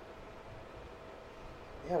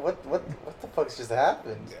 Yeah, what the fuck's just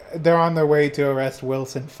happened? They're on their way to arrest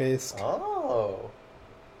Wilson Fisk. Oh.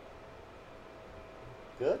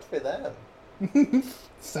 Good for them.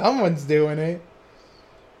 Someone's doing it.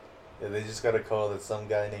 Yeah, they just got a call that some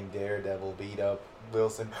guy named Daredevil beat up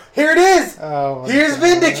Wilson. Here it is! Oh, my Here's God.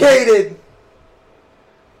 Vindicated!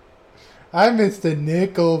 I missed a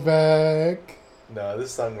Nickelback. No,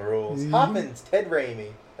 this song rules. Yeah. Hoppins, Ted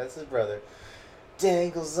Raimi. That's his brother.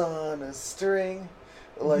 Dangles on a string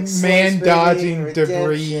like man slice dodging redemption,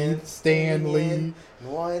 debris, Stan Lee. and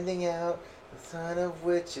winding out, the sign of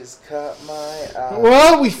which has caught my eye.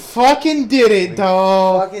 Well, we fucking did it, We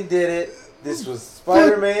dog. fucking did it. This was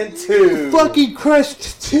Spider-Man 2. Fucking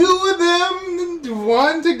crushed 2 of them,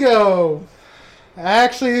 1 to go.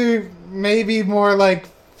 Actually, maybe more like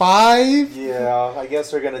 5. Yeah, I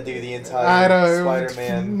guess we're gonna do the I entire don't.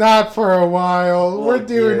 Spider-Man. Not for a while. We're Look,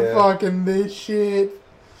 doing yeah. fucking this shit.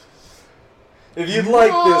 If you'd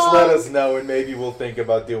like this, let us know, and maybe we'll think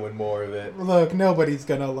about doing more of it. Look, nobody's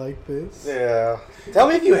gonna like this. Yeah. Tell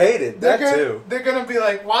me if you hate it. That too. They're gonna be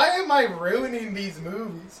like, why am I ruining these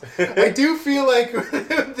movies? I do feel like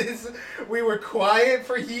we were quiet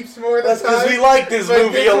for heaps more than That's because time. we like this but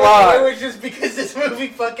movie a lot. It was just because this movie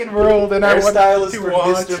fucking ruled, and I wanted Hairstylist to for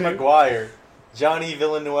watch Mr. it. McGuire, Johnny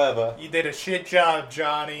Villanueva. You did a shit job,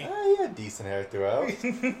 Johnny. You had decent hair throughout.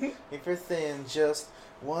 If you're thin, just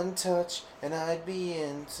one touch, and I'd be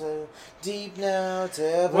in so deep now to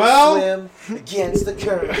ever swim against the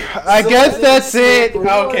current. I So guess let that's it. slip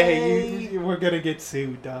Okay, away. we're gonna get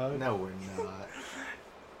sued, dog. No, we're not.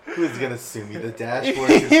 Who's gonna sue me? The Dashboard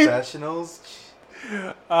Professionals?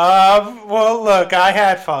 Well, look, I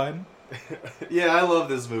had fun. Yeah, I love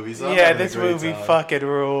this movie. So I'm Yeah, having a this great movie time. fucking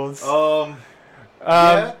rules.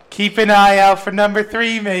 Yeah? Keep an eye out for number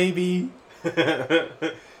 3, maybe.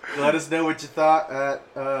 Let us know what you thought at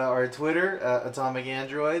our Twitter, Atomic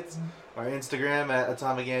Androids, our Instagram at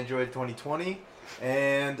Atomic Android 2020,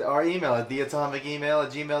 and our email at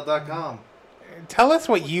theatomicemail@gmail.com. Tell us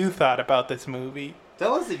what you thought about this movie.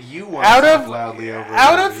 Tell us if you want to talk loudly over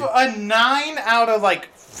a 9 out of like,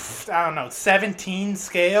 I don't know, 17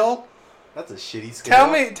 scale. That's a shitty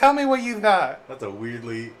scale. Tell me what you thought. That's a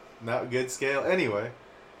weirdly not good scale. Anyway.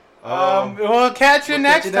 We'll catch you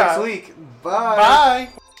next time. next week. Bye. Bye.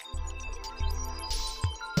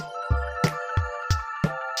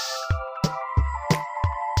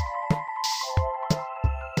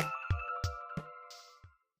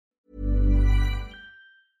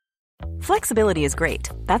 Flexibility is great.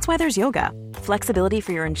 That's why there's yoga. Flexibility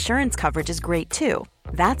for your insurance coverage is great too.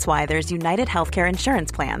 That's why there's United Healthcare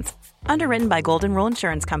Insurance Plans. Underwritten by Golden Rule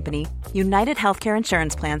Insurance Company, United Healthcare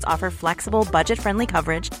Insurance Plans offer flexible, budget-friendly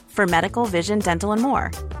coverage for medical, vision, dental, and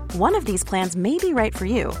more. One of these plans may be right for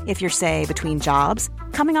you if you're, say, between jobs,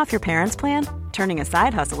 coming off your parents' plan, turning a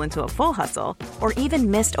side hustle into a full hustle, or even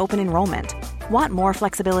missed open enrollment. Want more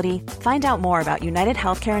flexibility? Find out more about United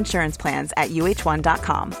Healthcare Insurance Plans at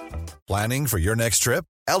uh1.com. Planning for your next trip?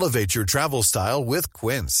 Elevate your travel style with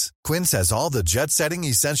Quince. Quince has all the jet-setting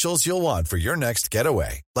essentials you'll want for your next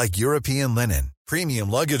getaway, like European linen,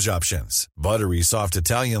 premium luggage options, buttery soft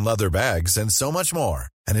Italian leather bags, and so much more.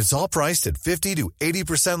 And it's all priced at 50 to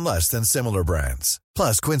 80% less than similar brands.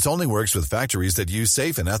 Plus, Quince only works with factories that use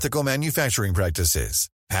safe and ethical manufacturing practices.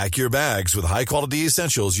 Pack your bags with high-quality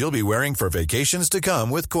essentials you'll be wearing for vacations to come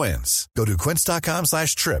with Quince. Go to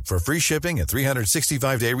quince.com/trip for free shipping and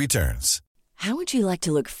 365-day returns. How would you like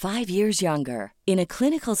to look 5 years younger? In a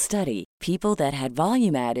clinical study, people that had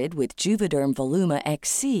volume added with Juvederm Voluma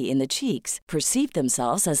XC in the cheeks perceived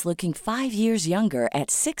themselves as looking 5 years younger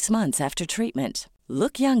at 6 months after treatment.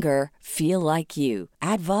 Look younger, feel like you.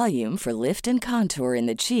 Add volume for lift and contour in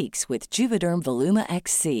the cheeks with Juvederm Voluma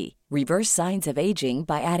XC. Reverse signs of aging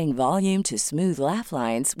by adding volume to smooth laugh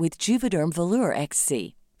lines with Juvederm Volure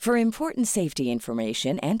XC. For important safety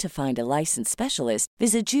information and to find a licensed specialist,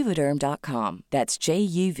 visit Juvederm.com. That's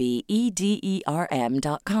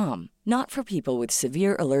JUVEDERM.com. Not for people with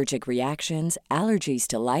severe allergic reactions, allergies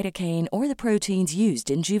to lidocaine, or the proteins used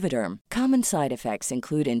in Juvederm. Common side effects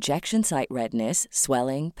include injection site redness,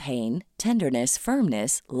 swelling, pain, tenderness,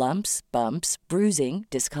 firmness, lumps, bumps, bruising,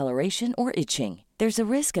 discoloration, or itching. There's a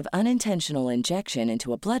risk of unintentional injection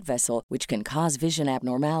into a blood vessel, which can cause vision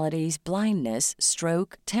abnormalities, blindness,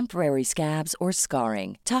 stroke, temporary scabs, or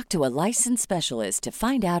scarring. Talk to a licensed specialist to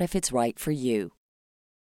find out if it's right for you.